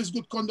made police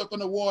good conduct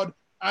an award,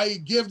 I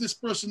gave this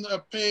person a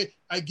pay,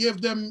 I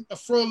gave them a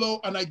furlough,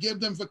 and I gave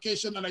them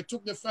vacation, and I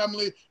took their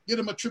family, gave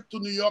them a trip to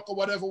New York or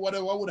whatever,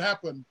 what would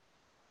happen?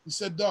 He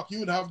said, Doc, you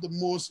would have the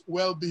most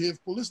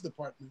well-behaved police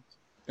department.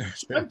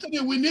 So Anthony,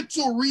 we need to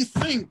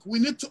rethink. We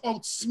need to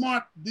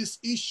outsmart this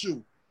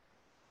issue.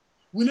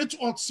 We need to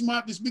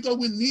outsmart this because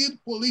we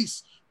need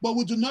police, but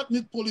we do not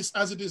need police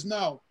as it is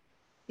now.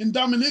 In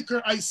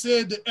Dominica, I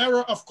say the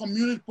era of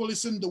community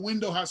policing, the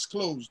window has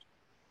closed.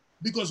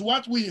 Because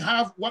what we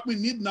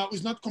need now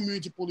is not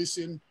community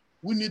policing.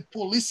 We need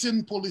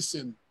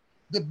policing.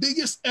 The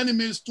biggest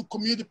enemies to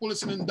community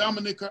policing in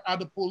Dominica are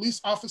the police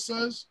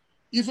officers.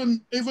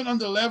 Even on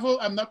the level,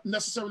 I'm not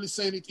necessarily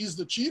saying it is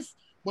the chief,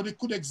 but it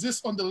could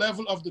exist on the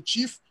level of the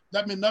chief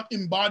that may not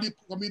embody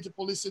community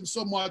policing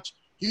so much.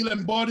 He'll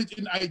embody it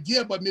in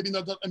idea, but maybe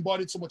not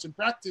embody it so much in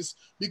practice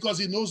because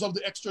he knows of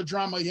the extra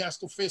drama he has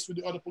to face with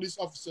the other police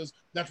officers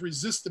that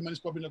resist him, and it's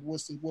probably not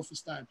worth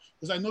his time.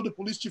 Because I know the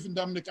police chief in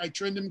Dominica, I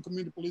trained him in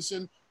community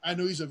policing. I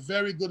know he's a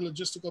very good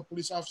logistical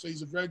police officer.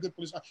 He's a very good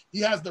police officer. He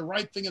has the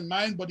right thing in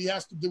mind, but he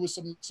has to deal with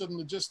some certain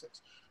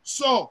logistics.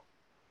 So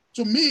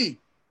to me,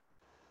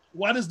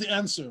 what is the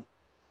answer?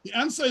 The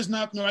answer is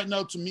not right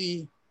now to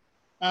me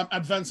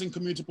advancing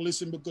community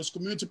policing, because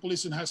community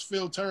policing has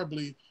failed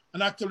terribly.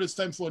 And actually, it's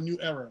time for a new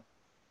era.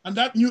 And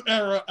that new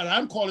era that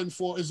I'm calling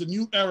for is a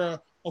new era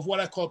of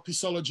what I call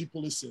peaceology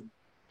policing.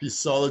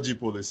 Peaceology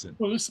policing.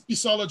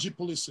 Peaceology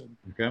policing.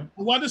 Okay.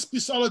 What is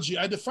peaceology?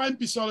 I define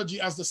peaceology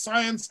as the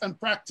science and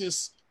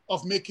practice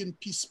of making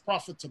peace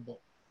profitable.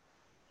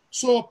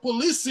 So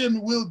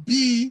policing will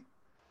be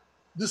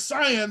the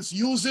science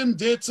using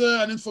data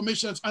and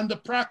information and the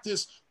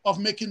practice of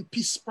making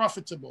peace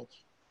profitable.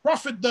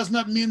 Profit does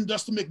not mean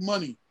just to make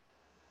money.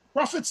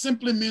 Profit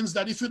simply means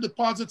that if you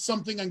deposit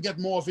something and get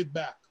more of it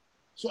back.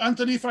 So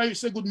Anthony, if I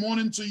say good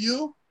morning to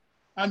you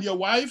and your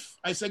wife,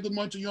 I say good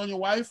morning to you and your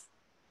wife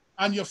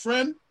and your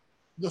friend,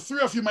 the three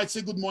of you might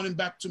say good morning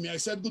back to me. I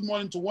said good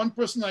morning to one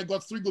person, I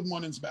got 3 good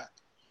mornings back.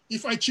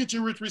 If I treat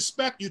you with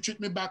respect, you treat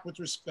me back with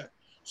respect.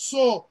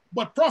 So,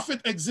 but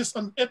profit exists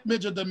on 8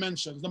 major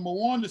dimensions. Number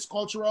 1 is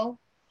cultural.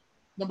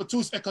 Number 2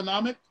 is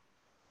economic.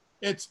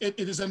 It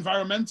is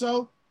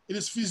environmental. It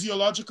is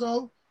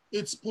physiological.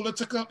 It's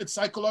political, it's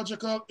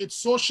psychological, it's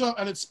social,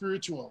 and it's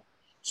spiritual.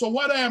 So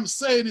what I am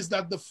saying is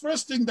that the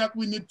first thing that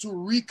we need to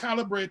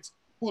recalibrate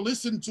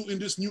policing to in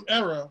this new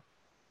era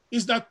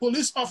is that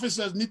police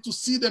officers need to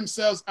see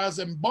themselves as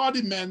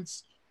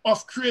embodiments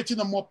of creating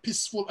a more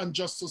peaceful and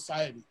just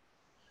society.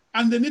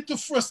 And they need to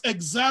first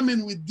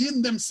examine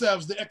within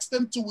themselves the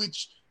extent to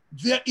which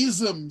their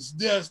isms,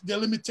 their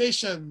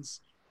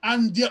limitations,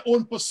 and their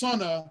own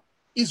persona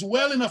is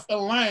well enough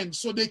aligned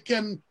so they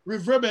can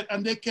reverberate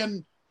and they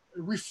can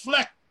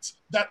reflect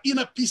that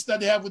inner peace that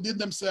they have within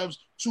themselves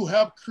to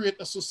help create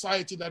a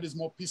society that is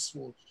more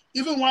peaceful,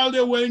 even while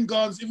they're wearing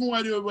guns, even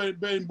while they're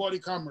wearing body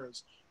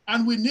cameras.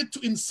 And we need to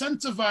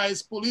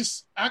incentivize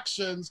police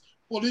actions,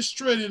 police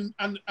training,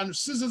 and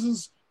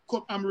citizens'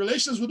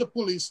 relations with the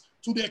police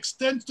to the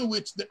extent to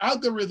which the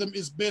algorithm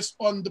is based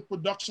on the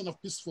production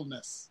of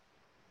peacefulness.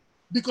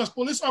 Because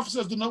police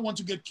officers do not want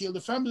to get killed,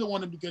 the family don't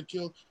want them to get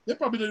killed, they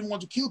probably didn't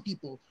want to kill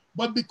people.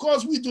 But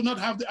because we do not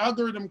have the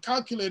algorithm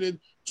calculated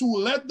to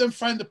let them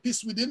find the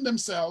peace within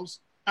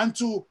themselves and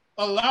to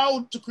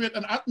allow to create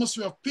an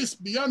atmosphere of peace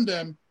beyond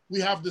them,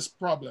 we have this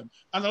problem.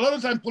 And a lot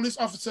of time police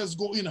officers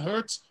go in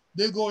hurt,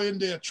 they go in,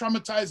 they're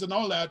traumatized and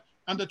all that,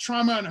 and the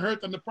trauma and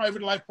hurt and the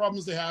private life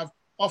problems they have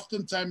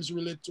oftentimes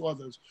relate to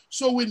others.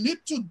 So we need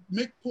to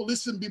make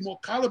policing be more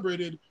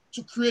calibrated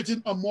to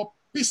creating a more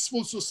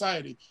peaceful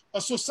society, a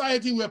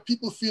society where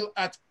people feel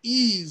at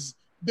ease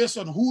based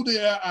on who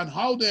they are and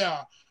how they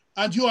are.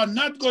 And you are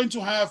not going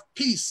to have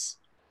peace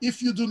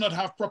if you do not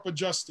have proper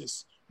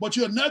justice. But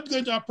you're not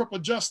going to have proper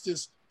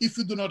justice if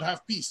you do not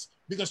have peace,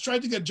 because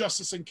trying to get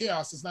justice in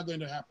chaos is not going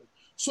to happen.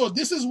 So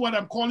this is what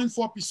I'm calling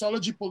for,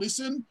 peaceology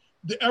policing.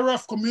 The era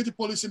of community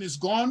policing is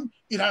gone.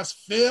 It has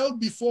failed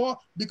before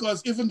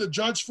because even the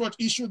Judge Ford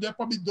issue, there are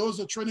probably those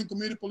that are training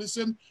community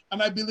policing,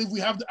 and I believe we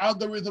have the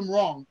algorithm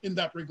wrong in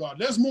that regard.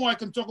 There's more I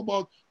can talk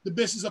about the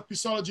basis of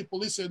peaceology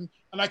policing,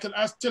 and I can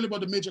tell you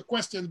about the major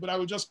questions, but I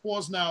will just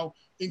pause now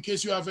in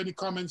case you have any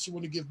comments you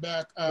want to give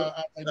back.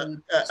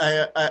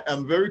 I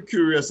am very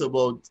curious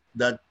about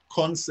that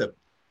concept,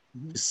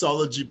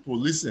 peaceology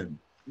policing,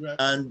 right.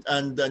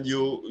 and then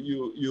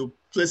you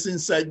placing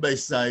side by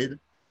side,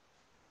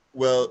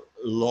 well,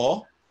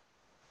 law,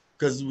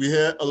 because we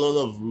hear a lot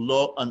of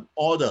law and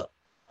order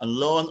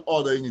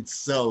in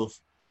itself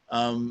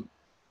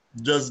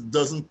just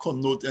doesn't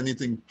connote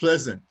anything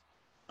pleasant.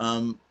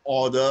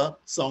 Order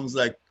sounds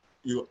like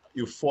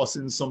you're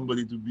forcing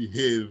somebody to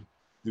behave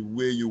the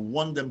way you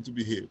want them to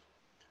behave.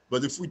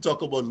 But if we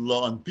talk about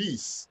law and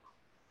peace,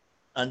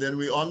 and then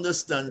we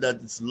understand that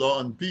it's law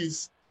and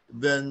peace,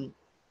 then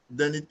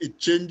it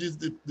changes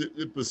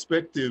the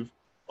perspective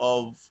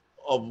of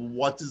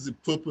what is the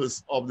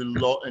purpose of the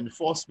law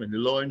enforcement. The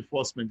law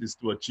enforcement is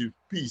to achieve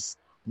peace,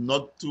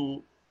 not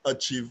to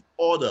achieve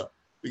order.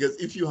 Because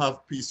if you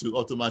have peace, you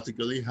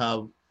automatically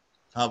have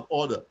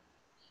order.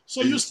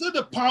 So you see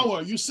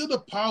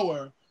the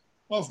power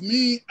of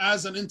me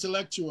as an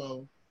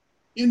intellectual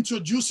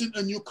introducing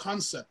a new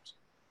concept.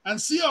 And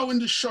see how in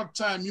this short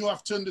time you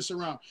have turned this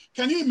around.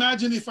 Can you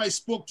imagine if I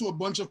spoke to a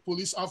bunch of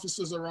police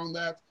officers around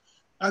that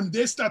and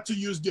they start to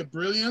use their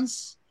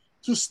brilliance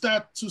to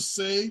start to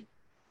say,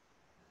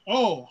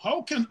 oh,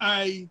 how can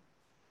I,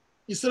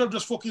 instead of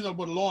just focusing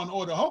about law and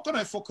order, how can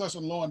I focus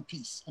on law and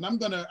peace? And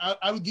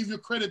I will give you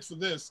credit for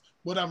this,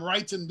 but I'm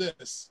writing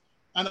this.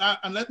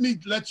 And let me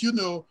let you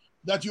know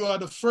that you are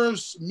the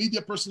first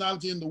media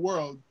personality in the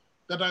world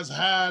that has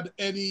had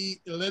any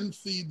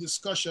lengthy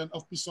discussion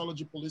of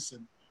peaceology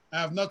policing.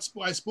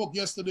 I spoke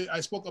yesterday, I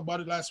spoke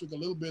about it last week a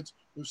little bit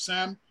with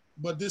Sam,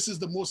 but this is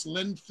the most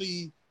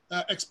lengthy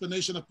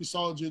explanation of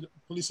peaceology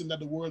policing that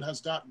the world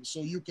has gotten.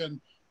 So you can,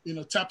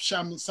 tap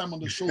Sam on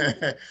the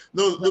shoulder.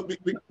 No,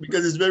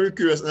 because it's very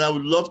curious, and I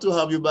would love to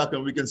have you back,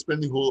 and we can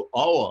spend the whole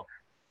hour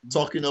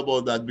talking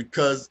about that,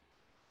 because,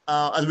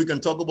 and we can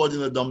talk about it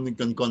in a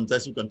Dominican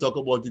context, we can talk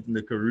about it in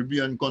the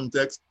Caribbean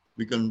context,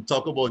 we can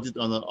talk about it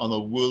on a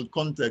world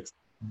context,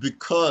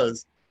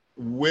 because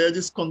where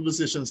this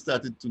conversation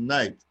started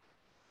tonight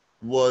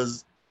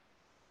was,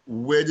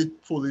 where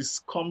did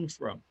police come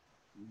from?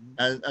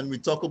 And we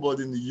talk about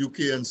in the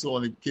UK and so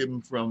on, it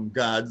came from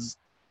guards,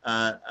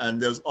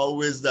 and there's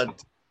always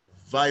that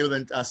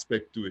violent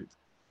aspect to it.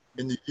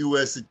 In the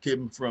US, it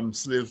came from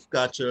slave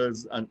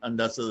catchers and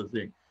that sort of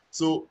thing.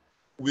 So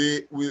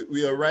we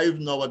arrive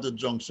now at a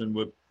junction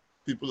where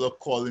people are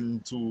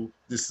calling to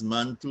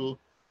dismantle,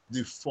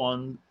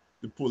 defund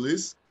the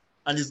police.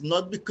 And it's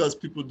not because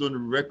people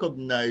don't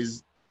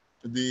recognize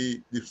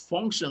the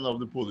function of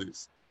the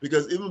police.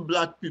 Because even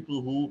Black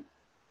people who,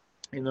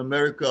 in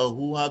America,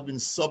 who have been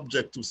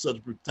subject to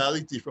such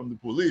brutality from the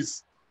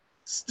police,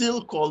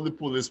 still call the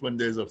police when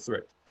there's a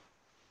threat.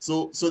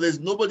 So there's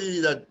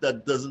nobody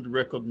that doesn't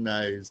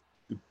recognize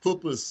the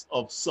purpose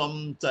of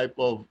some type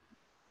of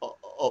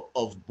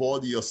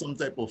body or some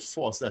type of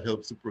force that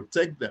helps to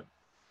protect them.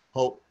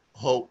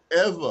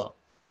 However,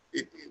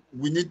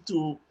 we need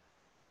to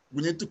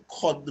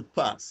cut the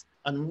past.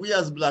 And we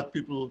as Black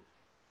people,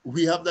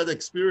 we have that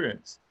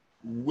experience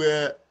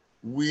where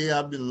we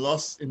have been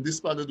lost in this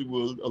part of the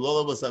world. A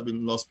lot of us have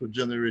been lost for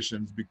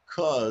generations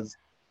because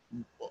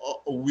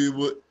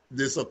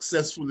they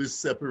successfully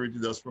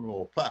separated us from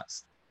our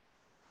past.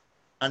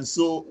 And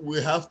so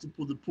we have to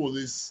put the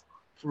police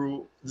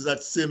through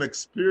that same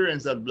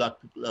experience that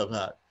Black people have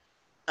had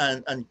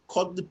and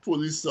cut the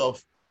police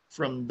off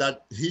from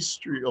that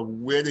history of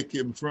where they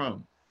came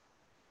from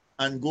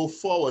and go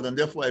forward. And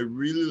therefore, I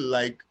really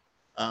like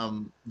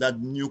that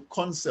new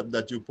concept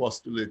that you're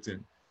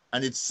postulating.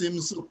 And it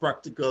seems so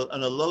practical.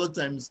 And a lot of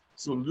times,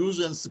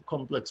 solutions to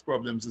complex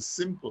problems is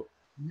simple.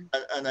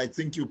 And I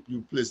think you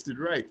placed it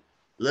right.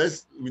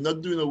 We're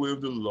not doing away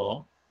with the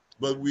law,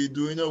 but we're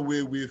doing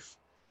away with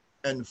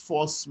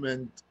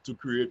enforcement to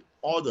create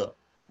order.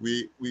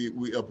 We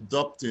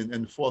adopting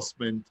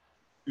enforcement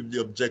with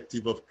the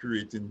objective of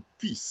creating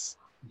peace.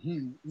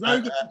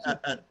 Very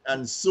good.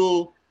 And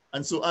so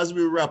as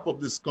we wrap up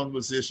this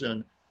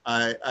conversation,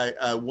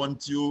 I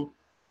want you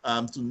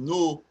to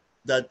know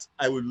that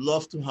I would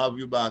love to have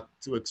you back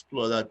to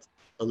explore that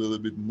a little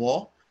bit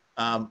more.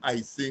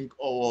 I think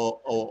our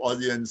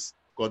audience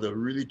got a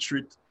really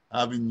treat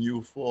having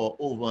you for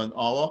over an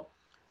hour.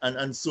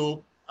 And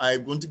so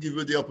I'm going to give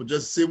you the opportunity,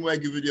 just the same way I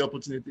give you the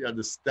opportunity at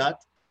the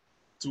start,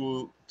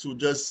 to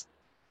just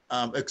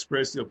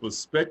express your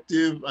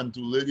perspective and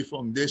to lay the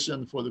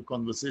foundation for the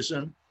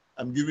conversation.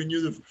 I'm giving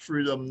you the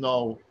freedom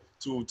now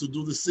to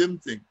do the same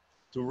thing,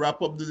 to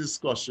wrap up the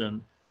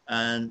discussion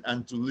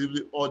and to leave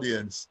the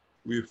audience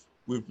with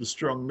the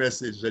strong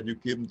message that you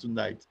came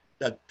tonight,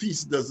 that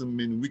peace doesn't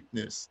mean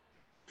weakness.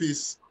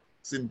 Peace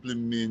simply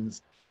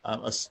means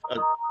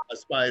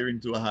aspiring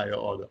to a higher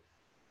order.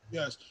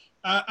 Yes.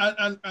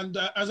 And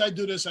as I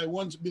do this, I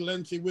won't be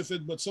lengthy with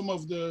it, but some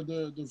of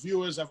the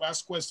viewers have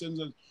asked questions.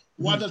 And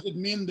what does it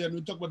mean then?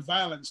 We talk about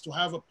violence, to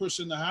have a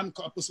person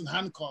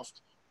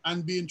handcuffed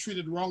and being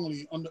treated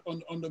wrongly on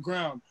the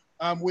ground.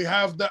 We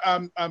have the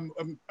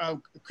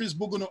Chris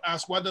Bugano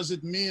asked, what does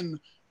it mean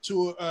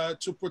to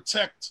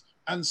protect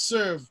and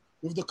serve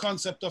with the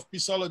concept of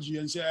peaceology?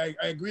 And say,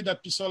 I agree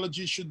that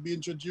peaceology should be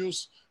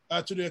introduced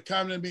to the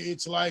academy.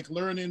 It's like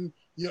learning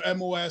your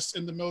MOS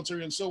in the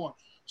military and so on.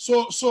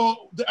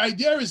 So the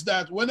idea is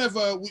that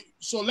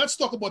let's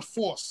talk about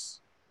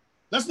force.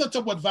 Let's not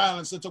talk about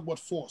violence, let's talk about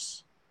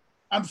force.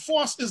 And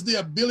force is the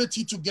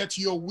ability to get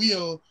your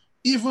will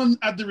even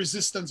at the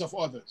resistance of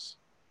others,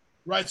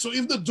 right? So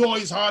if the door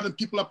is hard and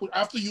people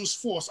have to use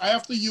force, I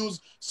have to use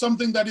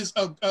something that is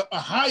a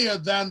higher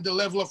than the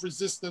level of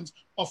resistance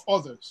of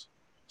others.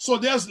 So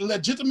there's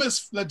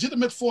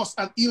legitimate force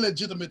and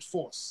illegitimate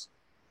force,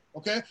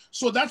 okay?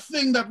 So that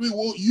thing that we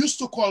used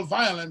to call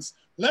violence,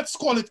 let's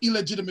call it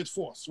illegitimate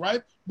force,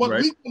 right? But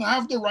we can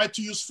have the right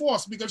to use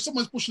force, because if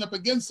someone's pushing up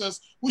against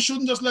us, we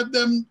shouldn't just let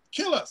them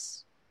kill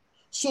us.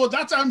 So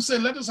that's why I'm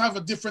saying, let us have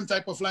a different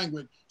type of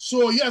language.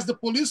 So yes, the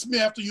police may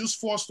have to use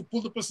force to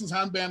pull the person's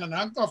handband and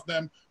handcuff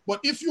them, but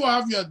if you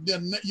have your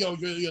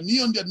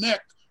knee on their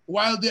neck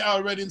while they are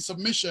already in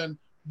submission,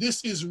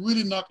 this is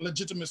really not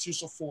legitimate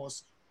use of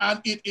force,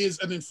 and it is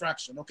an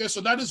infraction, okay?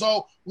 So that is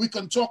how we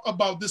can talk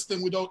about this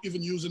thing without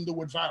even using the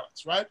word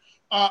violence, right?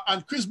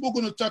 And Chris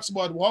Bugano talks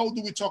about how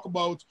do we talk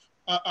about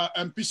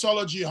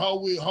peaceology,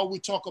 how we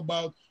talk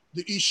about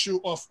the issue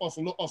of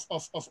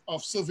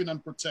serving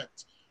and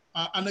protect.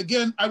 And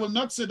again, I will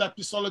not say that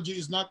peaceology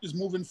is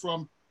moving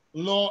from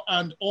law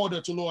and order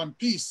to law and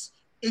peace.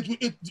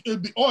 It'll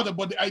be order,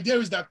 but the idea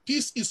is that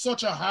peace is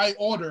such a high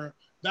order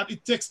that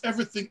it takes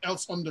everything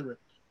else under it.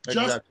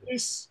 Exactly.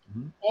 Justice,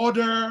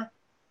 order,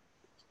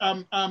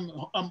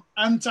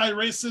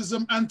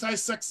 anti-racism,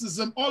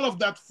 anti-sexism, all of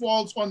that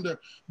falls under.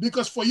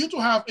 Because for you to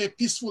have a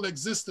peaceful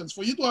existence,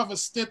 for you to have a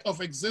state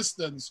of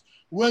existence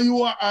where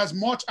you are as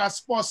much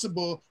as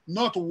possible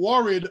not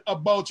worried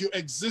about your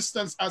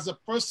existence as a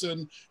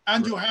person,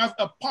 and you have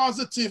a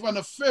positive and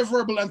a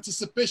favorable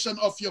anticipation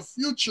of your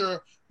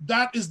future,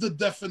 that is the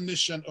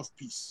definition of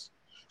peace.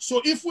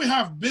 So if we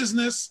have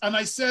business, and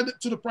I said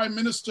to the Prime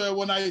Minister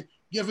when I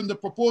gave him the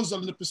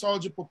proposal, the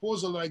peaceology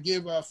proposal that I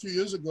gave a few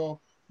years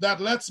ago, that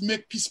let's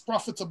make peace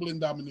profitable in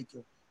Dominica.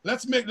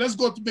 Let's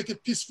go to make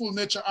it Peaceful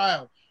Nature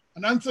Isle.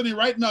 And Anthony,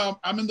 right now,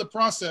 I'm in the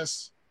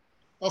process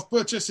of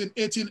purchasing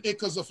 18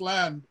 acres of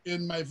land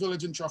in my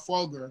village in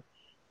Trafalgar.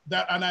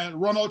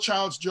 Ronald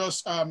Childs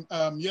just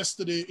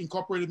yesterday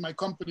incorporated my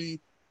company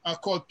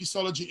called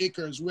Peaceology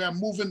Acres. We are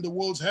moving the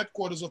world's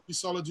headquarters of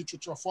Peaceology to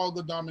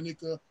Trafalgar,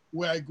 Dominica,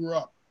 where I grew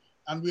up.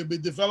 And we'll be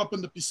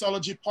developing the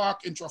Peaceology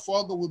Park in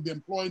Trafalgar. We'll be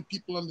employing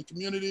people in the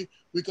community.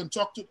 We can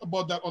talk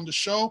about that on the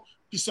show.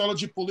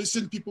 Peaceology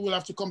policing, people will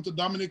have to come to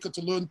Dominica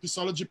to learn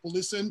peaceology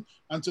policing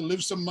and to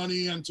live some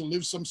money and to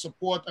live some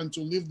support and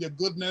to live their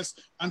goodness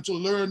and to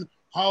learn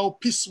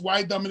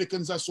why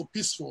Dominicans are so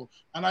peaceful.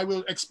 And I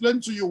will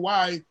explain to you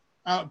why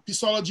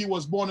peaceology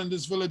was born in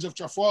this village of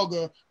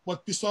Trafalgar,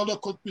 but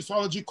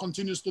peaceology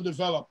continues to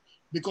develop.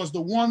 Because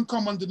the one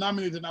common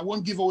denominator, and I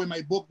won't give away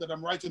my book that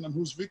I'm writing on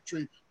Whose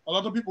Victory, a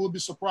lot of people will be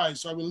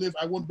surprised, so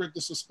I won't break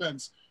the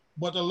suspense.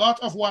 But a lot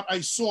of what I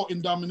saw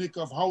in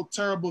Dominica of how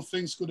terrible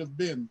things could have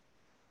been,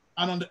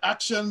 and on the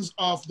actions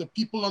of the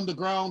people on the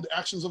ground, the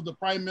actions of the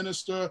Prime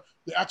Minister,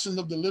 the actions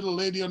of the little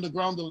lady on the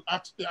ground,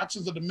 the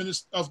actions of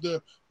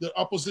the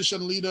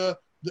opposition leader,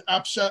 the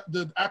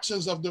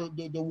actions of the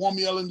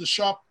Womiel in the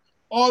shop,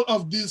 all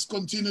of these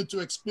continue to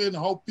explain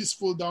how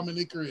peaceful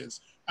Dominica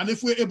is. And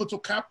if we're able to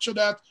capture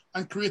that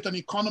and create an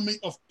economy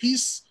of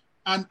peace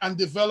and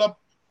develop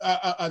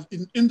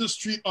an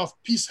industry of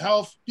peace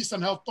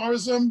and health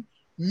tourism,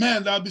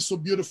 Man, that'd be so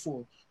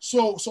beautiful.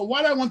 So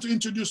what I want to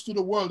introduce to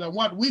the world and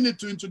what we need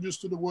to introduce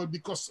to the world,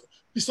 because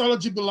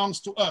Peaceology belongs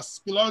to us.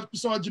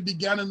 Peaceology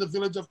began in the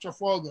village of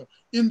Trafalgar,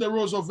 in the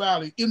Roseau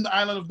Valley, in the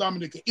island of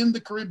Dominica, in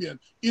the Caribbean,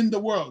 in the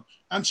world.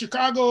 And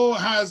Chicago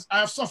I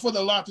have suffered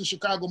a lot in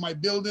Chicago. My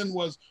building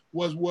was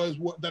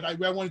that I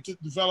wanted to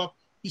develop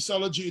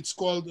Peaceology. It's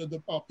called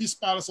the Peace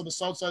Palace of the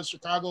South Side of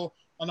Chicago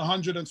on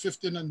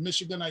 115th and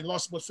Michigan. I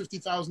lost about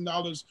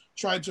 $50,000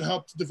 trying to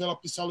help to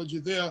develop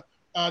Peaceology there.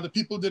 The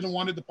people didn't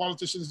want it. The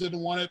politicians didn't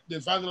want it. They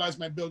vandalized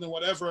my building,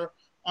 whatever.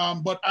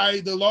 But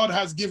the Lord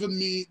has given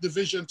me the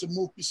vision to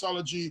move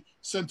Peaceology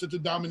Center to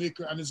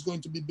Dominica, and it's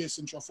going to be based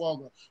in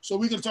Trafalgar. So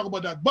we can talk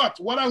about that. But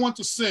what I want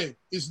to say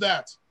is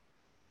that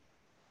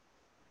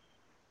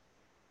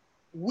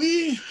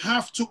we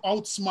have to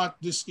outsmart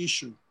this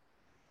issue.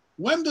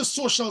 When the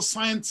social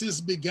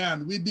sciences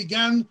began, we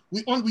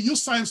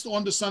used science to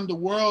understand the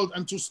world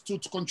and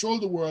to control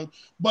the world.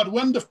 But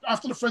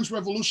after the French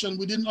Revolution,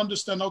 we didn't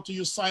understand how to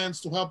use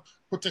science to help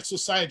protect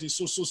society.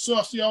 So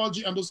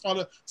sociology and those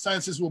other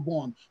sciences were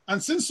born.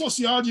 And since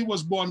sociology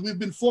was born, we've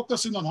been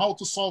focusing on how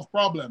to solve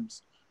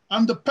problems.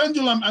 And the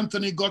pendulum,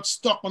 Anthony, got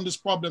stuck on this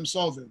problem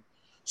solving.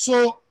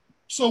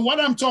 So what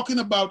I'm talking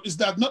about is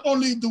that not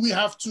only do we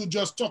have to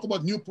just talk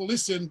about new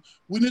policing,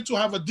 we need to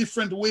have a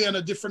different way and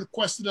a different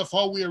question of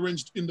how we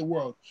arranged in the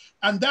world.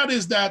 And that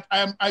is that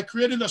I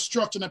created a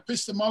structure, an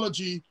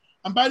epistemology.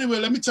 And by the way,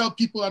 let me tell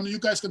people, and you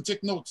guys can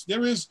take notes.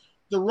 There is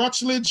the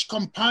Routledge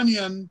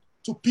Companion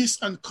to Peace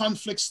and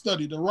Conflict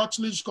Study, the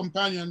Routledge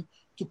Companion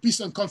to Peace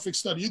and Conflict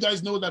Study. You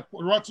guys know that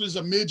Routledge is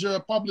a major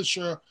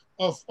publisher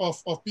of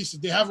pieces.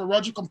 They have a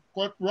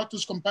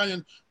Routledge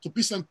Companion to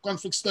Peace and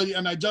Conflict Study,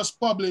 and I just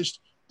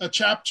published a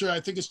chapter,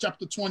 I think it's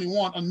chapter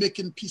 21, on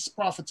making peace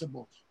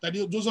profitable. That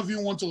those of you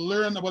who want to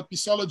learn about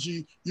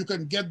Peaceology, you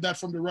can get that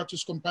from the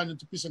Routledge Companion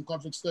to Peace and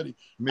Conflict Study.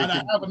 And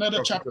I have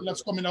another chapter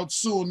that's coming out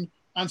soon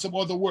and some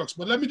other works.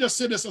 But let me just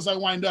say this as I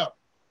wind up,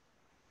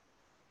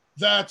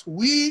 that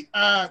we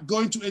are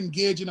going to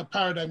engage in a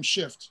paradigm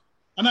shift.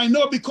 And I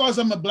know because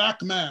I'm a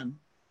Black man,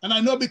 and I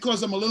know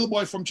because I'm a little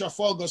boy from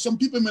Trafalgar, some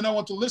people may not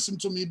want to listen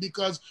to me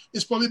because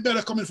it's probably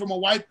better coming from a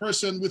white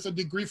person with a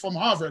degree from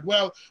Harvard.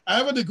 Well, I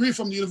have a degree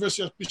from the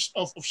University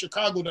of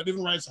Chicago that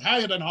even ranks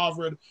higher than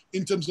Harvard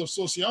in terms of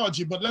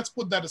sociology, but let's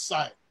put that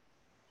aside.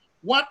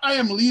 What I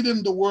am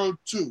leading the world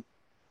to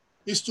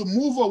is to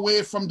move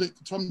away from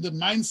the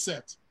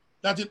mindset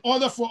that in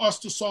order for us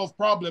to solve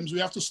problems, we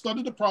have to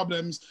study the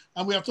problems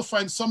and we have to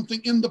find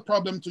something in the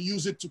problem to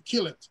use it to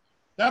kill it.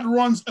 That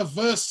runs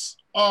averse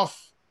of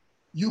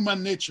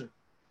human nature.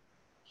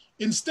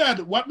 Instead,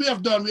 what we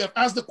have done, we have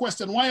asked the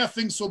question, why are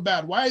things so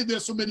bad? Why are there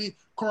so many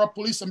corrupt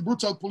police and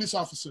brutal police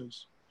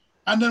officers?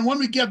 And then when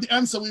we get the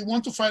answer, we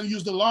want to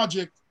use the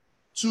logic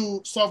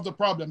to solve the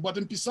problem. But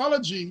in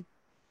Peaceology,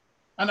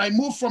 and I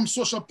move from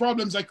social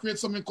problems, I create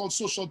something called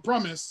social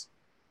promise.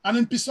 And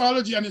in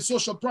Peaceology and in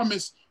social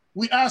promise,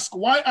 we ask,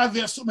 why are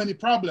there so many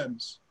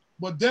problems?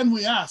 But then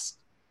we ask,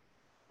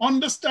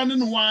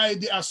 understanding why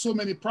there are so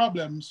many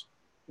problems,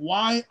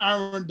 why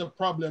aren't the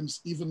problems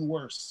even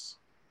worse?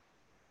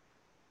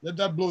 Let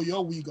that blow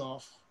your wig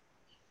off.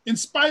 In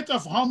spite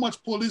of how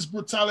much police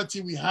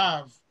brutality we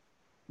have,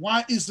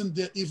 why isn't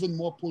there even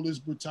more police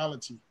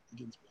brutality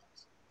against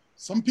Blacks?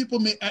 Some people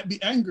may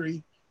be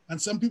angry,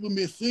 and some people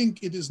may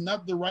think it is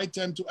not the right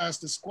time to ask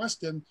this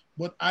question,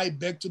 but I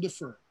beg to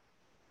differ.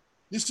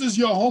 This is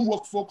your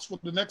homework, folks, for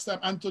the next time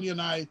Anthony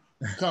and I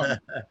come.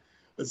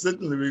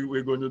 Certainly,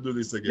 we're going to do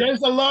this again.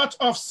 There's a lot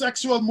of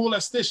sexual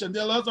molestation.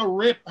 There's a lot of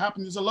rape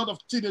happening. There's a lot of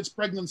teenage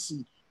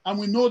pregnancy, and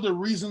we know the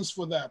reasons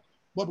for that.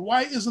 But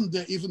why isn't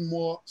there even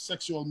more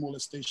sexual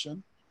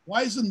molestation?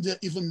 Why isn't there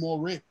even more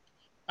rape?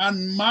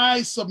 And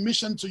my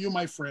submission to you,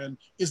 my friend,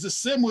 is the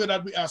same way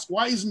that we ask,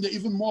 why isn't there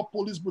even more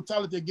police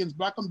brutality against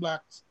Black and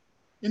Blacks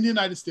in the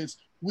United States?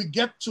 We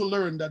get to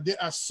learn that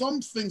there are some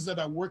things that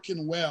are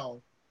working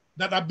well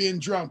that are being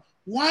drowned.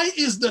 Why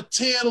is the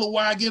tail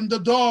wagging the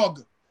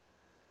dog?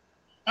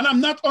 And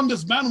I'm not on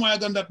this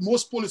bandwagon that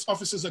most police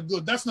officers are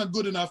good. That's not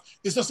good enough.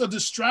 It's just a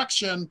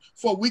distraction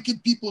for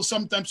wicked people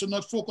sometimes to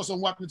not focus on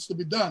what needs to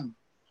be done.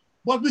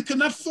 But we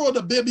cannot throw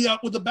the baby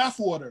out with the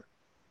bathwater.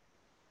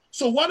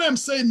 So what I'm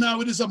saying now,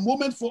 it is a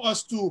moment for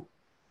us to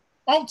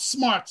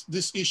outsmart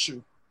this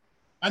issue.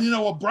 And in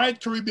our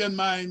bright Caribbean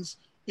minds,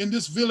 in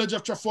this village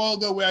of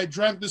Trafalgar where I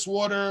drank this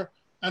water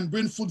and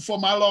bring food for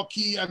my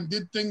Malaki and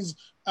did things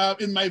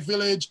in my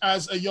village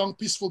as a young,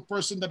 peaceful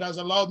person that has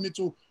allowed me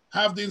to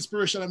have the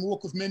inspiration and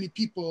work with many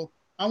people,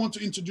 I want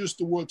to introduce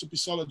the world to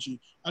Peaceology.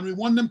 And we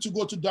want them to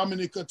go to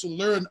Dominica to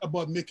learn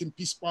about making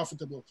peace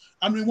profitable.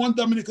 And we want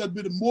Dominica to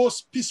be the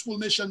most peaceful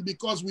nation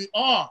because we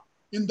are,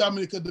 in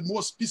Dominica, the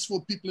most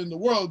peaceful people in the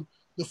world.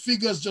 The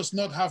figures just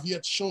not have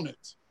yet shown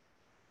it.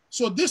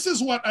 So this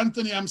is what,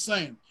 Anthony, I'm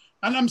saying.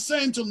 And I'm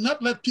saying to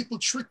not let people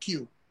trick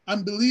you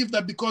and believe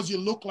that because you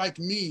look like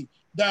me,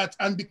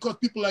 and because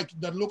people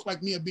that look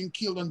like me are being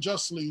killed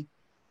unjustly,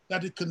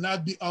 that it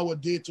cannot be our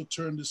day to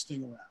turn this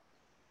thing around.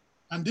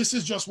 And this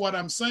is just what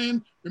I'm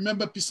saying.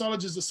 Remember,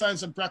 Peaceology is the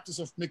science and practice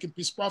of making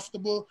peace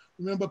profitable.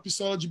 Remember,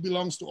 Peaceology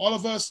belongs to all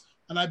of us.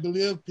 And I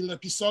believe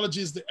Peaceology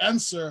is the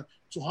answer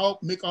to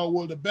help make our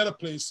world a better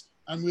place.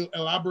 And we'll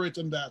elaborate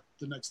on that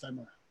the next time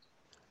around.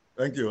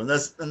 Thank you. And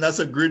that's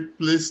a great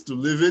place to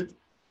leave it.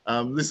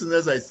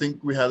 Listeners, I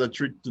think we had a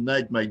treat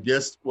tonight. My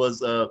guest was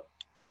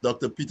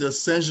Dr. Peter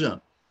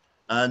Saint-Jean.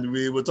 And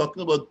we were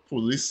talking about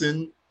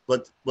policing,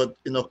 but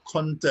in a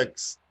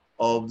context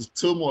of the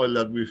turmoil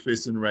that we're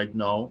facing right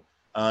now,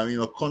 in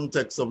a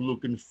context of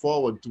looking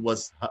forward to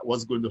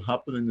what's going to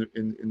happen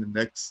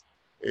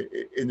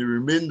in the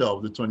remainder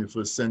of the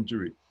 21st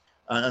century.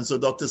 And so,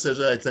 Dr.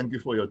 Saint-Jean, I thank you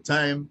for your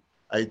time.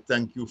 I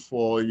thank you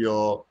for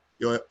your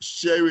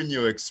sharing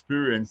your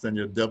experience and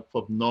your depth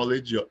of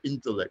knowledge, your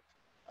intellect.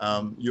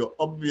 You're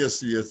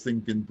obviously a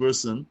thinking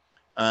person,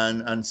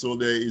 and so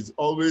there is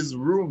always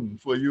room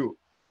for you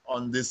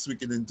on this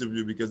weekend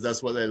interview, because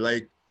that's what I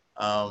like.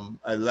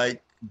 I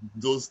like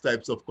those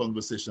types of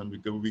conversation,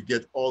 because we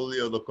get all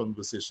the other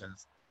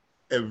conversations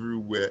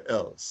everywhere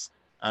else.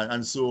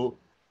 And so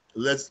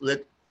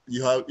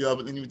you have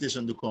an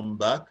invitation to come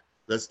back.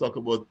 Let's talk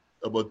about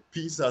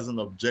peace as an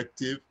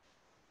objective,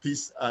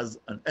 peace as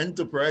an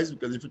enterprise,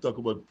 because if you talk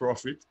about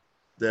profit,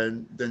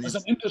 then it's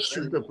an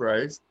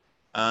enterprise.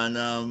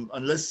 And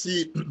let's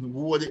see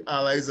who are the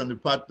allies and the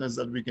partners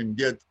that we can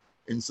get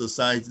in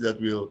society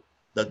that will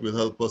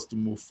help us to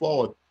move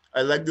forward.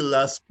 I like the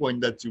last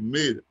point that you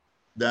made,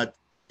 that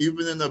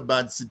even in a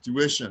bad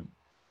situation,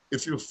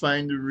 if you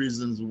find the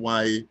reasons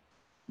why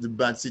the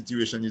bad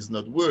situation is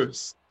not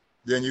worse,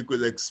 then you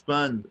could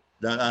expand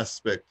that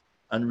aspect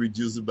and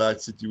reduce the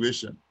bad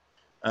situation.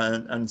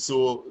 And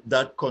so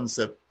that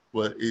concept,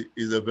 well,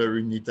 is a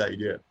very neat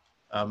idea.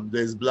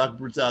 There's Black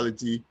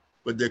brutality,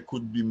 but there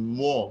could be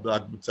more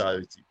Black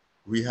brutality.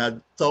 We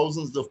had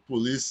thousands of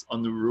police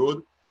on the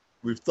road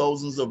with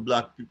thousands of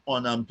Black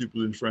unarmed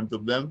people in front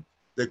of them.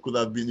 There could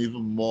have been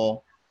even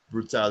more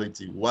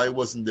brutality. Why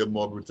wasn't there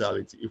more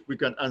brutality? If we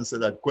can answer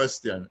that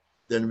question,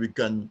 then we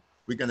can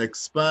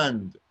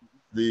expand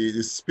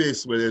the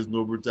space where there's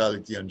no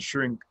brutality and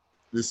shrink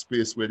the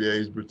space where there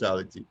is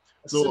brutality.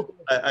 So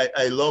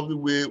I love the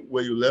way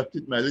where you left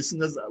it. My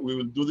listeners, we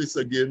will do this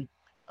again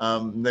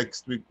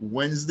next week,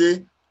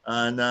 Wednesday.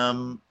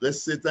 And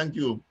let's say thank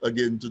you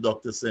again to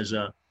Dr.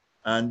 Saint-Jean.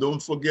 And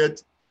don't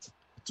forget,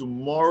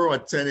 tomorrow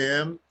at 10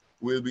 a.m.,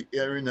 we'll be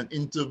airing an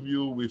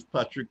interview with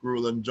Patrick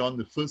Rowland John,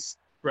 the first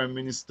Prime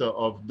Minister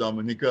of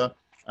Dominica.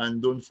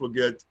 And don't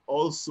forget,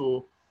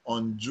 also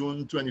on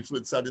June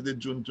 23rd, Saturday,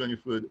 June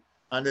 23rd,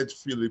 Annette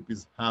Phillip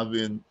is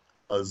having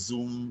a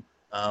Zoom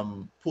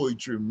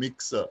poetry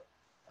mixer.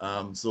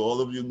 So all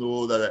of you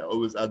know that I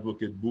always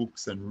advocate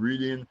books and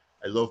reading.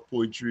 I love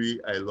poetry.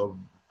 I love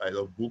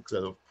books. I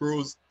love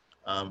prose.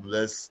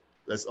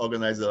 Let's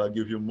organize that. I'll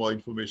give you more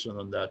information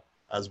on that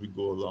as we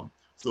go along.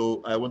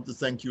 So I want to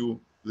thank you,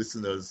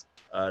 listeners,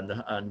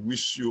 and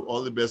wish you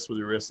all the best for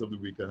the rest of the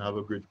week, and have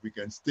a great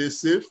weekend. Stay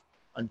safe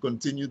and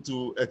continue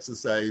to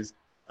exercise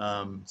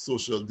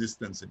social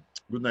distancing.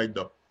 Good night,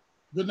 Doc.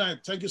 Good night.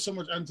 Thank you so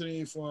much,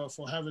 Anthony, for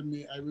having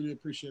me. I really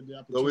appreciate the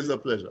opportunity. Always a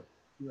pleasure.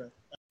 Right.